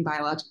respecting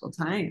biological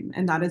time,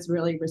 and that is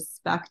really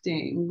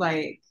respecting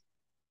like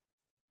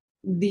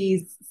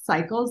these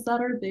cycles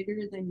that are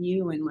bigger than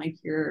you and like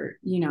your,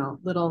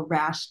 little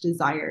rash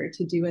desire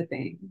to do a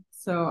thing.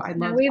 So I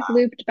Now love we've that.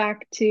 looped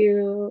back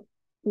to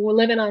we're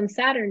living on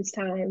Saturn's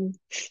time.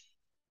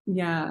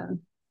 Yeah.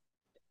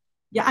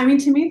 Yeah. I mean,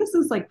 to me, this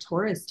is like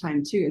Taurus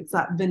time too. It's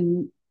that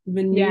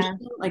Venusian, Yeah.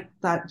 like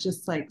that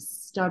just like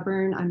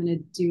stubborn, I'm going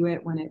to do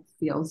it when it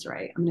feels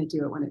right. I'm going to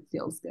do it when it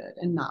feels good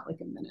and not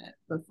like a minute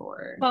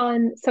before. Well,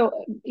 and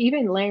so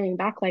even layering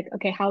back, like,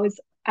 okay, how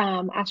is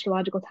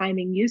astrological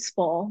timing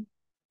useful?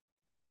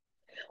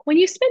 When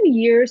you spend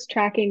years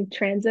tracking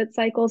transit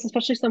cycles,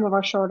 especially some of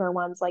our shorter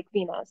ones like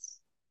Venus,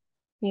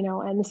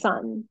 and the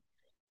sun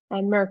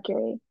and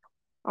Mercury.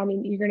 I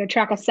mean, you're going to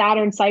track a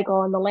Saturn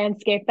cycle in the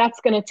landscape. That's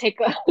going to take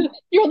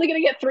you're only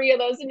going to get three of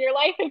those in your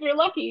life if you're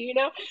lucky.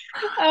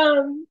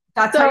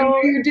 That's how you know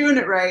So you're doing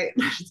it right.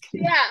 Just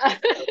kidding. yeah.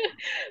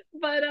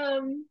 But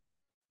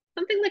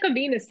something like a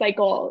Venus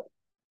cycle,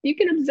 you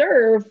can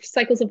observe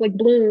cycles of like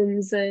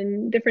blooms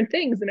and different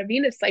things in a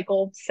Venus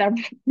cycle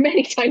several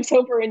many times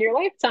over in your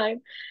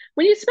lifetime.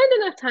 When you spend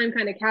enough time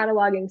kind of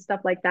cataloging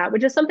stuff like that,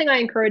 which is something I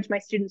encourage my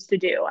students to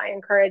do, I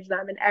encourage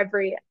them in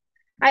every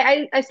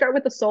I start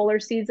with the solar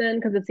season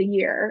because it's a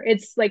year.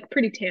 It's like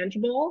pretty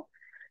tangible.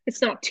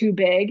 It's not too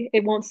big.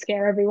 It won't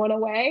scare everyone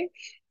away.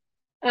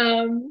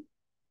 Um,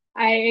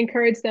 I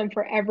encourage them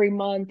for every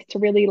month to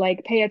really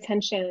like pay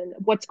attention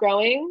what's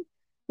growing,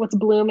 what's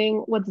blooming,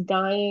 what's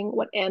dying,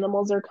 what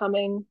animals are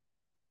coming,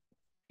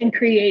 and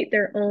create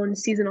their own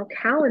seasonal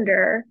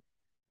calendar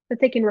that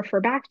they can refer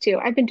back to.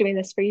 I've been doing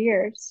this for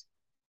years.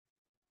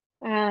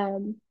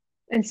 Um,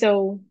 and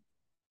so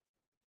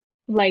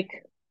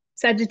like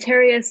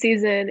Sagittarius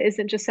season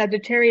isn't just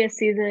Sagittarius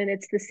season,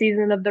 it's the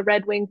season of the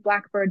red-winged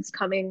blackbirds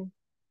coming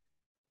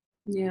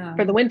Yeah.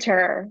 for the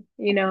winter,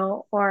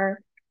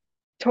 or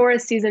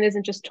Taurus season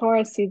isn't just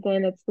Taurus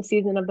season, it's the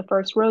season of the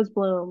first rose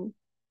bloom,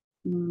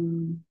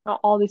 Mm.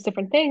 all these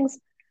different things.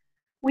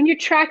 When you're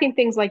tracking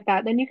things like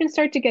that, then you can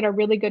start to get a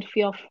really good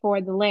feel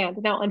for the land.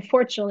 Now,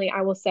 unfortunately,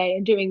 I will say,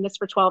 in doing this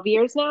for 12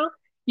 years now,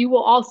 you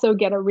will also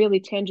get a really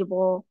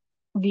tangible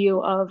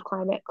view of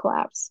climate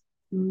collapse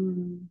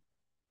Mm.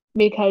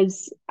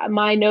 because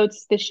my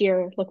notes this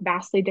year look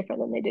vastly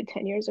different than they did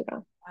 10 years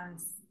ago.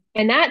 Yes.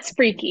 And that's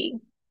freaky,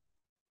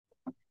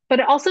 but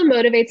it also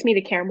motivates me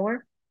to care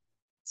more.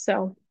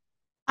 So,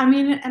 I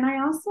mean, and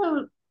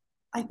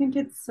I think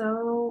it's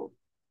so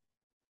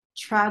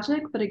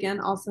tragic, but again,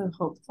 also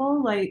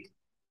hopeful. Like,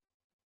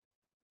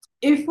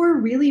 if we're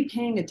really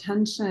paying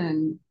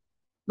attention,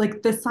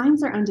 like the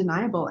signs are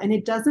undeniable and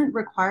it doesn't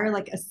require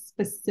like a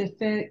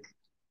specific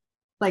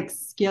like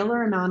skill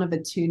or amount of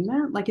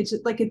attunement. Like it's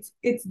just like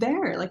it's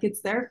there. Like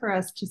it's there for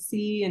us to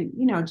see.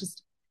 And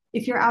just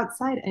if you're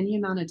outside any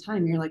amount of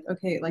time, you're like,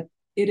 okay, like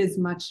it is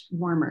much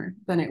warmer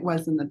than it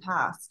was in the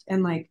past.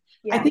 And like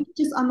I yeah, think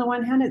just on the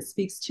one hand, it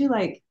speaks to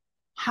like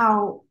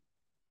how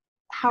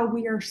how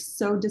we are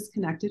so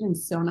disconnected and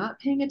so not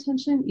paying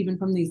attention, even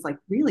from these like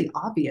really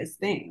obvious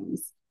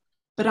things.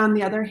 But on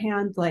the other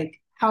hand, like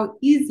how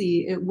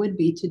easy it would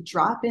be to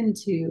drop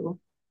into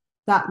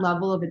that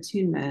level of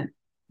attunement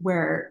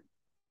where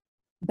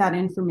that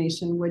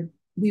information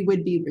we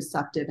would be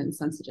receptive and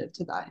sensitive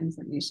to that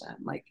information.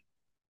 Like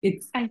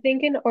it's I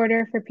think in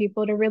order for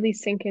people to really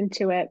sink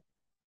into it,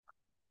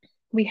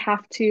 we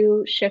have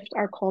to shift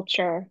our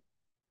culture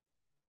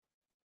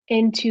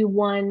into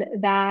one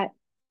that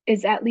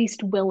is at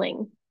least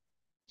willing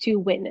to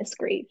witness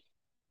grief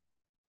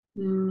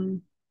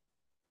mm,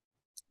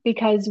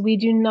 because we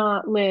do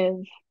not live,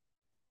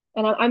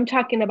 and I'm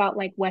talking about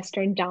like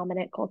Western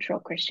dominant cultural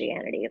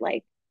Christianity.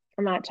 Like,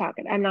 I'm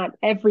not,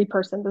 every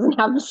person doesn't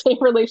have the same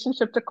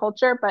relationship to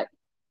culture, but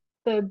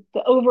the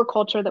over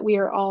culture that we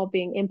are all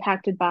being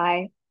impacted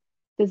by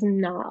does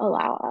not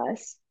allow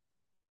us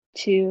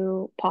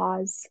to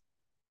pause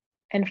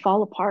and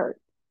fall apart.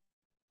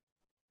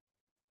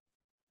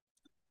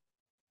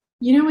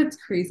 it's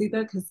crazy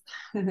though, because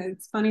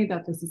it's funny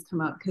that this has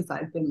come up because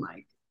I've been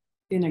like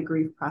in a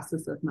grief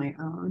process of my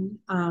own.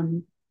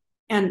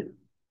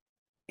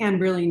 And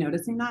really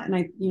noticing that. And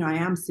I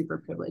am super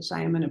privileged.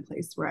 I am in a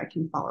place where I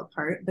can fall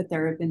apart, but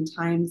there have been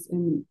times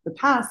in the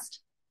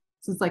past,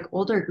 since like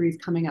older grief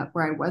coming up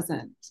where I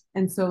wasn't.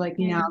 And so like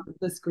now Yeah.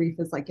 this grief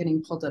is like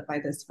getting pulled up by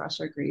this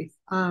fresher grief.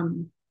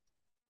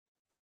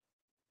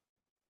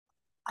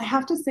 I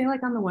have to say,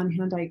 like, on the one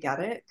hand, I get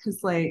it.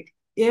 Cause like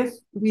if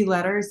we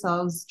let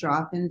ourselves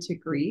drop into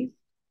grief,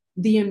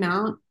 the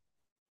amount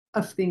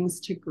of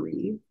things to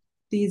grieve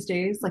these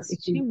days, like It's if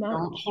we too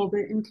don't much. hold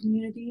it in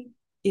community,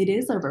 it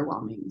is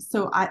overwhelming.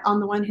 So on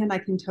the one hand, I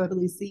can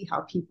totally see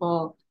how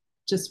people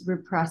just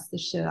repress the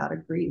shit out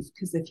of grief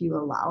because if you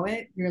allow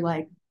it, you're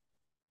like,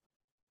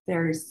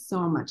 there's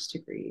so much to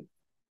grieve.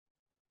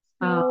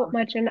 So Um,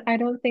 much. And I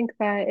don't think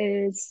that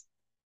is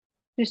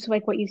just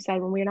like what you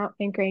said, when we're not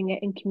anchoring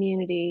it in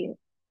community,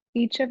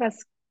 each of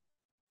us,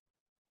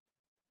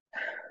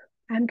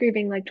 I'm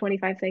grieving like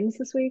 25 things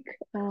this week.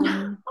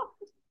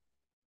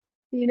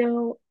 You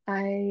know,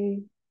 I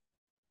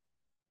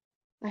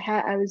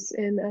was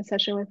in a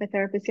session with my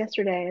therapist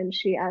yesterday and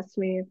she asked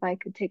me if I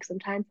could take some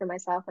time for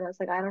myself. And I was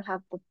like, I don't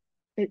have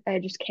I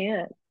just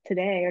can't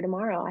today or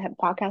tomorrow. I have a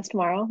podcast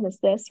tomorrow. That's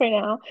this right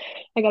now.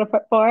 I got to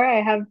prep for.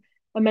 I have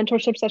a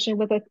mentorship session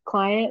with a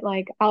client.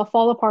 Like I'll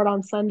fall apart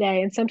on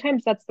Sunday. And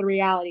sometimes that's the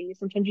reality.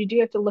 Sometimes you do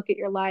have to look at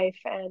your life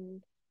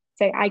and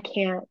say, I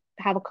can't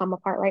have a come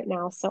apart right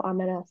now. So I'm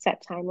going to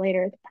set time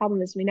later. The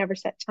problem is we never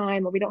set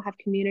time or we don't have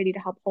community to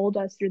help hold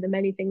us through the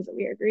many things that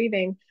we are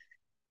grieving.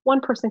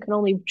 One person can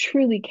only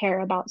truly care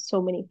about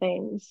so many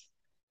things.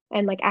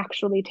 and like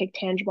actually take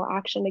tangible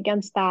action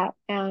against that.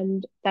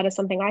 And that is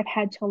something I've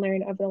had to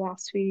learn over the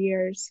last few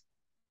years.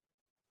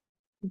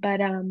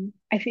 But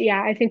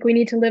I think we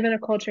need to live in a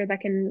culture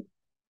that can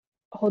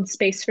hold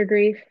space for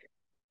grief,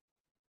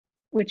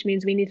 which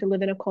means we need to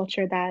live in a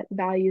culture that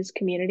values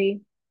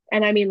community.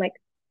 And I mean like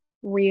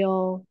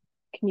real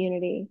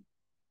community,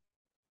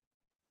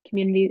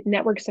 community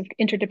networks of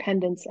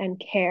interdependence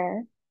and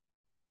care.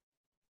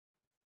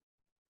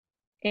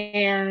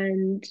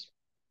 And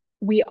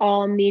we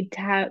all need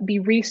to be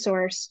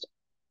resourced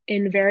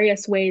in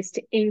various ways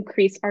to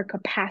increase our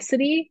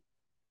capacity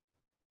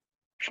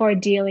for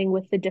dealing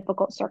with the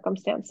difficult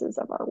circumstances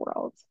of our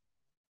world.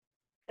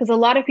 Because a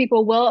lot of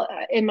people will,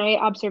 in my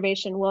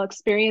observation, will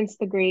experience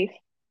the grief,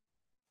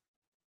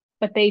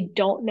 but they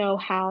don't know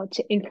how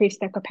to increase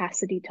their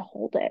capacity to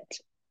hold it.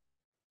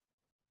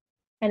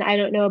 And I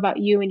don't know about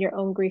you and your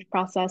own grief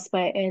process,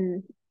 but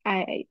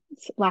I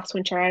last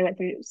winter I went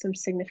through some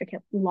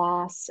significant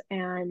loss,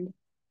 and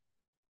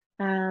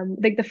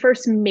like the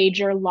first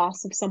major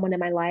loss of someone in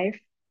my life.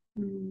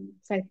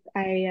 So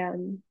I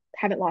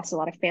haven't lost a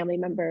lot of family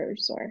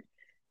members, or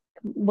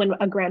when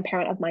a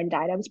grandparent of mine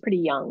died, I was pretty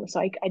young, so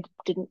I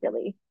didn't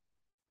really,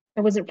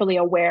 I wasn't fully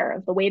aware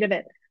of the weight of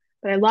it.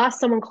 But I lost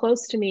someone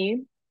close to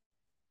me,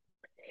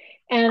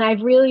 and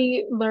I've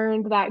really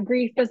learned that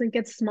grief doesn't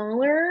get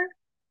smaller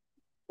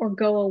or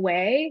go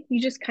away.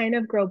 You just kind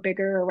of grow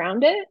bigger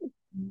around it.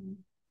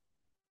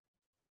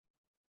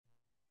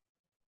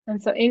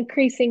 And so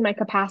increasing my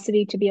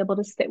capacity to be able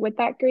to sit with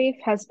that grief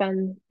has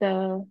been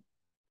the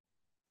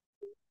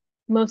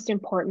most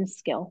important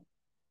skill.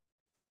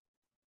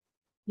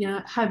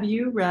 Yeah. Have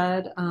you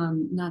read,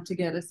 not to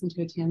get us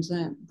into a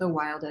tangent, The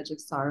Wild Edge of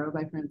Sorrow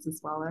by Francis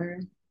Weller?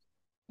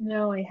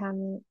 No, I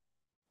haven't.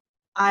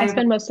 I I've,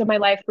 spend most of my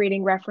life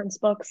reading reference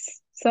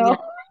books. yeah, So,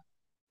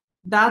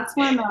 that's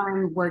one that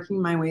I'm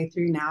working my way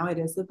through now. It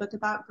is a book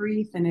about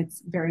grief, and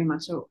it's very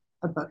much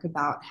a book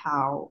about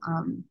how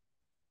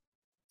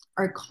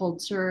our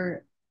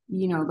culture,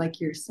 like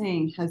you're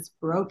saying, has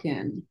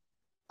broken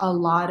a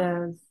lot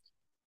of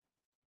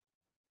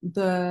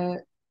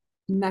the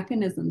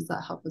mechanisms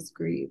that help us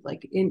grieve,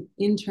 like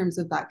in terms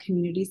of that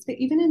community space,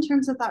 even in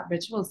terms of that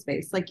ritual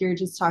space, like you're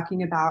just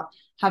talking about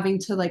having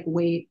to like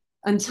wait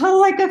until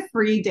like a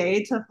free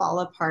day to fall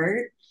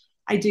apart.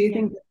 I do yeah,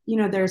 think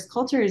there's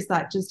cultures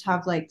that just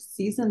have like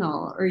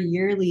seasonal or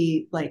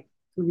yearly like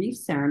grief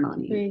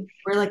ceremony, grief.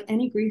 where like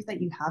any grief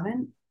that you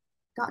haven't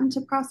gotten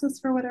to process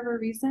for whatever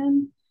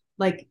reason,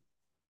 like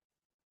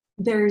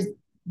there's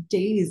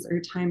days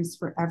or times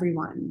for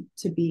everyone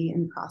to be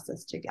in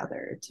process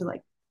together to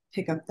like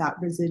pick up that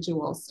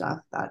residual stuff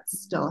that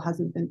still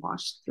hasn't been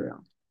washed through.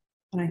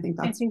 And I think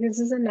I that's, think this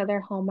is another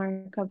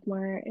hallmark of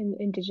more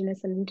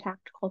indigenous and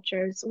intact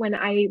cultures. When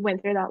I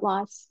went through that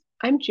loss,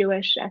 I'm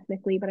Jewish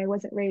ethnically, but I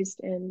wasn't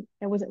raised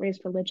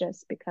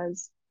religious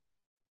because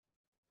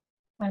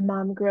my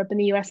mom grew up in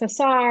the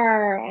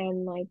USSR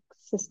and like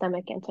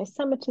systemic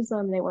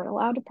anti-Semitism. They weren't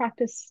allowed to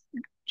practice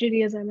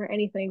Judaism or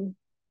anything.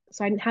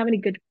 So I didn't have any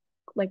good,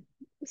 like,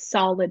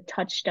 solid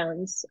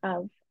touchstones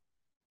of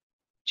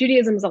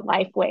Judaism as a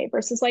life way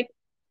versus like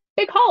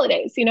big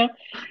holidays, you know?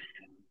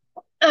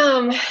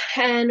 Um,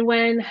 and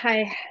when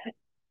I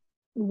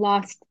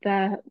lost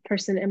the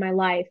person in my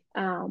life,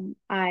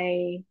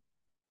 I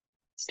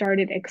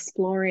started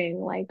exploring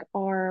like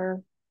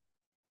our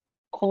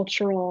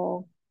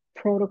cultural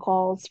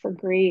protocols for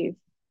grief.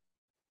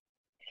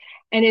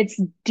 And it's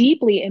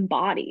deeply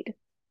embodied.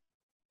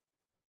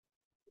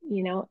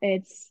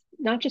 It's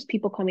not just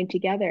people coming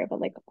together,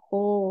 but like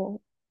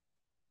whole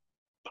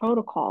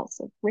protocols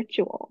of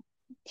ritual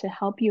to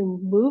help you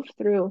move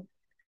through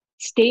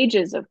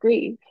stages of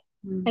grief.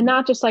 And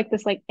not just like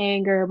this like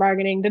anger,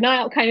 bargaining,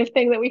 denial kind of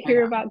thing that we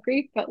hear yeah. about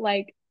grief, but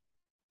like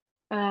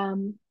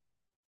um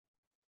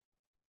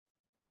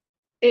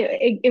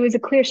it was a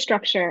clear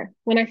structure.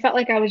 When I felt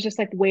like I was just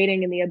like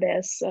wading in the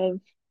abyss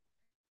of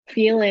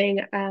feeling,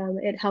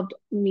 it helped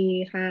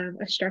me have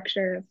a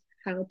structure of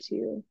how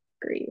to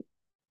grieve.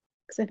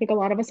 Because I think a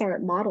lot of us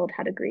aren't modeled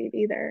how to grieve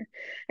either.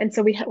 And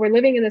so we're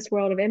living in this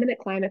world of imminent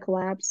climate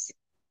collapse.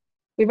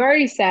 We've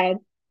already said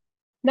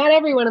not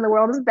everyone in the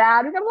world is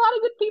bad. We've got a lot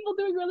of good people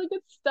doing really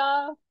good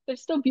stuff.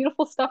 There's still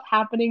beautiful stuff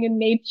happening in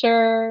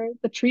nature.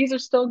 The trees are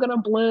still going to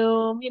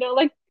bloom.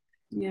 Like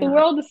the Yeah.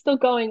 world is still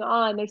going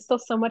on. There's still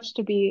so much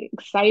to be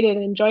excited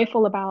and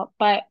joyful about.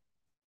 But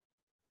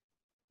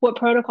what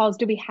protocols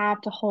do we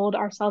have to hold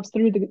ourselves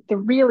through the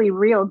really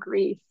real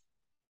grief?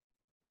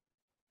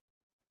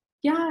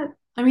 Yeah.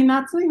 I mean,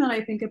 that's something that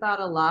I think about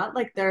a lot.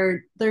 Like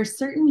there's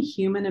certain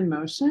human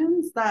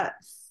emotions that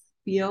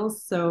feel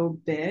so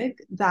big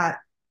that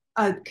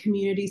a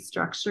community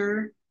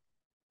structure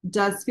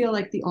does feel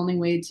like the only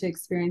way to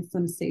experience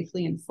them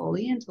safely and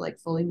fully, and to like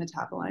fully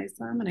metabolize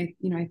them.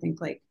 And I think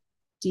like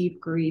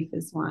deep grief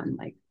is one,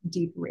 like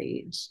deep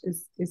rage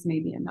is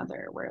maybe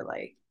another, where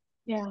like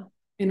Yeah.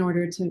 in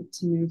order to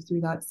move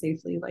through that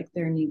safely, like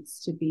there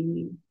needs to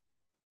be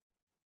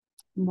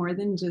more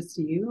than just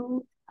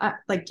you,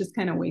 like just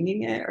kind of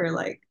winging it, or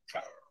like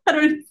I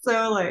don't know,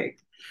 so like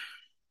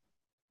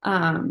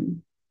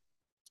Um,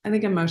 I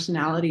think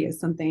emotionality is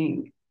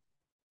something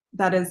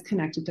that is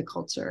connected to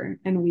culture,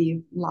 and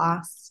we've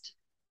lost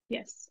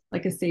Yes.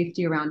 like a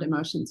safety around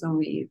emotions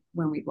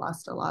when we've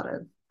lost a lot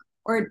of,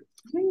 or I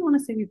don't even want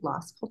to say we've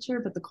lost culture,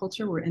 but the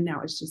culture we're in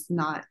now is just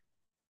not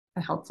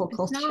a helpful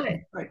It's not,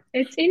 culture. Like,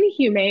 it's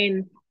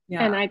inhumane.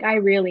 And yeah. I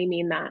really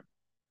mean that.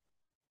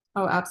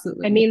 Oh, I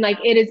absolutely. mean, like,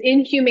 it is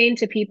inhumane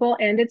to people,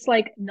 and it's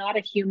like not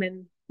a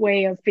human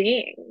way of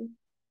being.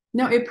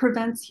 No, it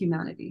prevents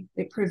humanity.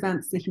 It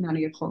prevents the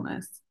humanity of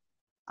wholeness.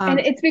 And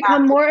Um, it's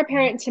become more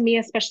apparent to me,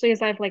 especially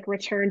as I've like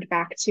returned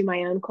back to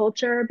my own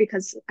culture,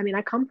 because I mean,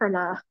 I come from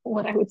a,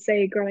 what I would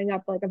say growing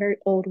up, like a very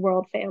old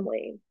world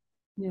family.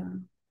 yeah.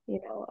 You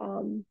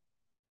know,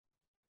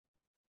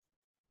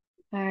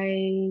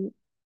 I,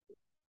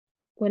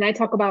 when I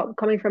talk about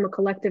coming from a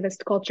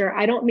collectivist culture,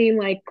 I don't mean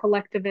like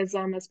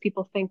collectivism as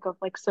people think of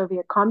like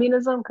Soviet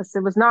communism, because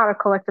it was not a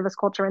collectivist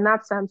culture in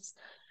that sense,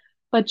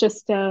 but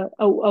just a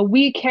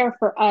we care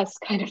for us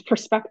kind of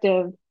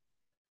perspective.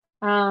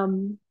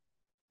 Um,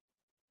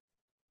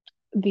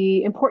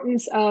 the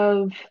importance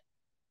of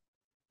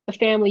a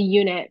family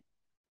unit,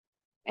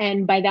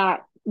 and by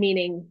that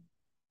meaning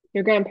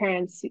your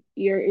grandparents,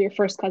 your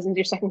first cousins,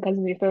 your second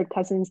cousins, your third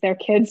cousins, their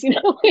kids, you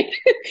know, like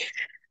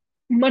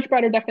much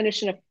broader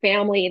definition of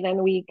family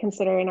than we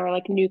consider in our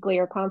like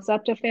nuclear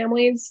concept of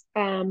families.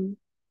 The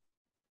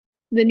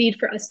need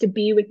for us to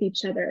be with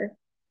each other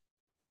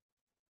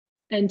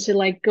and to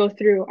like go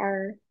through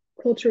our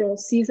cultural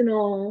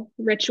seasonal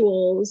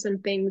rituals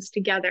and things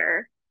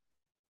together.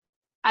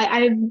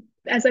 I've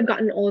as I've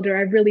gotten older,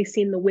 I've really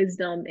seen the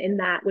wisdom in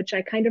that, which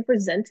I kind of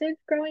resented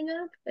growing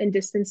up and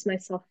distanced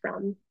myself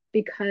from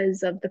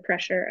because of the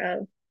pressure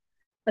of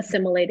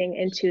assimilating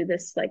into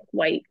this like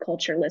white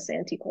cultureless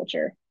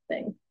anti-culture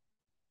thing.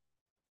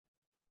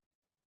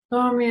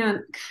 Oh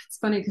man, it's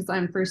funny because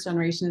I'm first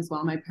generation as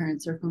well. My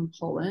parents are from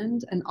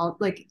Poland, and all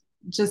like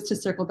just to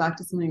circle back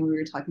to something we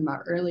were talking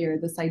about earlier,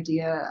 this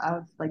idea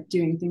of like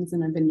doing things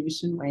in a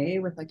Venusian way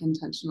with like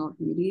intentional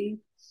beauty.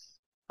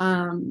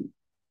 Um,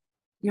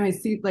 I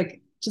see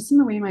like just in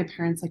the way my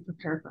parents like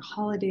prepare for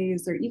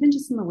holidays, or even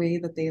just in the way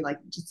that they like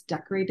just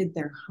decorated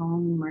their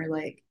home, or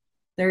like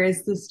there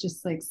is this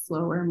just like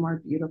slower,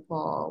 more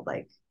beautiful,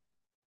 like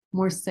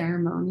more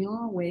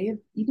ceremonial way of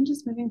even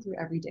just moving through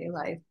everyday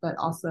life, but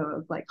also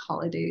of like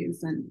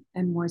holidays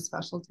and more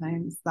special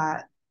times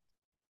that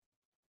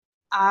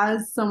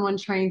as someone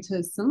trying to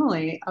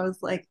assimilate, I was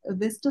like,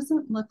 this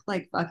doesn't look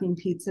like fucking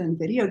pizza and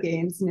video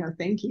games. No,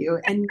 thank you.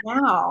 And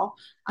now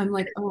I'm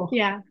like, oh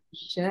Yeah.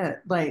 shit.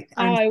 Like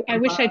Oh, I'm I so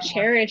wish I glad.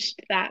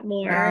 cherished that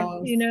more,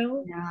 Yes. you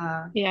know?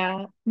 Yeah.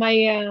 Yeah.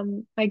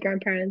 My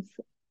grandparents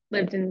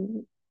lived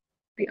in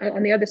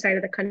on the other side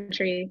of the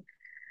country.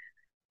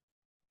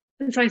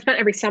 And so I spent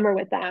every summer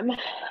with them.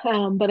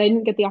 But I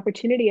didn't get the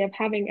opportunity of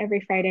having every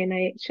Friday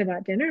night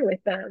Shabbat dinner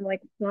with them, like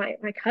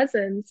my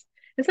cousins.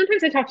 And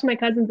sometimes I talk to my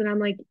cousins and I'm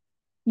like,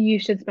 you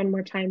should spend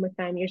more time with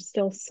them. You're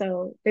still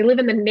so, they live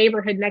in the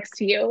neighborhood next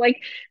to you.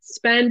 Like,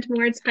 spend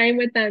more time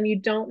with them. You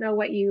don't know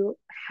what you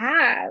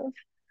have.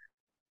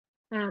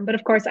 But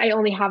of course, I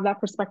only have that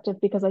perspective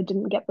because I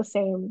didn't get the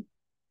same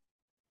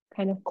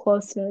kind of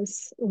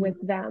closeness with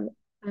them.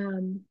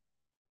 Um,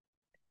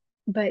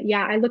 but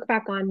yeah, I look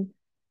back on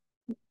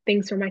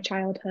things from my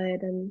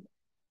childhood, and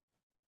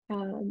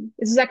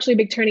this is actually a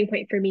big turning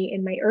point for me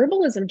in my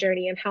herbalism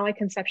journey and how I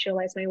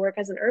conceptualize my work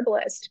as an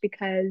herbalist,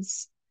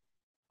 because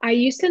I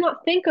used to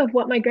not think of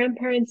what my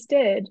grandparents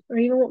did or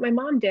even what my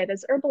mom did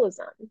as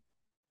herbalism.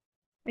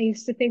 I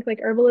used to think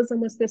like herbalism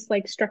was this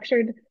like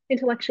structured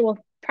intellectual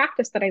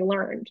practice that I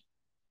learned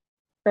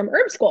from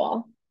herb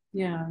school.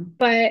 Yeah.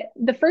 But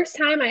the first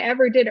time I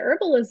ever did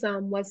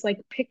herbalism was like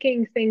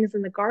picking things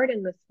in the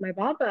garden with my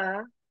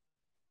baba,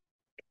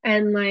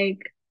 and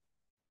like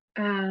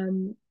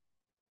um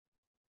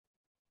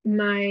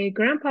my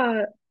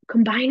grandpa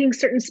combining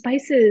certain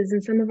spices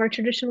in some of our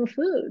traditional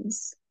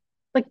foods.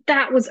 Like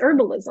that was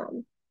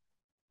herbalism.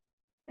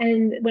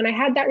 And when I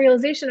had that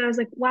realization, I was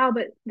like, wow,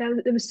 but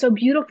it was so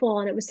beautiful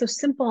and it was so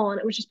simple and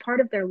it was just part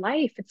of their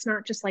life. It's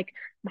not just like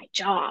my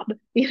job,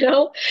 you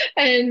know?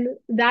 And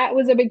that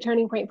was a big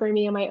turning point for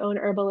me in my own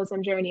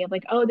herbalism journey of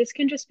like, oh, this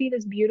can just be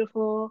this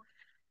beautiful,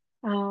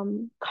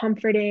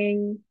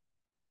 comforting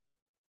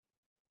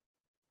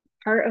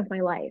part of my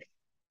life.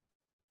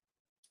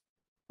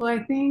 Well,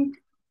 I think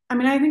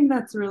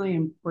that's really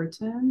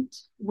important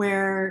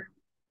where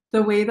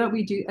the way that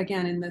we do,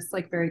 again, in this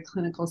like very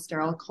clinical,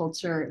 sterile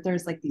culture,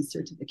 there's like these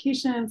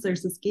certifications,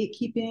 there's this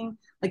gatekeeping,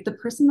 like the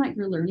person that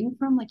you're learning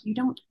from, like you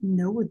don't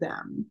know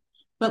them.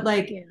 But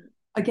like, Yeah.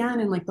 again,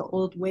 in like the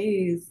old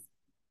ways,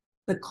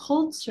 the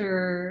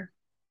culture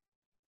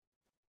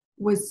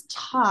was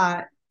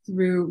taught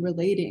through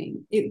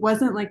relating. It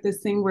wasn't like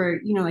this thing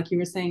where, like you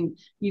were saying,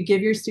 you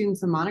give your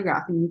students a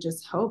monograph and you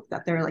just hope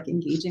that they're like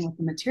engaging with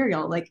the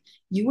material. Like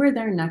you were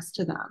there next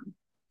to them,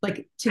 like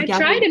I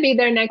together. try to be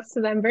there next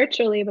to them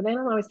virtually, but they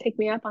don't always take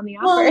me up on the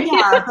offer. Well,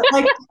 yeah, but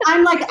like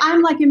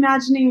I'm like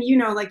imagining,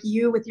 like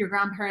you with your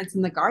grandparents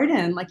in the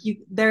garden, like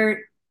they're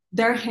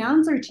their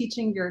hands are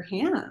teaching your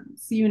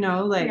hands, you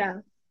know, like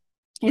Yeah.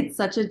 it's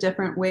such a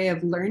different way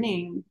of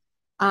learning,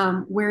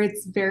 where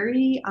it's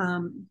very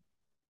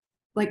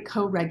like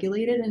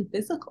co-regulated and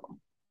physical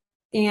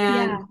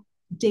and Yeah.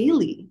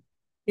 daily.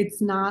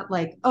 It's not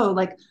like, oh,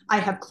 like I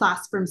have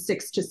class from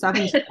 6 to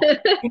 7 today.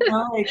 You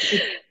know, like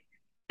it's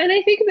And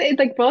I think that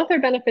like both are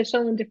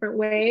beneficial in different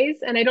ways.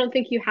 And I don't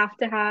think you have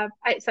to have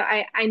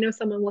I know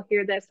someone will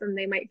hear this and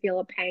they might feel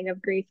a pang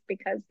of grief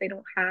because they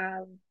don't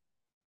have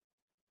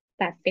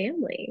that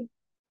family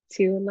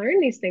to learn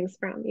these things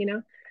from, you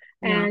know?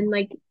 yeah, And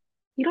like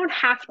you don't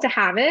have to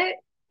have it.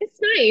 It's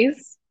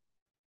nice.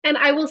 And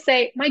I will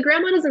say, my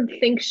grandma doesn't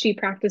think she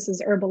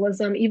practices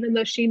herbalism, even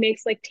though she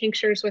makes like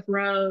tinctures with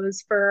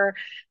rose for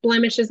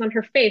blemishes on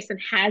her face and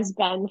has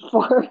been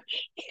for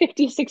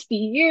 50, 60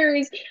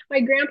 years.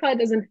 My grandpa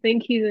doesn't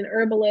think he's an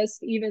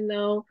herbalist, even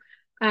though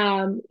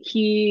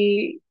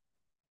he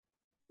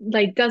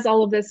like does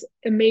all of this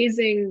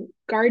amazing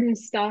garden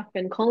stuff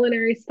and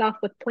culinary stuff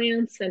with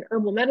plants and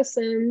herbal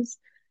medicines.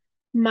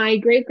 My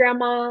great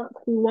grandma,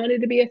 who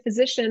wanted to be a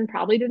physician,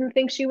 probably didn't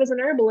think she was an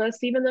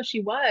herbalist, even though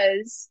she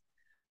was.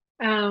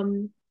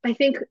 I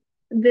think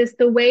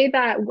the way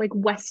that like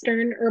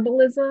Western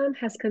herbalism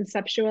has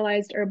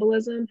conceptualized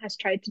herbalism has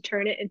tried to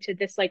turn it into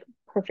this like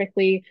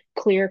perfectly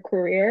clear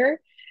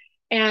career.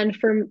 And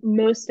for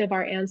most of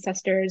our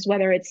ancestors,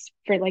 whether it's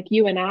for like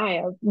you and I,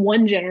 of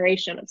one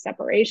generation of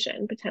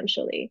separation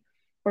potentially,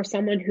 or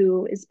someone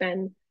who has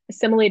been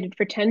assimilated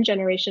for 10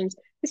 generations,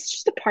 it's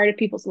just a part of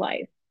people's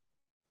life.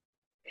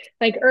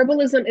 Like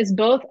herbalism is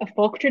both a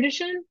folk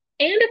tradition and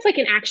it's like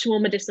an actual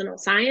medicinal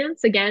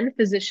science. Again,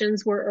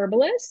 physicians were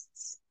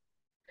herbalists.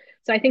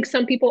 So I think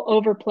some people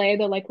overplay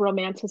the like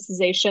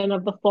romanticization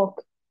of the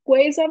folk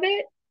ways of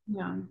it.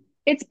 yeah,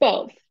 It's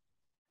both.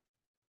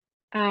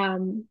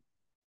 Um,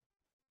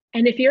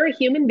 and if you're a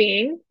human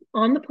being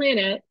on the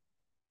planet,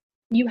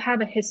 you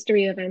have a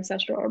history of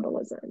ancestral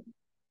herbalism.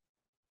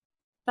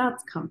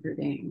 that's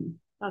comforting.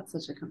 That's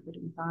such a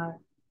comforting thought.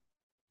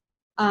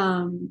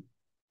 Um,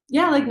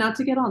 yeah, like not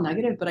to get all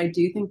negative, but I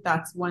do think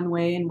that's one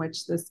way in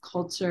which this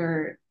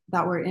culture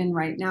that we're in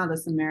right now,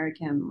 this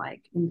American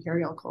like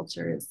imperial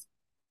culture is,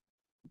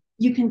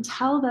 you can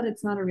tell that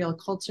it's not a real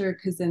culture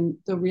because in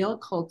the real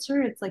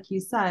culture, it's like you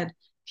said,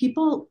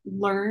 people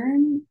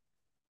learn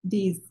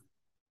these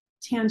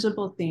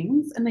tangible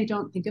things and they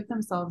don't think of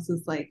themselves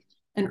as like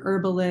an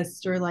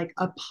herbalist or like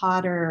a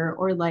potter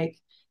or like,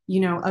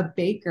 you know, a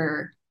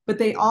baker, but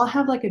they all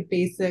have like a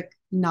basic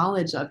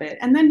knowledge of it.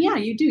 And then, yeah,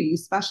 you do, you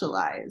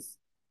specialize.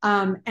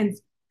 And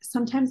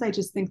sometimes I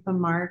just think the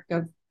mark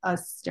of a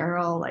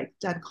sterile, like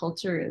dead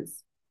culture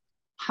is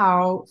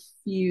how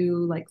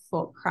few like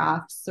folk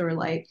crafts or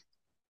like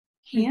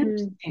hand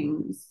Mm-hmm.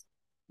 things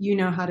you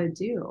know how to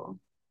do.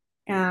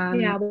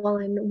 And Yeah, well,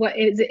 and what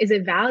is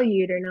it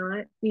valued or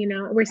not? You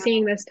know, we're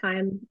seeing this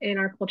time in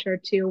our culture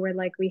too, where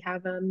like we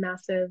have a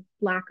massive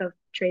lack of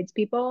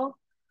tradespeople,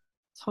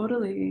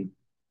 totally.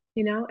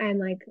 you know, and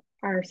like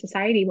our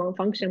society won't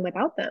function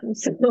without them.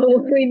 So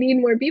we need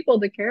more people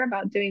to care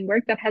about doing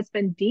work that has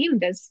been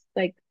deemed as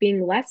like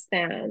being less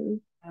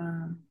than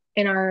uh,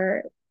 in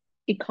our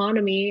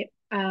economy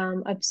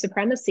of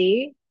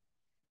supremacy.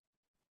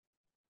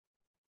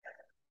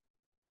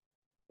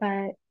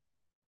 But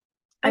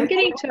I'm I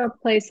getting to a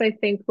place, I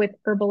think, with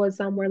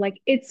herbalism where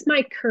like it's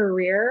my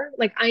career.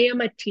 Like I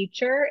am a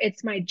teacher,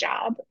 it's my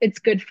job. It's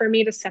good for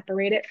me to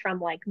separate it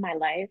from like my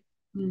life,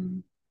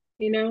 mm,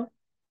 you know?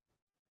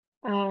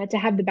 To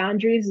have the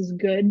boundaries is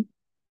good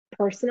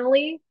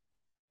personally.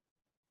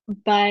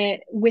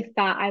 But with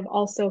that, I've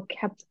also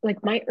kept like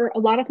a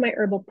lot of my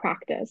herbal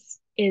practice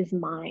is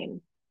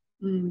mine.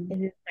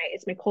 mm.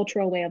 It's my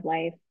cultural way of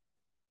life.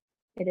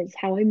 It is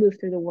how I move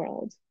through the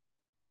world.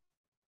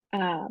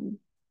 Um,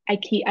 I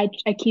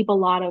keep a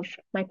lot of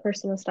my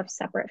personal stuff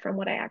separate from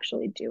what I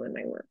actually do in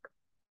my work.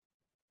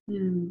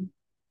 Hmm.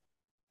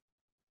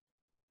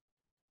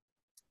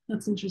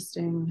 That's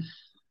interesting.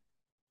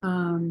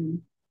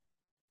 Um,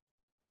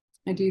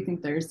 I do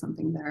think there's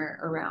something there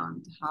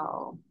around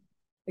how,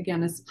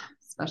 again,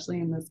 especially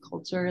in this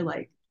culture,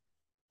 like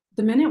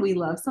the minute we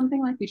love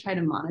something, like we try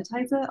to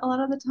monetize it a lot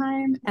of the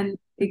time,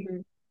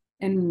 Mhm.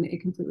 and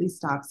it completely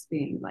stops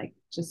being like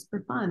just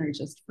for fun or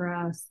just for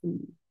us.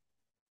 And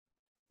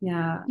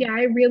yeah, Yeah,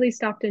 I really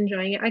stopped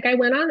enjoying it. Like I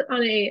went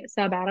on a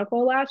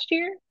sabbatical last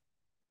year.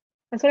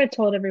 That's what I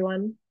told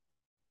everyone.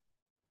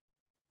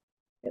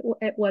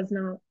 It was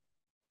not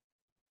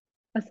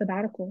a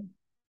sabbatical.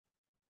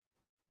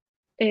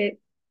 It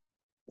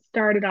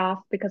started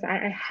off because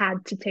I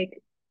had to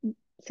take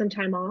some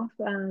time off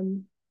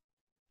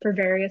for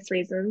various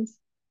reasons.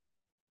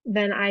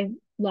 Then I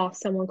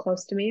lost someone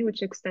close to me,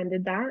 which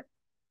extended that.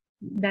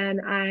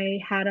 Then I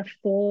had a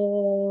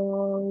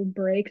full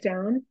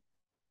breakdown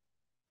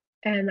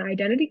and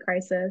identity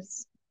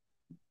crisis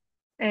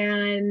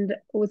and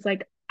was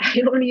like, I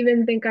don't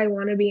even think I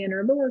want to be an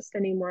herbalist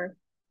anymore.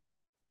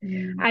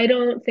 mm, I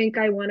don't think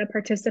I want to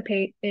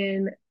participate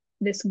in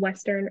this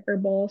Western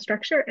herbal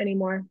structure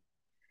anymore.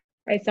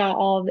 I saw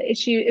all of the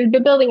issues. It had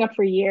been building up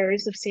for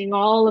years of seeing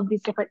all of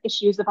these different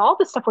issues of all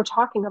the stuff we're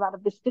talking about,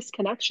 of this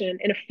disconnection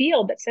in a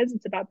field that says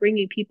it's about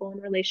bringing people in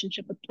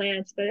relationship with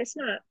plants, but it's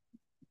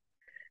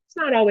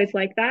not always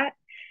like that.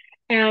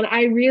 And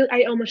I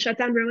almost shut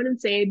down Rowan and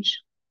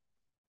Sage.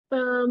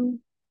 Um,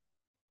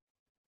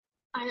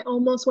 I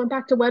almost went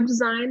back to web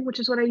design, which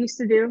is what I used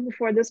to do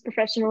before this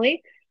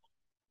professionally.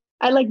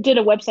 I like did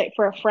a website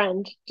for a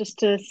friend just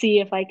to see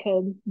if I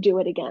could do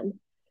it again.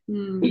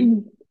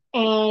 Mm.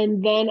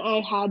 And then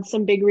I had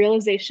some big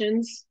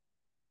realizations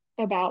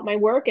about my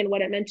work and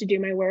what it meant to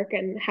do my work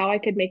and how I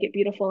could make it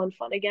beautiful and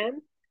fun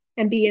again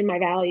and be in my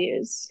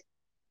values.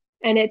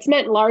 And it's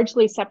meant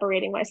largely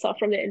separating myself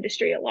from the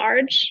industry at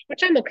large,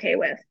 which I'm okay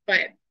with.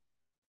 But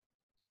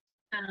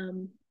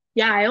um,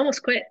 yeah, I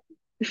almost quit.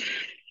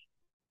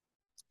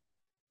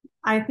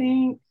 I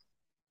think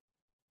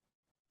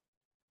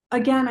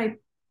again,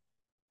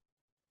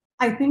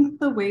 I think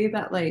the way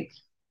that like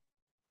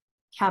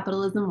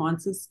capitalism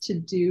wants us to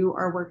do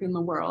our work in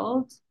the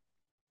world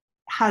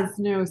has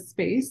no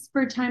space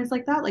for times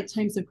like that, like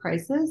times of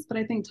crisis. But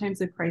I think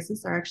times of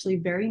crisis are actually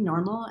very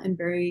normal and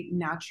very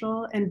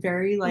natural and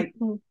very like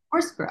Mhm.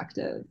 course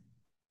corrective.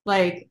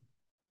 Like,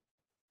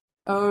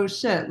 oh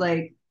shit,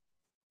 like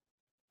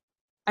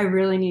I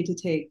really need to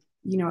take,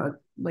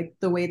 like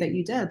the way that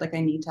you did, like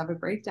I need to have a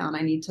breakdown.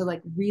 I need to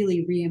like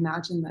really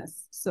reimagine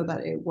this so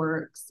that it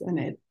works and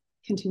it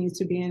continues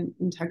to be in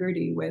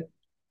integrity with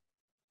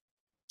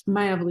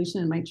my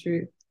evolution and my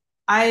truth.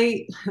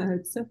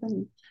 It's so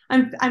funny.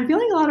 I'm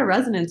feeling a lot of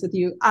resonance with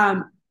you.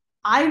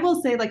 I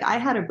will say like I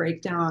had a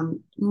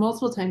breakdown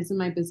multiple times in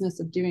my business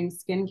of doing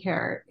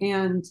skincare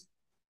and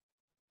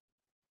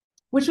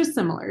which was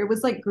similar. It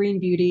was like green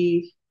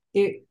beauty.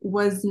 It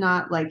was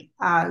not like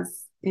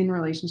as in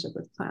relationship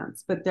with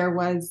plants, but there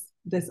was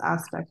this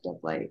aspect of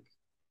like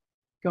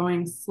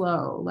going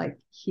slow, like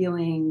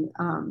healing,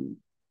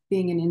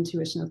 being an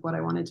intuition of what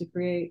I wanted to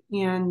create.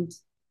 And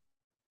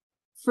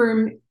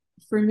for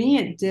for me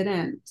it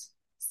didn't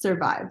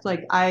survive.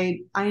 Like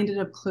I ended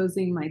up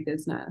closing my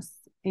business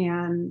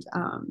and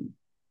I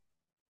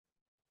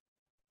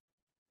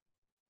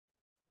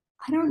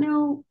don't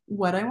know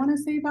what I want to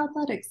say about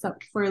that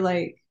except for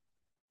like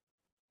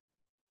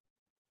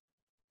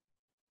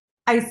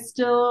I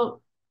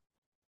still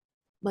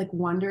like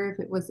wonder if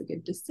it was a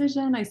good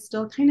decision. I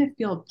still kind of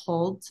feel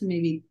pulled to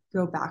maybe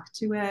go back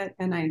to it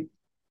and I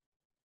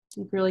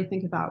really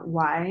think about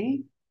why.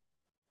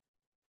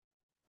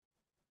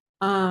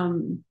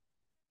 um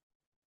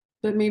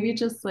but maybe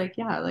just like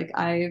yeah, like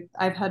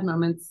I've had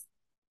moments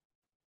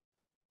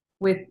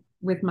with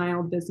my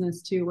old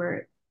business too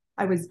where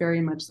I was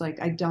very much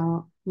like I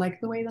don't like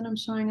the way that I'm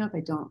showing up.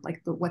 I don't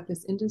like the what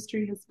this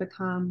industry has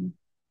become.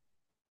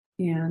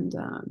 And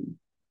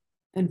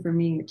for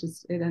me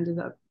it ended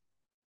up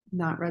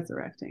not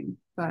resurrecting.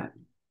 But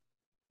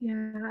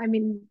Yeah, I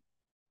mean,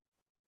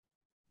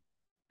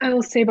 I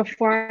will say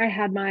before I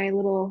had my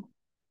little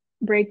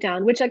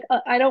breakdown, which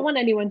I don't want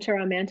anyone to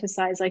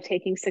romanticize like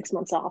taking 6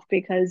 months off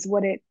because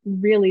what it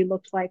really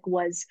looked like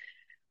was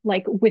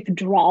like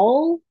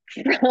withdrawal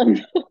from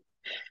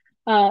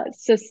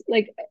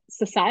like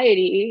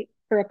society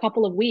for a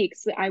couple of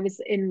weeks. I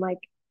was in like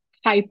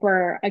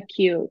hyper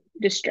acute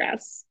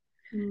distress,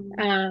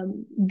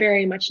 mm,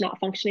 very much not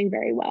functioning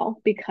very well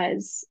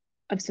because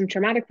of some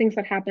traumatic things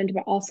that happened,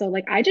 but also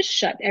like I just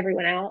shut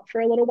everyone out for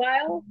a little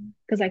while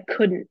because I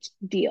couldn't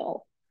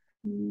deal.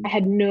 I mm,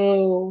 had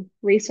no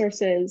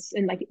resources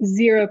and like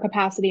zero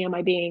capacity in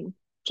my being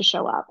to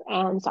show up.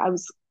 And so I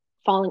was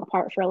falling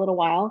apart for a little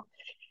while.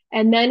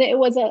 And then it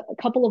was a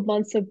couple of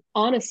months of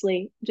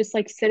honestly just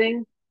like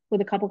sitting with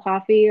a cup of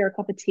coffee or a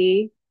cup of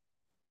tea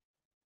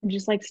and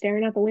just like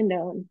staring out the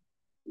window and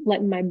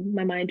letting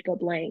my mind go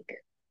blank.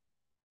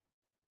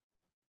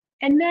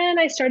 And then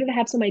I started to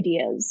have some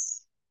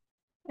ideas.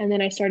 And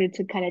then I started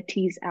to kind of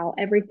tease out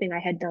everything I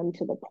had done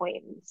to the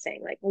point and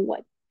saying, like, well,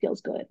 what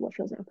feels good? What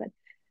feels not good?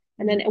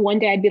 And then mm, one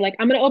day I'd be like,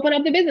 I'm going to open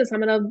up the business.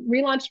 I'm going to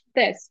relaunch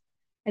this.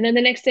 And then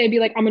the next day I'd be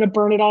like, I'm going to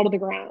burn it all to the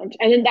ground.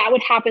 And then that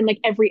would happen like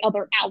every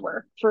other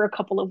hour for a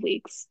couple of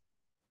weeks.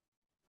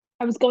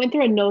 I was going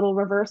through a nodal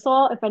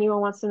reversal, if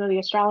anyone wants to know the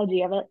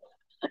astrology of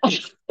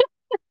it,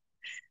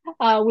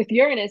 with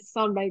Uranus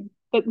on my,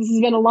 but this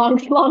has been a long,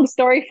 long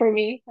story for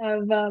me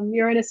of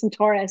Uranus and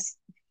Taurus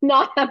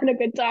not having a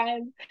good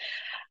time.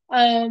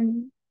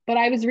 But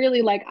I was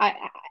really like,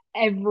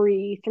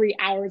 every 3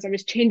 hours, I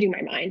was changing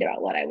my mind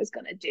about what I was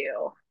going to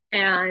do.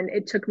 And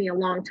it took me a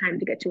long time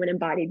to get to an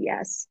embodied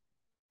yes.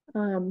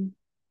 Um,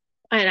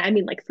 and I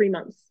mean, like 3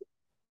 months.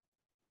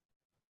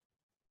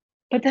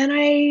 But then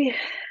I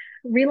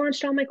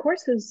relaunched all my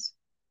courses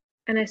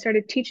and I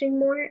started teaching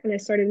more and I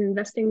started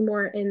investing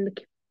more in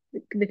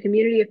the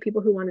community of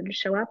people who wanted to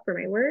show up for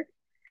my work.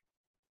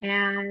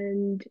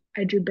 And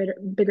I drew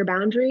bigger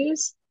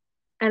boundaries.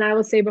 And I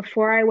will say,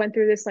 before I went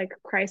through this like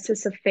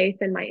crisis of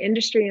faith in my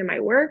industry and my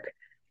work,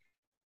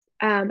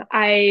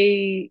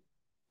 I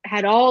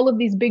had all of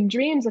these big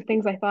dreams of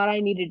things I thought I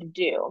needed to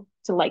do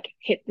to like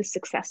hit the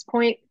success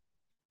point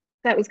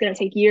that was going to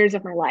take years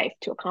of my life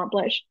to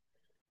accomplish.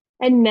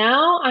 And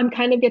now I'm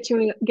kind of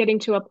getting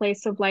to a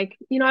place of like,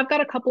 I've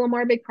got a couple of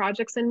more big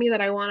projects in me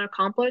that I want to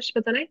accomplish,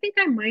 but then I think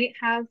I might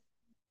have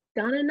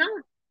done enough.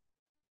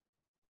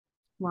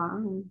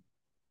 Wow.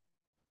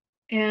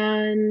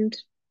 And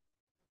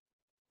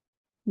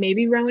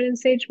maybe Rowan and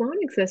Sage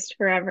won't exist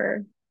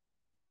forever.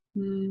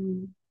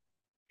 Mm,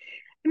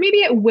 Maybe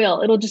it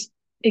will. It'll just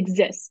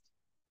exist.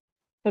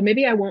 But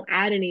maybe I won't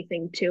add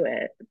anything to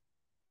it.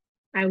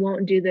 I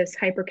won't do this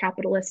hyper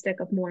capitalistic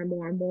of more and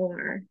more and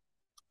more.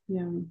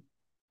 yeah.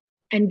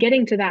 And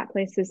getting to that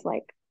place is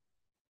like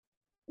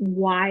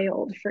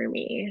wild for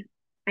me.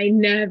 I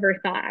never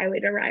thought I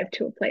would arrive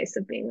to a place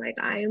of being like,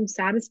 I am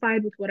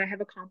satisfied with what I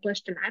have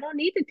accomplished and I don't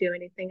need to do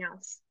anything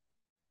else.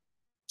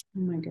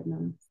 Oh my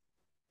goodness.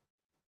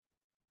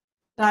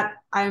 That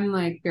I'm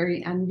like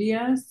very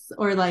envious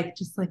or like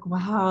just like,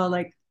 wow,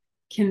 like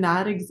can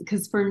that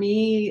because for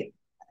me,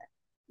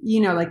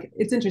 like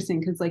it's interesting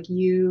because like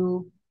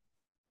you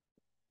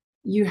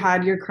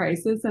had your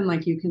crisis and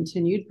like you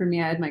continued. For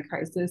me, I had my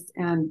crisis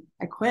and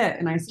I quit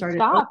and I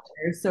started over. Stopped.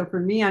 So for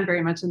me, I'm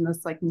very much in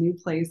this like new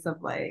place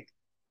of like,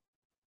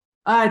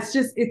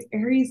 it's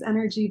Aries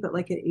energy, but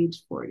like at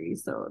age 40.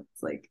 So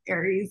it's like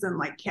Aries and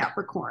like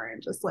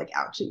Capricorn, just like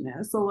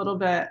ouchiness a little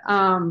bit.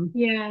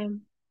 Yeah.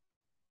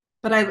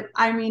 But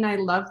I mean, I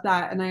love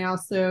that. And I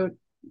also,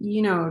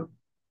 you know,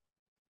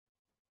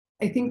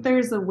 I think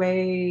there's a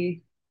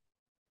way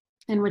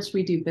in which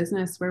we do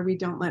business where we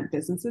don't let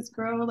businesses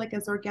grow like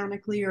as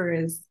organically or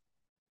as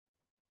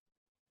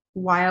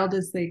wild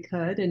as they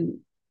could. And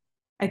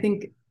I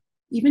think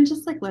even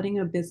just like letting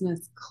a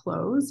business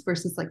close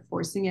versus like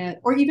forcing it,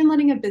 or even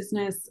letting a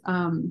business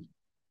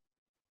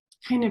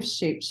kind of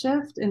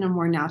shapeshift in a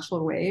more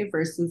natural way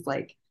versus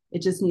like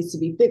it just needs to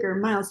be bigger,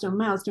 milestone,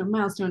 milestone,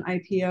 milestone,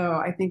 IPO.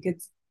 I think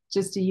it's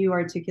just you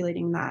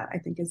articulating that, I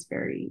think is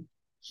very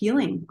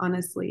healing,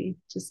 honestly,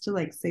 just to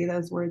like say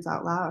those words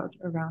out loud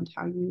around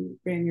how you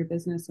ran your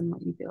business and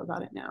what you feel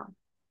about it now.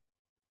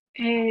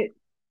 It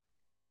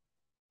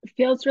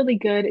feels really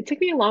good. It took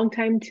me a long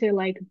time to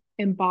like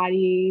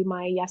embody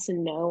my yes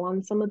and no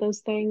on some of those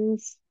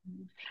things.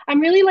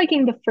 I'm really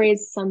liking the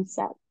phrase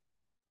sunset.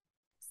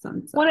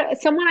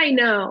 Sunset. Someone I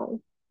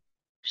know,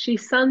 she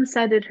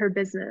sunsetted her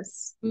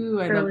business Ooh,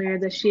 I love earlier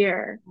this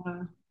year,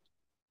 that.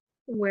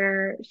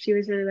 where she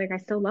was really like, I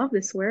still love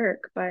this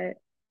work, but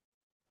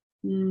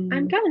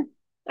I'm Mm, done.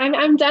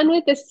 I'm done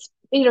with this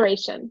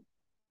iteration.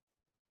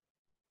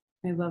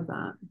 I love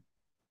that.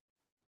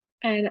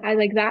 And I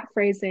like that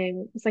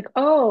phrasing. It's like,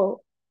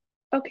 oh,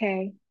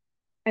 okay.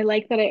 I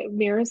like that it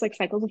mirrors like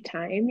cycles of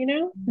time,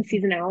 and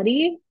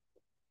seasonality.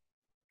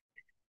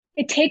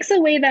 It takes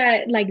away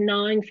that like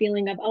gnawing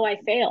feeling of, oh, I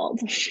failed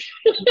because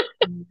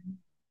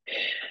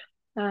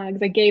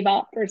I gave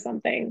up or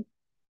something.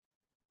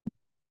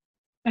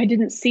 I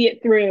didn't see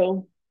it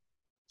through.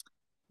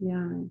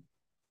 Yeah.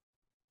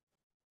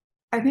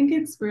 I think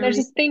it's There's really,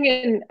 this thing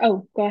in,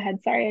 oh, go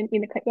ahead. Sorry, I didn't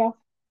mean to cut you off.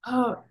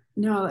 oh,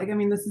 no, like, I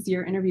mean, this is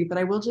your interview, but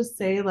I will just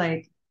say,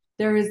 like,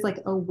 there is like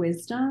a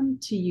wisdom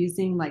to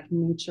using like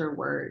nature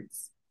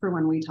words for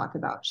when we talk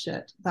about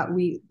shit that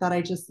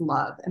I just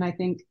love. And I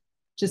think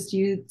just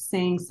you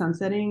saying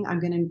sunsetting, I'm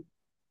going to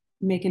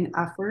make an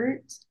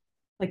effort,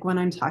 like, when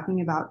I'm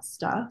talking about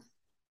stuff,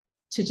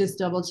 to just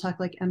double check,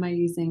 like, am I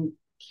using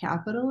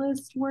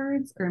capitalist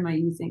words or am I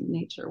using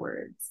nature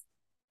words?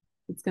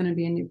 It's going to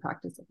be a new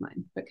practice of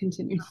mine, but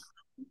continue.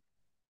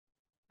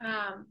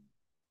 Um,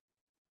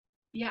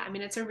 yeah, I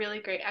mean, it's a really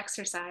great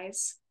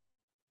exercise.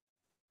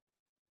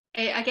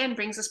 It again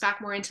brings us back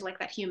more into like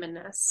that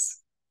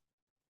humanness,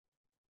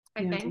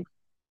 I Yeah. think.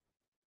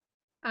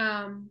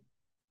 Um,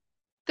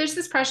 there's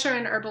this pressure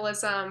in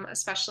herbalism,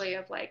 especially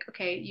of like,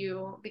 okay,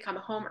 you become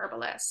a home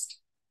herbalist,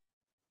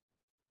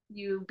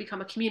 you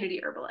become a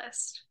community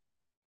herbalist,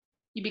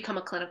 you become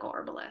a clinical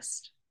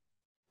herbalist.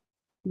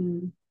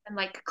 Mm. And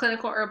like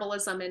clinical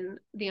herbalism in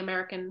the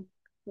American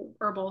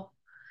herbal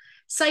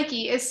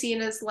psyche is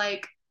seen as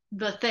like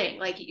the thing.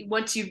 Like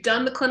once you've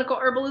done the clinical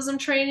herbalism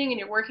training and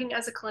you're working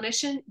as a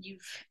clinician,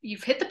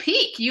 you've hit the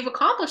peak. You've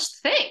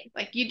accomplished the thing.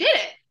 Like you did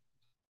it.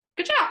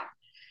 Good job.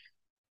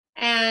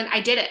 And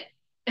I did it,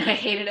 and I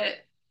hated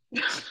it.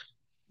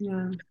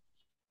 Yeah.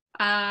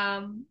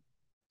 um,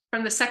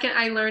 from the second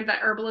I learned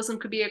that herbalism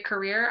could be a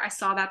career, I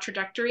saw that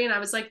trajectory, and I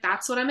was like,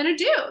 "That's what I'm going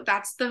to do.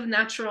 That's the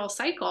natural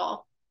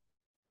cycle."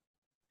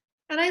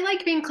 And I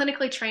like being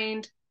clinically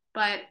trained,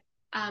 but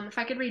if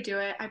I could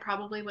redo it, I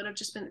probably would have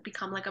just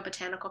become like a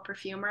botanical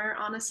perfumer,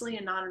 honestly,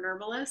 and not an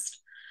herbalist.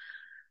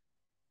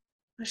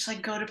 Just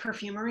like go to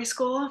perfumery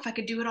school. If I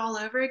could do it all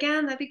over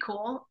again, that'd be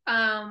cool.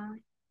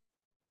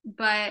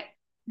 But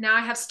now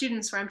I have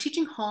students where I'm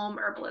teaching home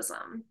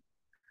herbalism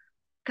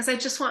because I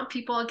just want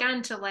people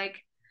again to like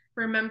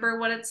remember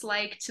what it's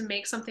like to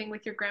make something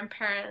with your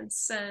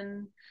grandparents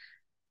and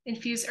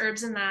infuse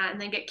herbs in that,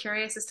 and then get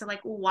curious as to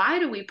like, why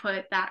do we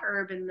put that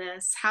herb in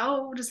this?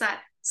 How does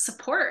that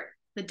support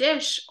the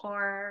dish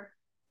or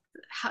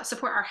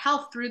support our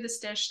health through this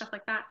dish? Stuff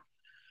like that.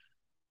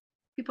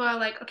 People are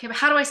like, okay, but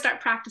how do I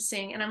start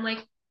practicing? And I'm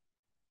like,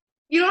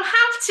 you don't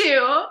have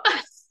to.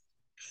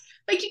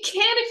 Like you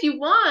can if you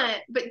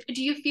want, but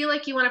do you feel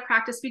like you want to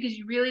practice because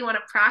you really want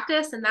to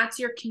practice and that's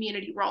your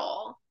community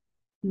role?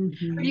 Or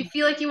do you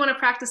feel like you want to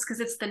practice because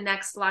it's the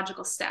next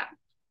logical step?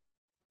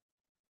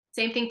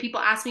 Same thing, people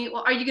ask me,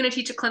 well, are you going to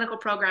teach a clinical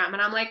program?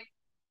 And I'm like,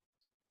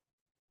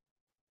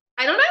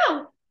 I don't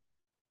know.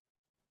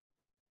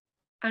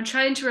 I'm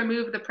trying to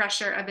remove the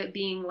pressure of it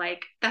being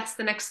like, that's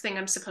the next thing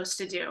I'm supposed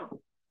to do.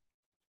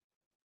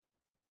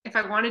 If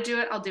I want to do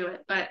it, I'll do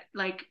it. But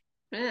like,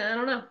 I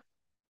don't know.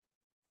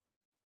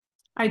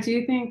 I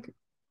do think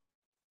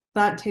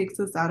that takes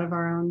us out of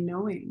our own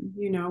knowing,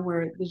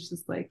 where it's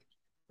just like,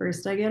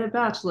 first I get a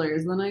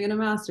bachelor's, then I get a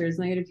master's,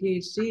 and I get a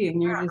PhD.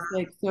 And you're just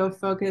like so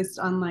focused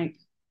on like,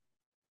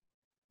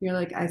 you're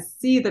like, I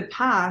see the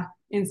path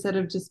instead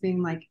of just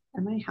being like,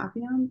 am I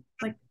happy on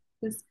like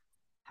this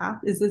path?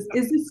 Is this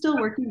still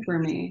working for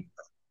me?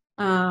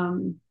 I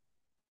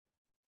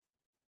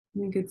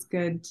think it's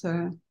good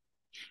to,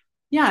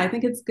 yeah, I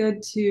think it's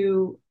good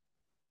to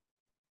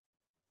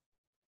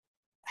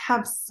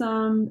have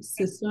some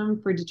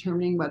system for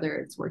determining whether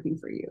it's working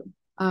for you.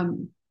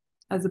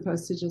 As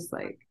opposed to just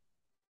like,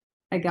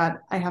 I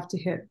have to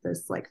hit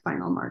this like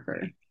final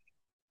marker.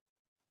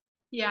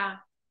 Yeah.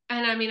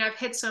 And I mean, I've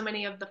hit so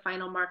many of the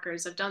final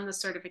markers. I've done the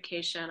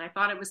certification. I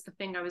thought it was the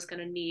thing I was going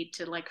to need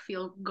to like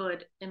feel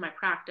good in my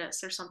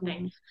practice or something.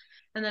 Mm-hmm.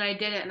 And then I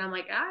did it and I'm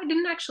like, I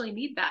didn't actually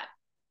need that.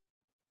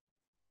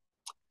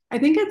 I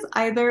think it's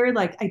either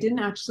like I didn't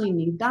actually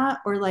need that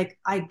or like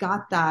I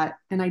got that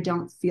and I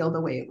don't feel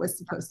the way it was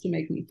supposed to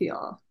make me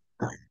feel.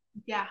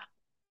 Yeah.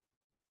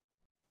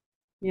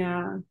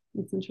 Yeah,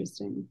 it's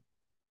interesting.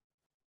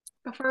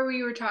 Before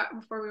we were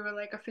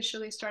like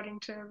officially starting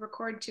to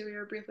record too, we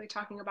were briefly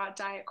talking about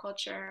diet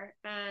culture,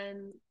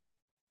 and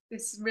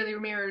this really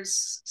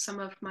mirrors some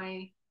of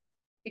my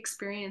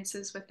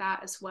experiences with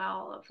that as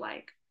well. Of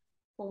like,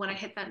 well, when I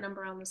hit that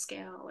number on the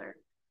scale, or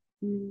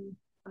when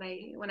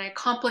I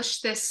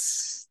accomplish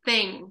this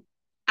thing,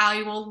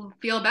 I will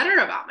feel better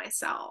about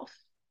myself.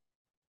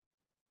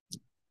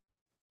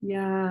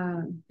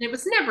 Yeah. It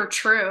was never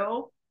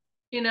true,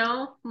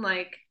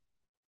 like,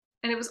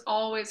 and it was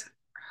always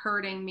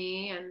hurting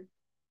me. And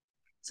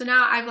so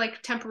now I've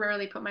like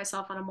temporarily put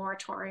myself on a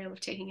moratorium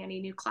of taking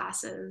any new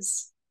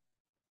classes.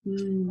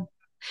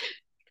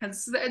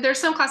 Because there's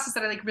some classes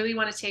that I like really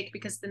want to take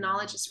because the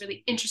knowledge is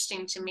really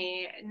interesting to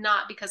me,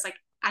 not because like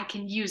I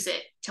can use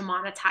it to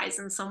monetize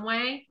in some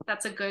way.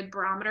 That's a good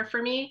barometer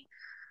for me.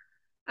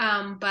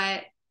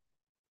 But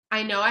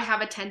I know I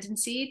have a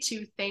tendency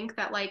to think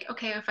that like,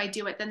 okay, if I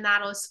do it, then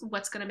that's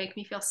what's going to make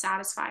me feel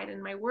satisfied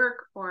in my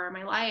work or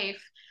my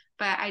life.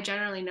 But I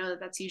generally know that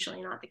that's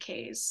usually not the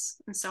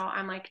case. And so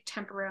I'm like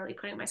temporarily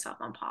putting myself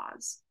on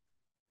pause.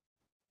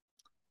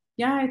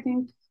 Yeah, I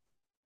think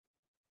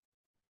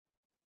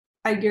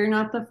you're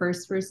not the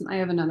first person. I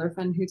have another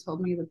friend who told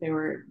me that they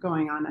were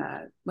going on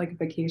a like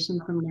vacation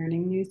from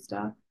learning new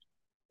stuff.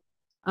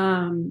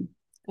 And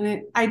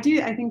I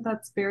think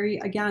that's very,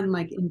 again,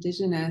 like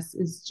indigenous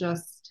is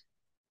just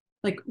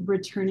like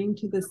returning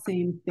to the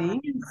same thing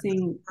and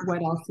seeing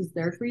what else is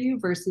there for you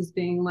versus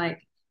being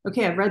like,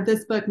 okay, I've read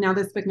this book, now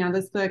this book, now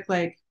this book.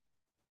 Like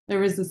there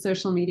was a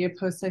social media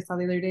post I saw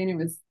the other day and it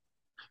was,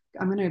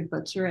 I'm going to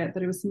butcher it,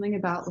 but it was something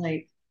about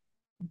like,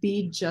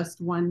 be just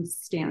one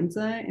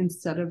stanza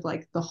instead of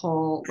like the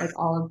whole, like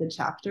all of the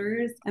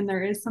chapters. And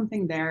there is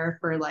something there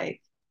for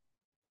like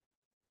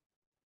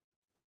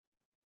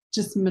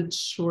just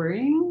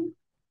maturing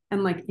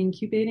and like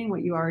incubating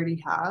what you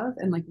already have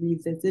and like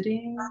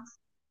revisiting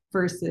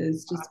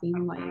versus just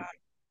being like,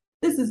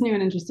 this is new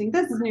and interesting.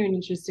 This is new and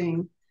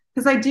interesting.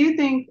 Because I do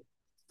think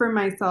for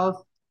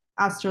myself,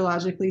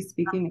 astrologically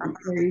speaking, I'm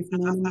Aries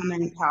moon in the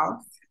ninth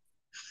house.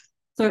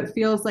 So it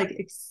feels like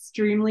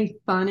extremely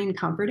fun and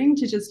comforting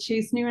to just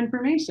chase new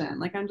information.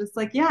 Like I'm just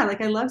like, yeah, like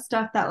I love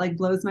stuff that like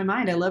blows my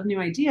mind. I love new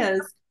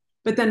ideas.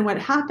 But then what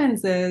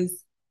happens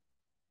is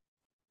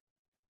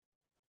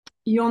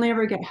you only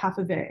ever get half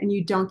of it and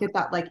you don't get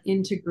that like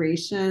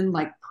integration,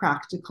 like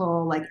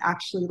practical, like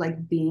actually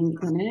like being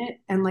in it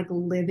and like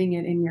living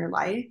it in your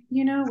life,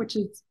 which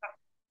is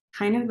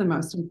kind of the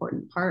most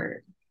important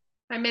part.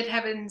 My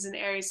midheaven's in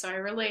Aries, so I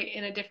relate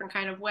in a different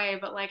kind of way,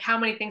 but like how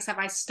many things have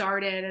I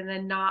started and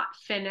then not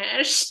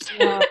finished?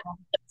 Yeah.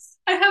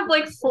 I have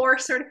like 4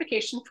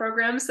 certification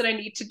programs that I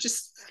need to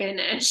just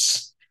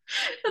finish.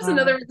 That's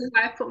another reason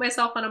why I put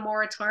myself on a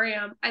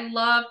moratorium. I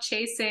love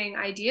chasing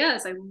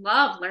ideas. I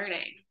love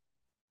learning.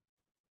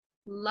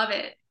 Love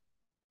it.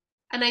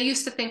 And I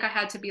used to think I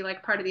had to be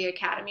like part of the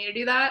academy to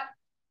do that.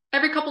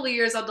 Every couple of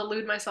years, I'll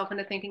delude myself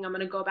into thinking I'm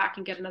going to go back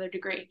and get another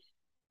degree.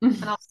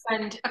 And I'll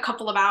spend a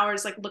couple of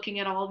hours like looking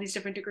at all these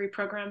different degree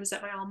programs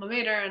at my alma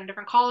mater and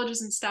different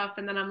colleges and stuff.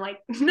 And then I'm like,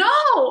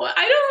 no,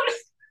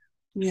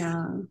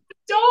 Yeah.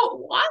 don't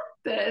want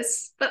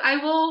this, but I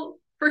will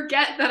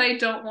forget that I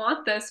don't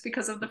want this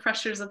because of the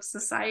pressures of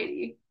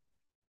society.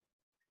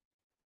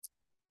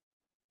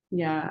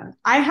 Yeah.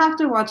 I have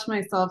to watch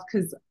myself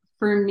because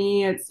for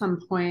me, at some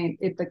point,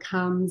 it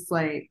becomes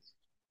like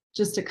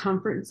just a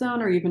comfort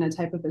zone or even a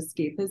type of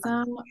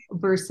escapism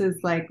versus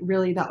like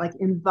really that like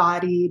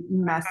embodied,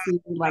 messy,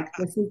 like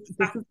this is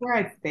where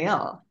I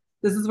fail.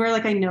 This is where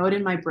like I know it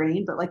in my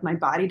brain, but like my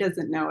body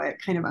doesn't know it,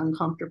 kind of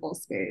uncomfortable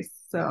space.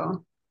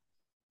 So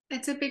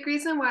it's a big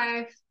reason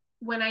why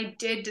when I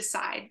did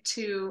decide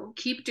to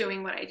keep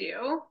doing what I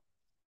do,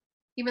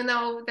 even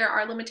though there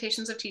are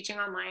limitations of teaching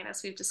online,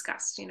 as we've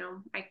discussed,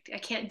 I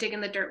can't dig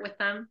in the dirt with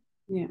them.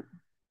 yeah.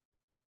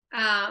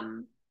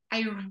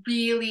 I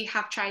really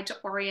have tried to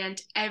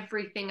orient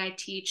everything I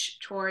teach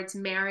towards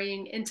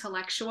marrying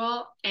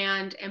intellectual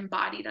and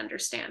embodied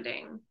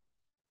understanding,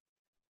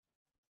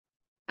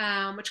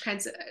 which kind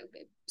of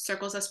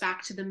circles us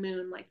back to the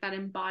moon, like that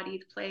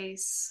embodied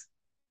place.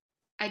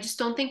 I just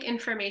don't think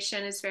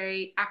information is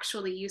very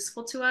actually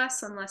useful to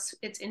us unless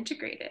it's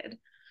integrated.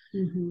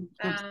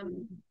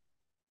 Absolutely.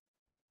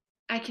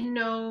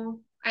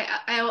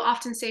 I will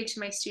often say to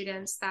my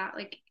students that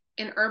like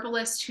an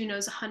herbalist who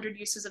knows 100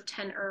 uses of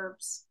 10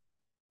 herbs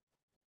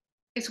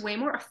is way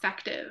more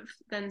effective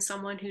than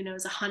someone who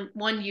knows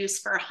one use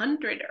for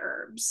 100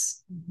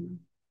 herbs.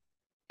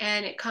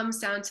 And it comes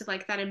down to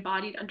like that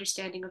embodied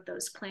understanding of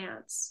those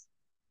plants.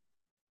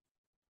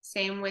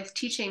 Same with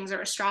teachings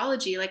or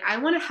astrology. Like I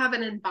want to have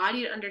an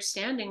embodied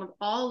understanding of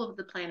all of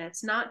the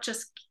planets, not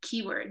just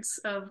keywords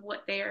of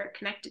what they are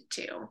connected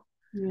to.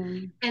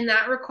 Yeah. And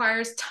that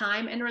requires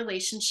time and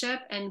relationship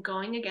and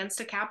going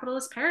against a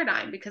capitalist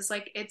paradigm because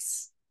like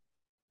it's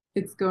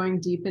going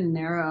deep and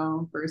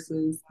narrow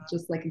versus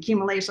just like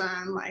accumulation,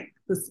 like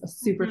this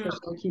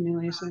superficial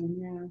accumulation.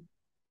 Yeah.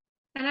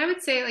 And I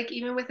would say like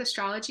even with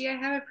astrology, I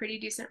have a pretty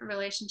decent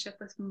relationship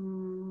with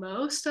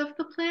most of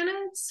the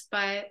planets,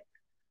 but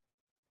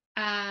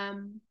I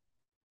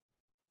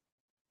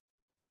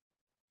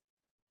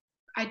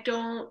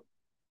don't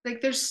like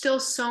there's still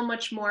so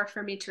much more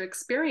for me to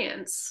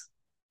experience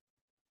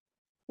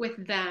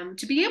with them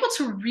to be able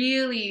to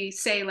really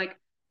say like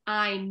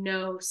I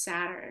know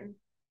Saturn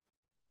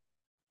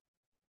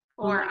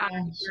Oh or my I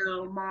gosh.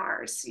 know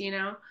Mars,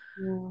 Yeah.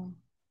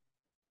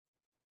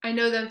 I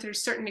know them through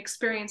certain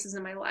experiences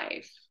in my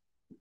life.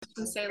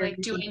 To say like,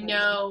 do I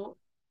know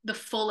the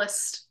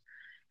fullest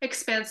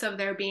expanse of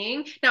their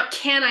being? Now,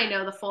 can I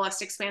know the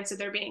fullest expanse of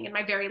their being in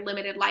my very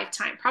limited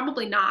lifetime?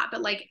 Probably not,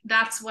 but like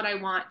that's what I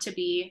want to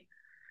be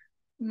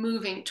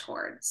moving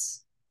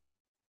towards.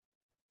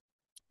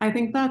 I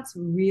think that's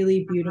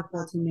really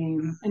beautiful to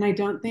name. And I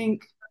don't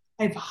think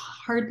I've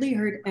hardly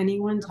heard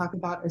anyone talk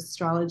about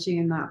astrology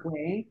in that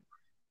way.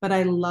 But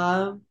I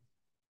love,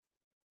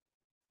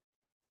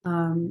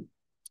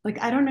 like,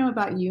 I don't know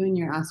about you and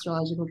your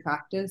astrological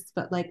practice,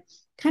 but like,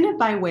 kind of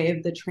by way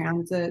of the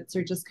transits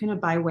or just kind of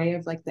by way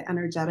of like the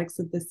energetics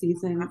of the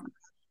season,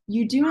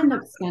 you do end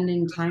up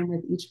spending time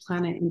with each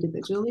planet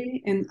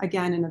individually. And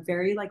again, in a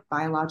very like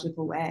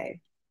biological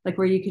way, like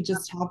where you could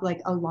just have like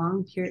a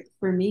long period.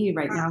 For me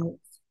right now,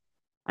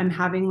 I'm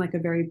having like a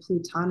very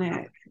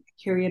plutonic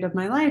period of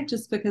my life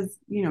just because,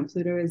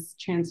 Pluto is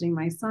transiting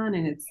my sun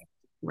and it's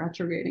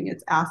retrograding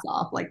its ass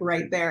off like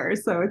right there.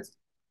 So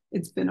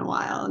it's been a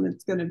while and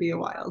it's going to be a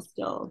while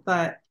still.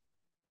 But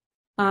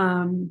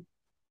um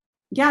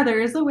yeah,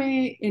 there is a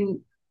way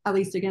in, at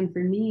least again for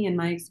me in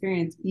my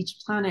experience, each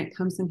planet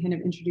comes and kind of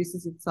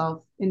introduces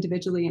itself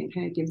individually and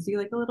kind of gives you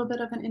like a little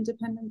bit of an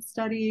independent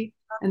study,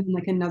 and then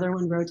like another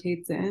one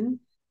rotates in.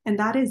 And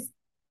that is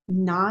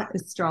not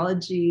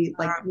astrology,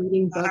 like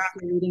reading books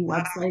or reading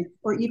websites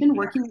or even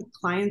working with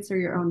clients or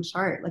your own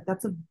chart. Like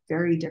that's a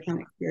very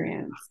different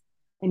experience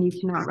and you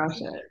cannot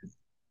rush it.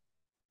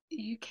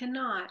 You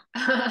cannot.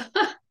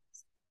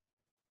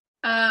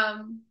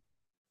 um,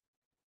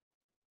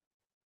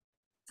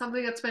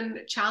 Something that's been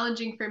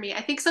challenging for me.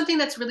 I think something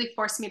that's really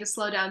forced me to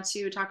slow down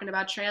too, talking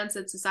about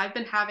transits, is I've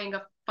been having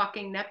a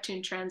fucking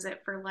Neptune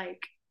transit for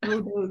like Oh,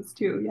 those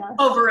two, yes.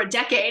 over a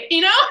decade,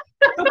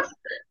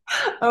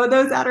 Oh,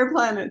 those outer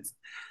planets.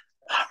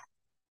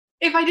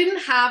 If I didn't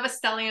have a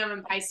stellium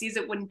in Pisces,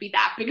 it wouldn't be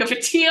that big of a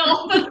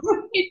deal. But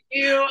I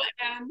do.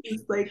 And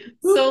it's like,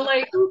 so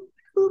like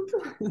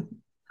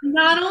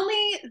not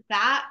only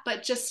that,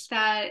 but just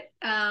that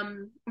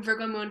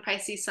Virgo moon,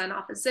 Pisces sun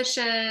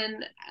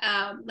opposition,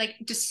 like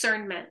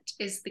discernment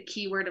is the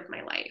key word of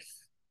my life.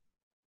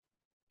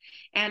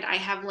 And I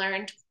have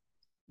learned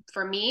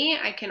for me,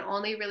 I can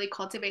only really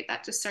cultivate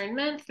that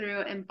discernment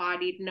through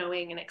embodied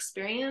knowing and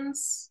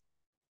experience.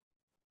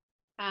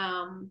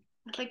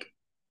 Like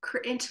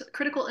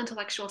critical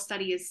intellectual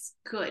study is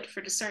good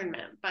for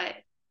discernment, but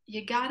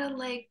you gotta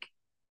like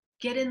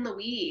get in the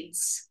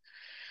weeds.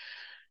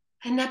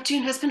 And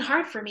Neptune has been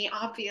hard for me,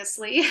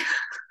 obviously.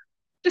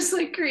 Just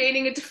like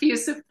creating a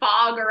diffusive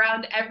fog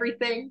around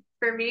everything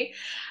for me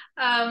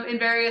in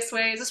various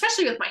ways,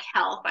 especially with my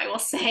health, I will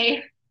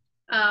say.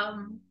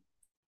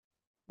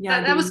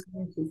 Yeah, That was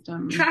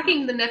system.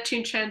 tracking the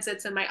Neptune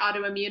transits and my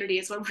autoimmunity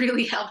is what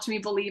really helped me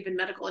believe in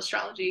medical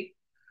astrology.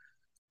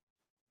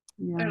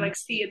 Yeah. Or like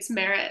see its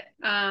merit.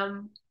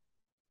 Because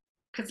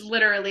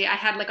literally I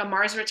had like a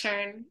Mars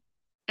return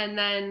and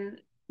then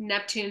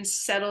Neptune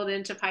settled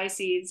into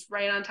Pisces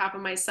right on top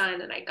of my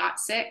sun, and I got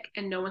sick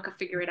and no one could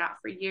figure it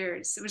out for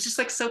years. It was just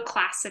like so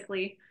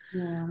classically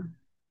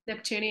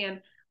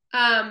Neptunian.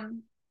 But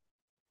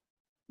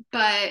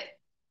I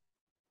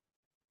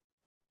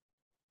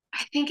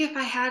think if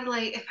I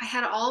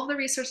had all of the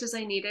resources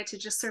I needed to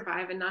just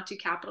survive and not do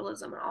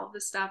capitalism and all of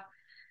this stuff,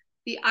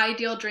 the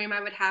ideal dream I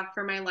would have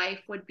for my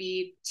life would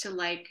be to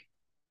like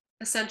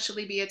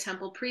essentially be a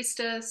temple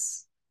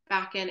priestess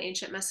back in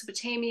ancient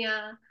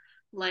Mesopotamia,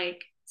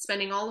 like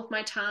spending all of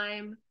my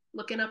time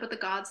looking up at the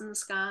gods in the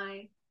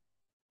sky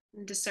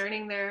and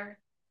discerning their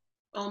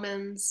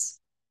omens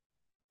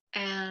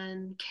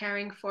and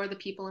caring for the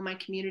people in my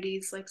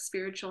communities, like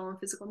spiritual and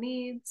physical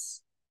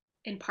needs,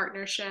 in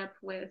partnership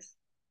with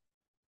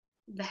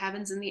the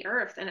heavens and the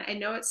earth. And I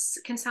know it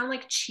can sound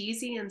like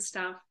cheesy and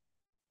stuff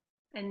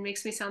and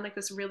makes me sound like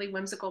this really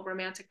whimsical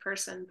romantic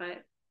person,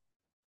 but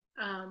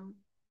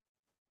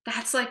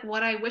that's like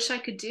what I wish I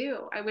could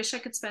do. I wish I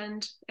could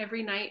spend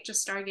every night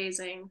just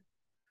stargazing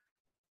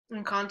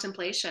and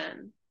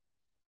contemplation,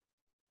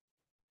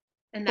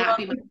 and that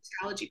be my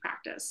astrology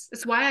practice.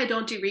 It's why I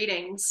don't do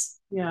readings.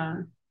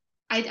 Yeah.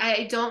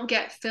 I don't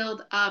get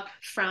filled up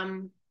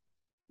from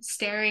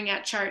staring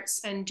at charts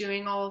and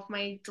doing all of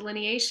my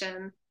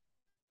delineation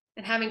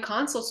and having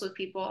consults with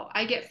people.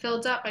 I get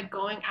filled up by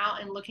going out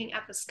and looking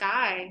at the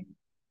sky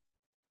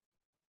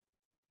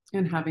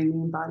and having the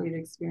embodied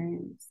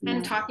experience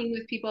and talking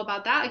with people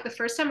about that. Like the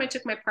first time I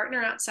took my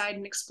partner outside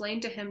and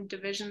explained to him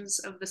divisions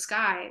of the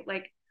sky,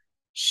 like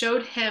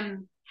showed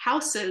him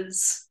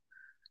houses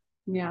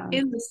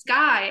in the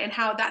sky and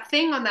how that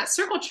thing on that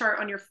circle chart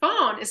on your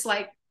phone is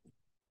like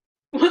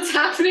what's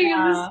happening in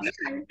the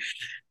sky.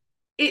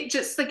 It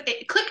just like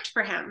it clicked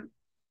for him.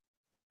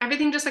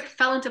 Everything just like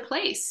fell into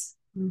place.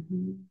 We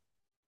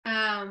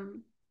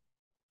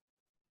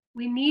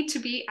need to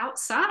be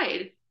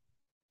outside.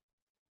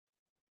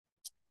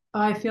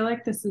 I feel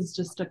like this is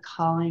just a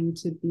calling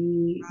to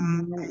be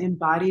more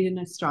embodied in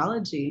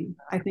astrology.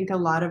 I think a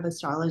lot of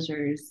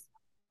astrologers,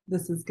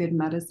 this is good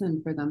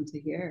medicine for them to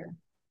hear.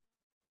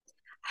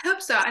 I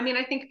hope so. I mean,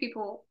 I think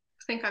people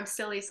think I'm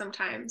silly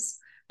sometimes,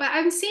 but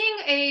I'm seeing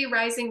a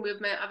rising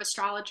movement of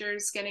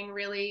astrologers getting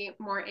really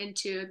more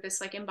into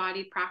this like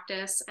embodied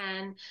practice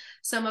and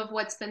some of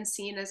what's been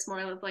seen as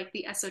more of like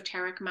the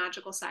esoteric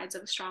magical sides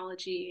of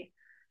astrology.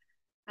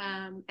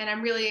 And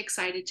I'm really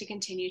excited to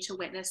continue to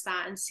witness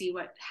that and see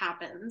what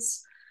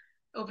happens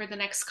over the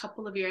next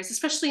couple of years,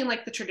 especially in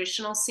like the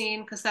traditional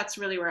scene, because that's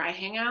really where I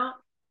hang out.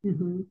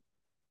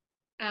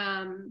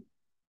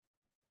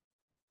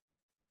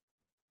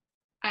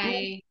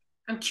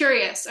 I'm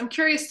curious. I'm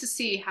curious to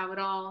see how it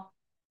all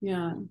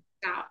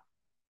out.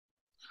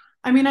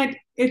 I mean,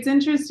 it's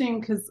interesting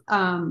because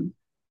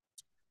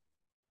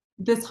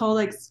this whole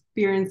like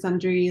spear and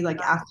sundry like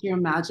astro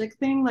magic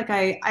thing, like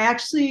I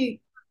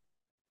actually,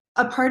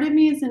 a part of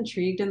me is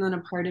intrigued, and then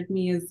a part of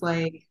me is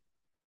like,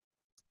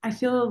 I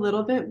feel a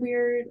little bit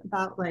weird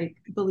about like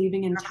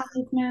believing in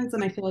talismans,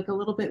 and I feel like a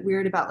little bit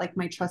weird about like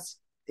my trust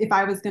if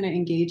I was going to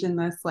engage in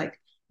this, like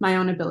my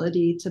own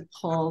ability to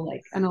pull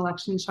like an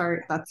election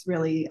chart that's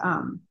really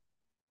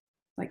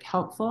like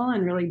helpful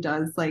and really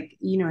does like,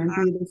 you know,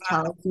 imbue this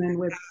talisman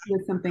with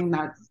something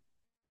that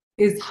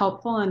is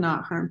helpful and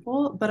not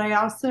harmful. But I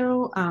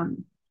also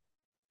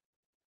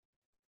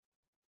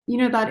you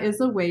know, that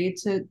is a way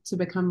to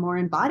become more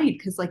embodied,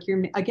 because like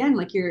you're again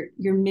like you're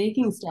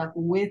making stuff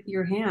with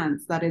your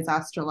hands that is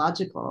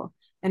astrological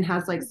and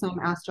has like some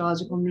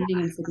astrological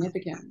meaning and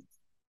significance.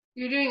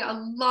 You're doing a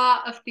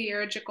lot of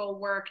theurgical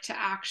work to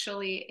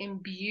actually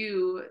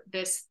imbue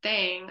this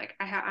thing. Like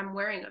I'm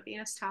wearing a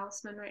Venus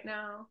talisman right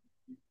now.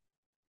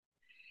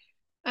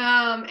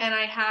 And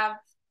I have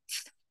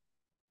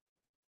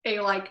a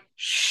like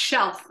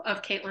shelf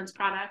of Caitlin's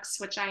products,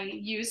 which I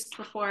used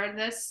before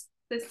this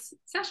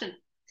session.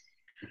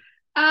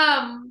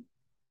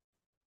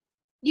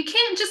 You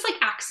can't just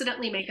like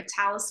accidentally make a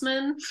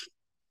talisman.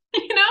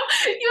 You know,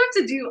 you have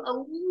to do a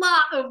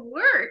lot of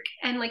work,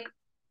 and like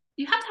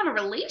you have to have a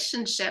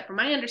relationship, from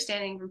my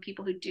understanding, from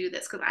people who do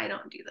this, because I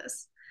don't do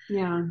this.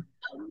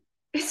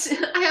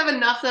 I have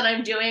enough that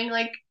I'm doing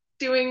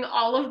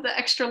all of the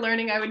extra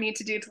learning I would need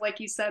to do to, like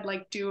you said,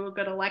 like do a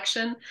good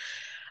election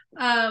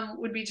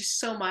would be just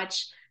so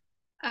much.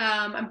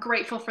 I'm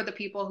grateful for the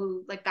people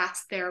who like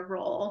that's their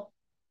role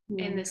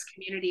in this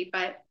community,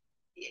 but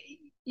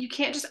you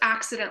can't just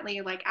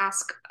accidentally like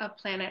ask a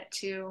planet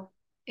to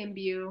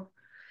imbue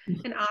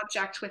an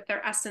object with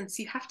their essence.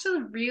 You have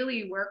to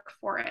really work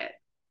for it.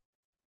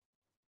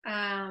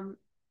 And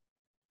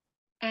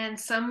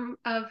some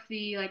of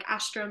the like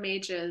astro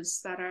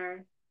mages that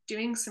are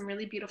doing some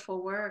really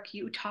beautiful work,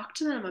 you talk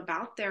to them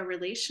about their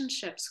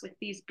relationships with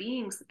these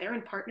beings that they're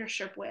in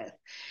partnership with,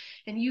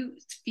 and you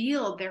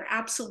feel their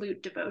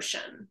absolute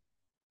devotion.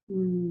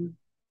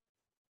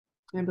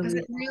 Because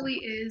it really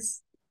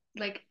is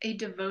like a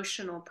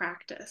devotional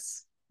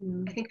practice.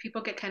 I think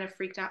people get kind of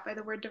freaked out by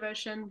the word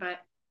devotion, but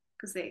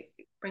because it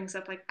brings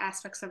up like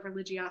aspects of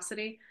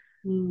religiosity.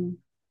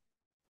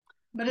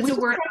 But it's a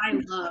word I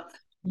love.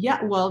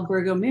 Yeah, well,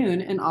 Virgo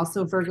moon and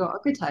also Virgo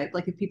archetype.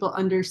 Like if people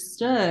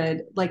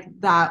understood like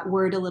that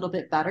word a little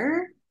bit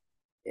better,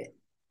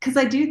 because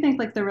I do think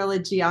like the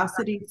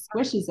religiosity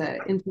squishes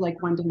it into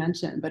like one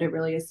dimension, but it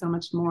really is so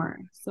much more.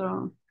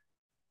 So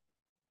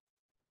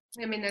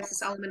I mean, there's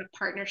this element of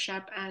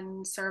partnership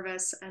and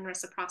service and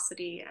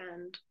reciprocity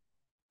and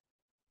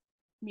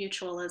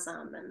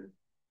mutualism. And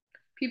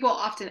people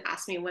often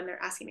ask me when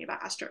they're asking me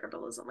about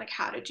astroherbalism, like,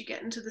 how did you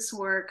get into this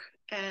work?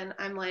 And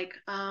I'm like,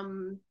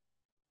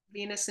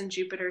 Venus and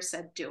Jupiter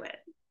said, do it.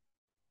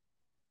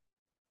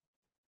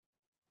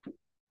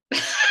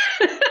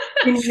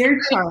 in your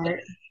chart,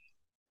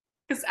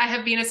 Because I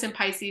have Venus in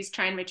Pisces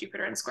trying my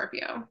Jupiter in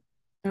Scorpio.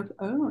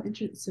 oh,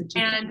 interesting. So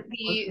Jupiter. And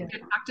the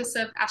practice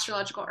of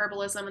astrological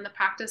herbalism and the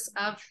practice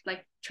of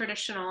like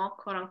traditional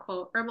quote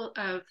unquote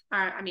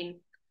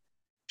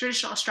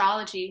traditional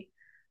astrology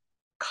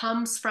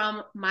comes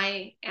from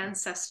my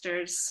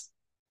ancestors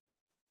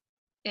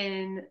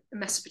in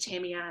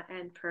Mesopotamia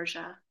and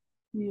Persia.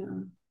 Yeah.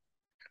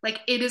 Like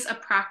it is a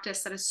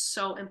practice that is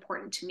so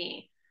important to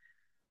me.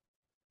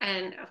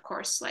 And of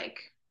course, like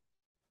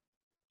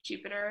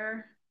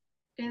Jupiter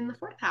in the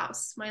fourth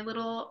house, my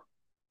little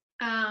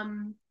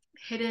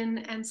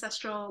hidden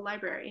ancestral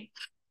library.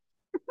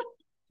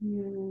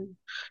 Yeah.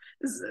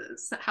 This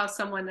is how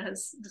someone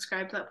has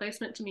described that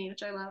placement to me,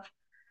 which I love.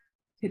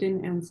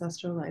 Hidden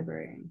ancestral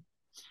library.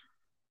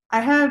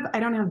 I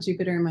don't have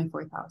Jupiter in my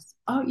fourth house.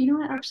 Oh, you know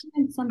what? Actually,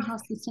 in some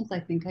house systems, I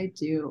think I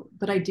do,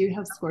 but I do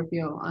have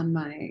Scorpio on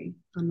my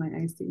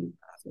IC,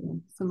 so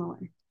similar.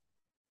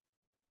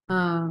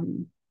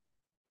 Um,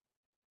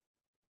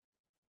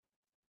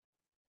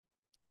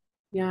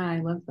 yeah, I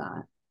love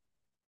that.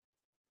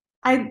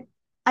 I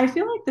I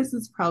feel like this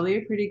is probably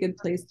a pretty good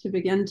place to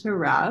begin to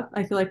wrap.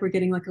 I feel like we're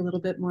getting like a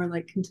little bit more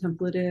like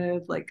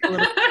contemplative, like a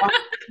little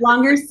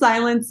longer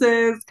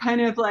silences,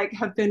 kind of like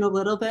have been a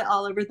little bit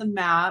all over the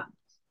map.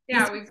 This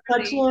Yeah, is we've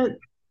such really a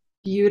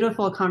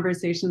beautiful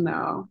conversation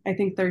though. I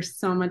think there's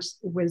so much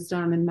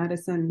wisdom in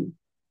medicine,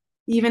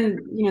 even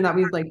that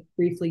we've like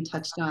briefly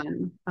touched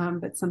on,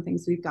 but some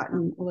things we've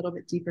gotten a little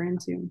bit deeper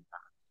into.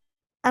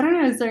 I don't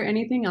know, is there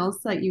anything else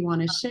that you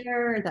want to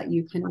share that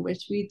you kind of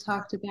wish we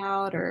talked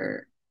about,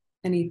 or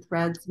any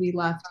threads we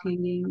left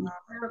hanging?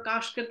 oh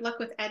gosh, good luck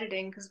with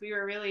editing because we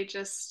were really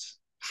just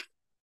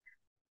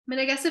I mean,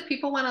 I guess if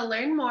people want to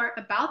learn more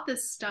about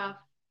this stuff,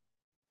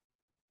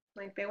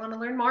 like they want to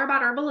learn more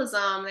about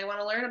herbalism, they want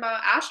to learn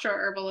about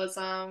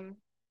astroherbalism,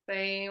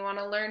 they want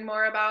to learn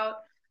more about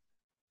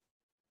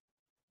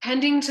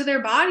tending to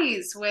their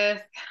bodies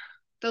with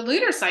the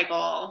lunar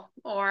cycle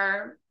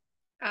or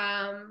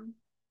um,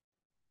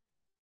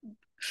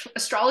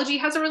 astrology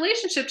has a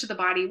relationship to the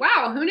body.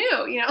 Wow, who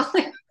knew?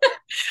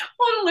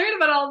 Want to learn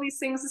about all these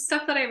things, the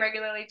stuff that I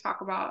regularly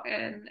talk about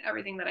and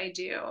everything that I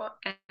do.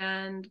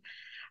 And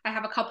I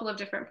have a couple of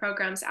different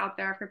programs out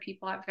there for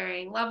people at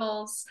varying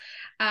levels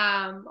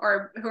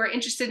or who are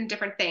interested in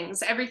different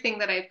things. Everything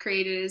that I've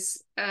created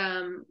is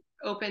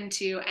open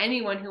to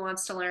anyone who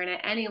wants to learn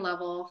at any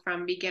level,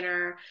 from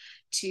beginner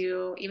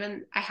to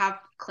even I have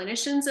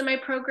clinicians in my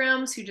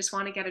programs who just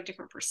want to get a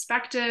different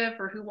perspective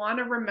or who want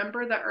to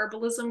remember that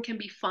herbalism can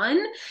be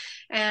fun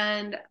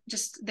and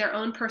just their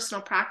own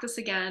personal practice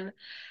again.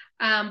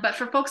 But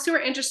for folks who are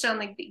interested in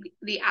like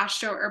the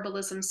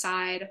astroherbalism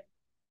side,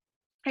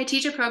 I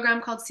teach a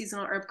program called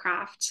Seasonal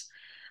Herbcraft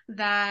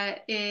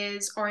that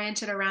is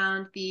oriented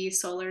around the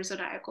solar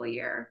zodiacal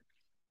year.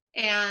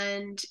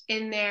 And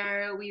in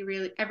there, we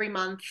really, every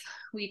month,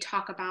 we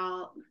talk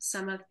about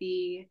some of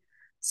the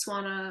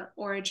Swana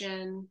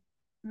origin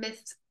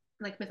myth,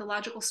 like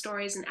mythological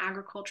stories and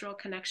agricultural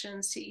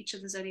connections to each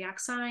of the zodiac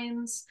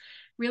signs,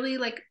 really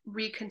like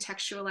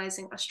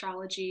recontextualizing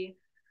astrology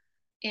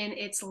in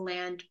its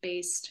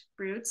land-based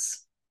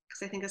roots.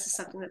 Because I think this is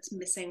something that's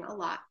missing a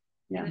lot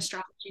in Yeah.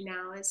 astrology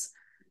now is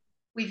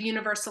we've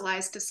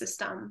universalized a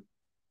system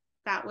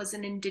that was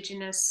an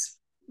indigenous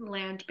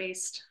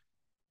land-based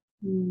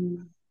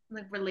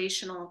like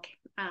relational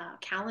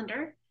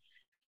calendar.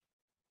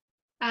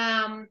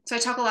 So I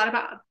talk a lot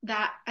about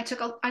that. I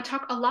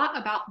talk a lot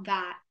about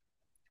that.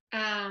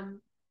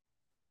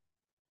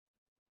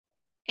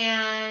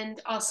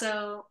 And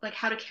also like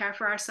how to care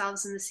for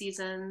ourselves in the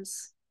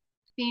seasons,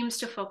 themes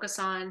to focus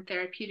on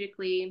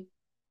therapeutically,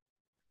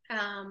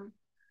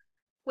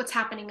 what's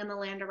happening in the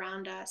land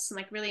around us, and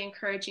like really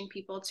encouraging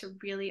people to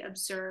really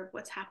observe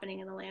what's happening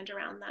in the land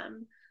around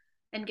them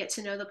and get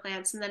to know the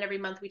plants. And then every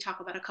month we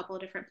talk about a couple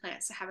of different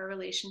plants that have a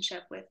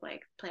relationship with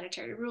like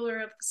planetary ruler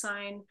of the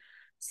sign,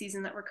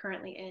 season that we're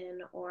currently in,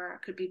 or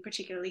could be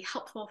particularly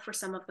helpful for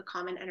some of the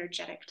common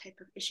energetic type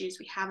of issues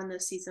we have in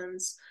those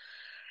seasons.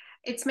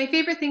 It's my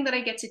favorite thing that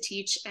I get to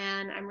teach,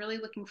 and I'm really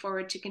looking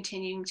forward to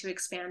continuing to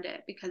expand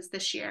it because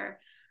this year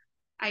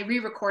I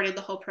re-recorded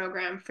the whole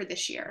program for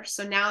this year.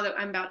 So now that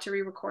I'm about to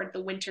re-record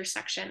the winter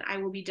section, I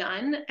will be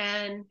done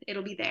and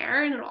it'll be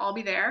there and it'll all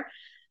be there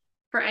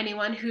for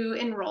anyone who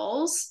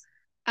enrolls.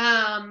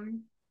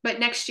 But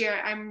next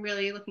year, I'm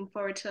really looking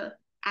forward to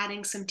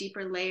adding some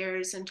deeper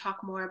layers and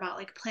talk more about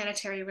like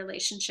planetary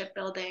relationship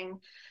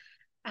building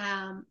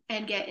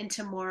and get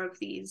into more of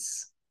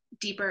these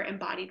deeper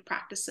embodied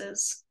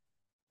practices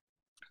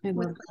I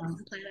with love plants that.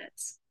 and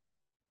planets.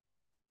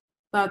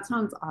 That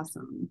sounds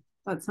awesome.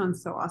 That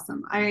sounds so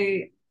awesome.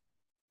 I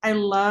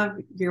love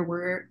your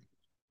work.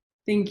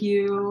 Thank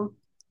you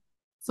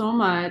so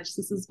much.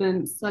 This has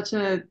been such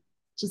a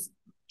just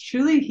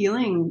truly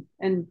healing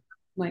and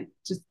like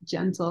just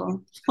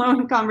gentle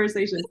flowing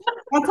conversation.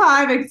 That's how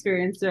I've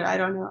experienced it. I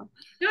don't know.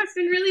 No, it's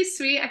been really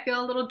sweet. I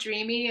feel a little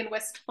dreamy and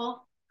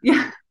wistful.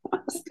 Yeah.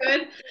 It's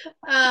good.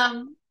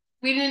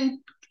 We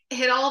didn't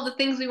hit all the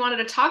things we wanted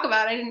to talk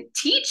about. I didn't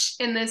teach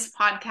in this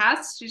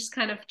podcast. We just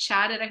kind of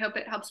chatted. I hope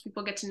it helps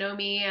people get to know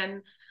me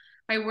and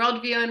my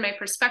worldview and my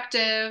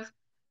perspective,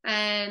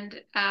 and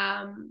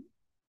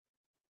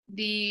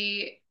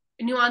the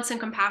nuance and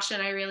compassion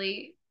I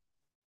really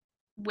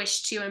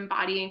wish to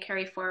embody and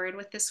carry forward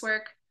with this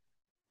work.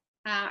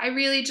 I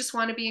really just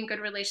want to be in good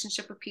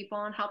relationship with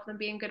people and help them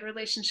be in good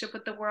relationship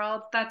with the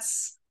world.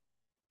 That's,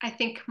 I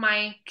think,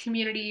 my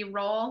community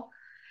role.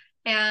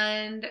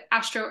 And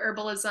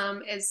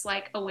astroherbalism is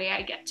like a way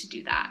I get to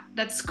do that.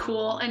 That's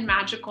cool and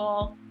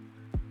magical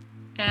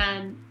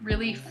and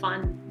really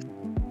fun.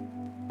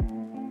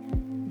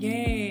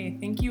 Yay.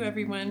 Thank you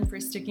everyone for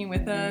sticking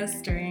with us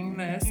during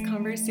this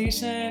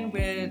conversation,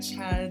 which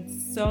had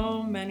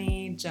so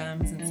many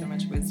gems and so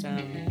much wisdom.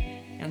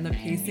 And the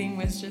pacing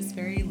was just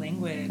very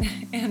languid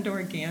and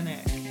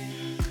organic.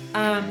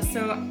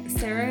 So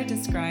Sarah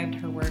described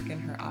her work and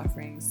her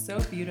offerings so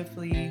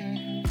beautifully.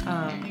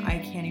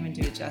 I can't even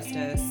do it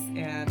justice,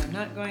 and I'm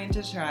not going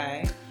to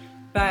try,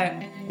 but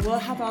we'll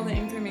have all the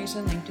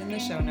information linked in the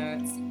show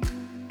notes.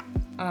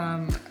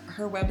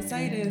 Her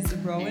website is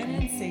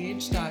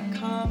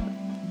rowanandsage.com.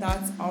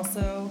 That's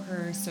also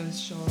her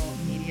social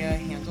media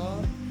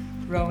handle,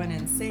 Rowan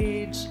and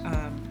Sage.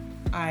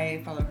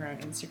 I follow her on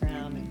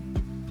Instagram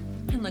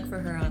and look for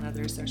her on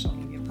other social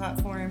media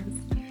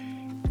platforms.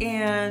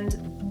 And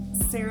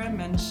Sarah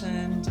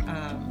mentioned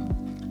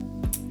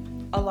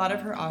a lot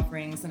of her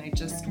offerings, and I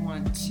just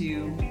want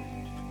to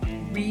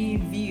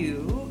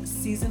review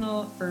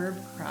Seasonal Herb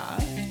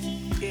Craft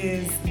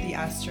is the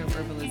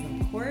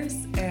Astroherbalism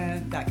course,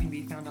 and that can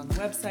be found on the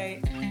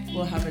website.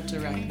 We'll have a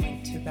direct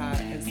link to that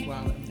as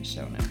well in the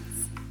show notes.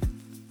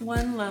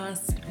 One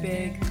last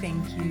big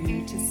thank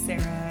you to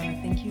Sarah.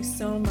 Thank you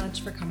so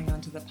much for coming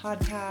onto the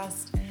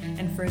podcast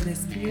and for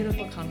this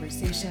beautiful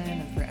conversation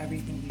and for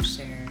everything you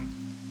shared.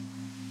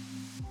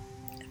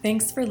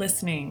 Thanks for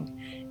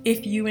listening.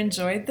 If you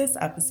enjoyed this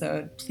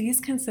episode, please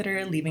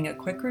consider leaving a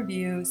quick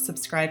review,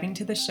 subscribing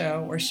to the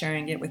show, or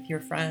sharing it with your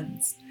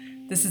friends.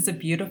 This is a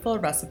beautiful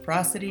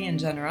reciprocity and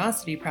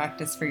generosity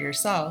practice for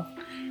yourself,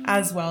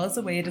 as well as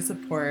a way to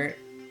support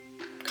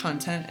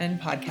content and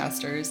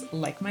podcasters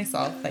like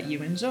myself that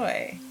you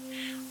enjoy.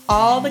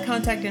 All the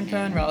contact info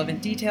and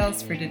relevant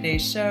details for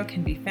today's show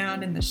can be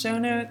found in the show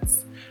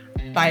notes.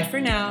 Bye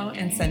for now,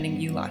 and sending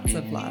you lots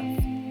of love.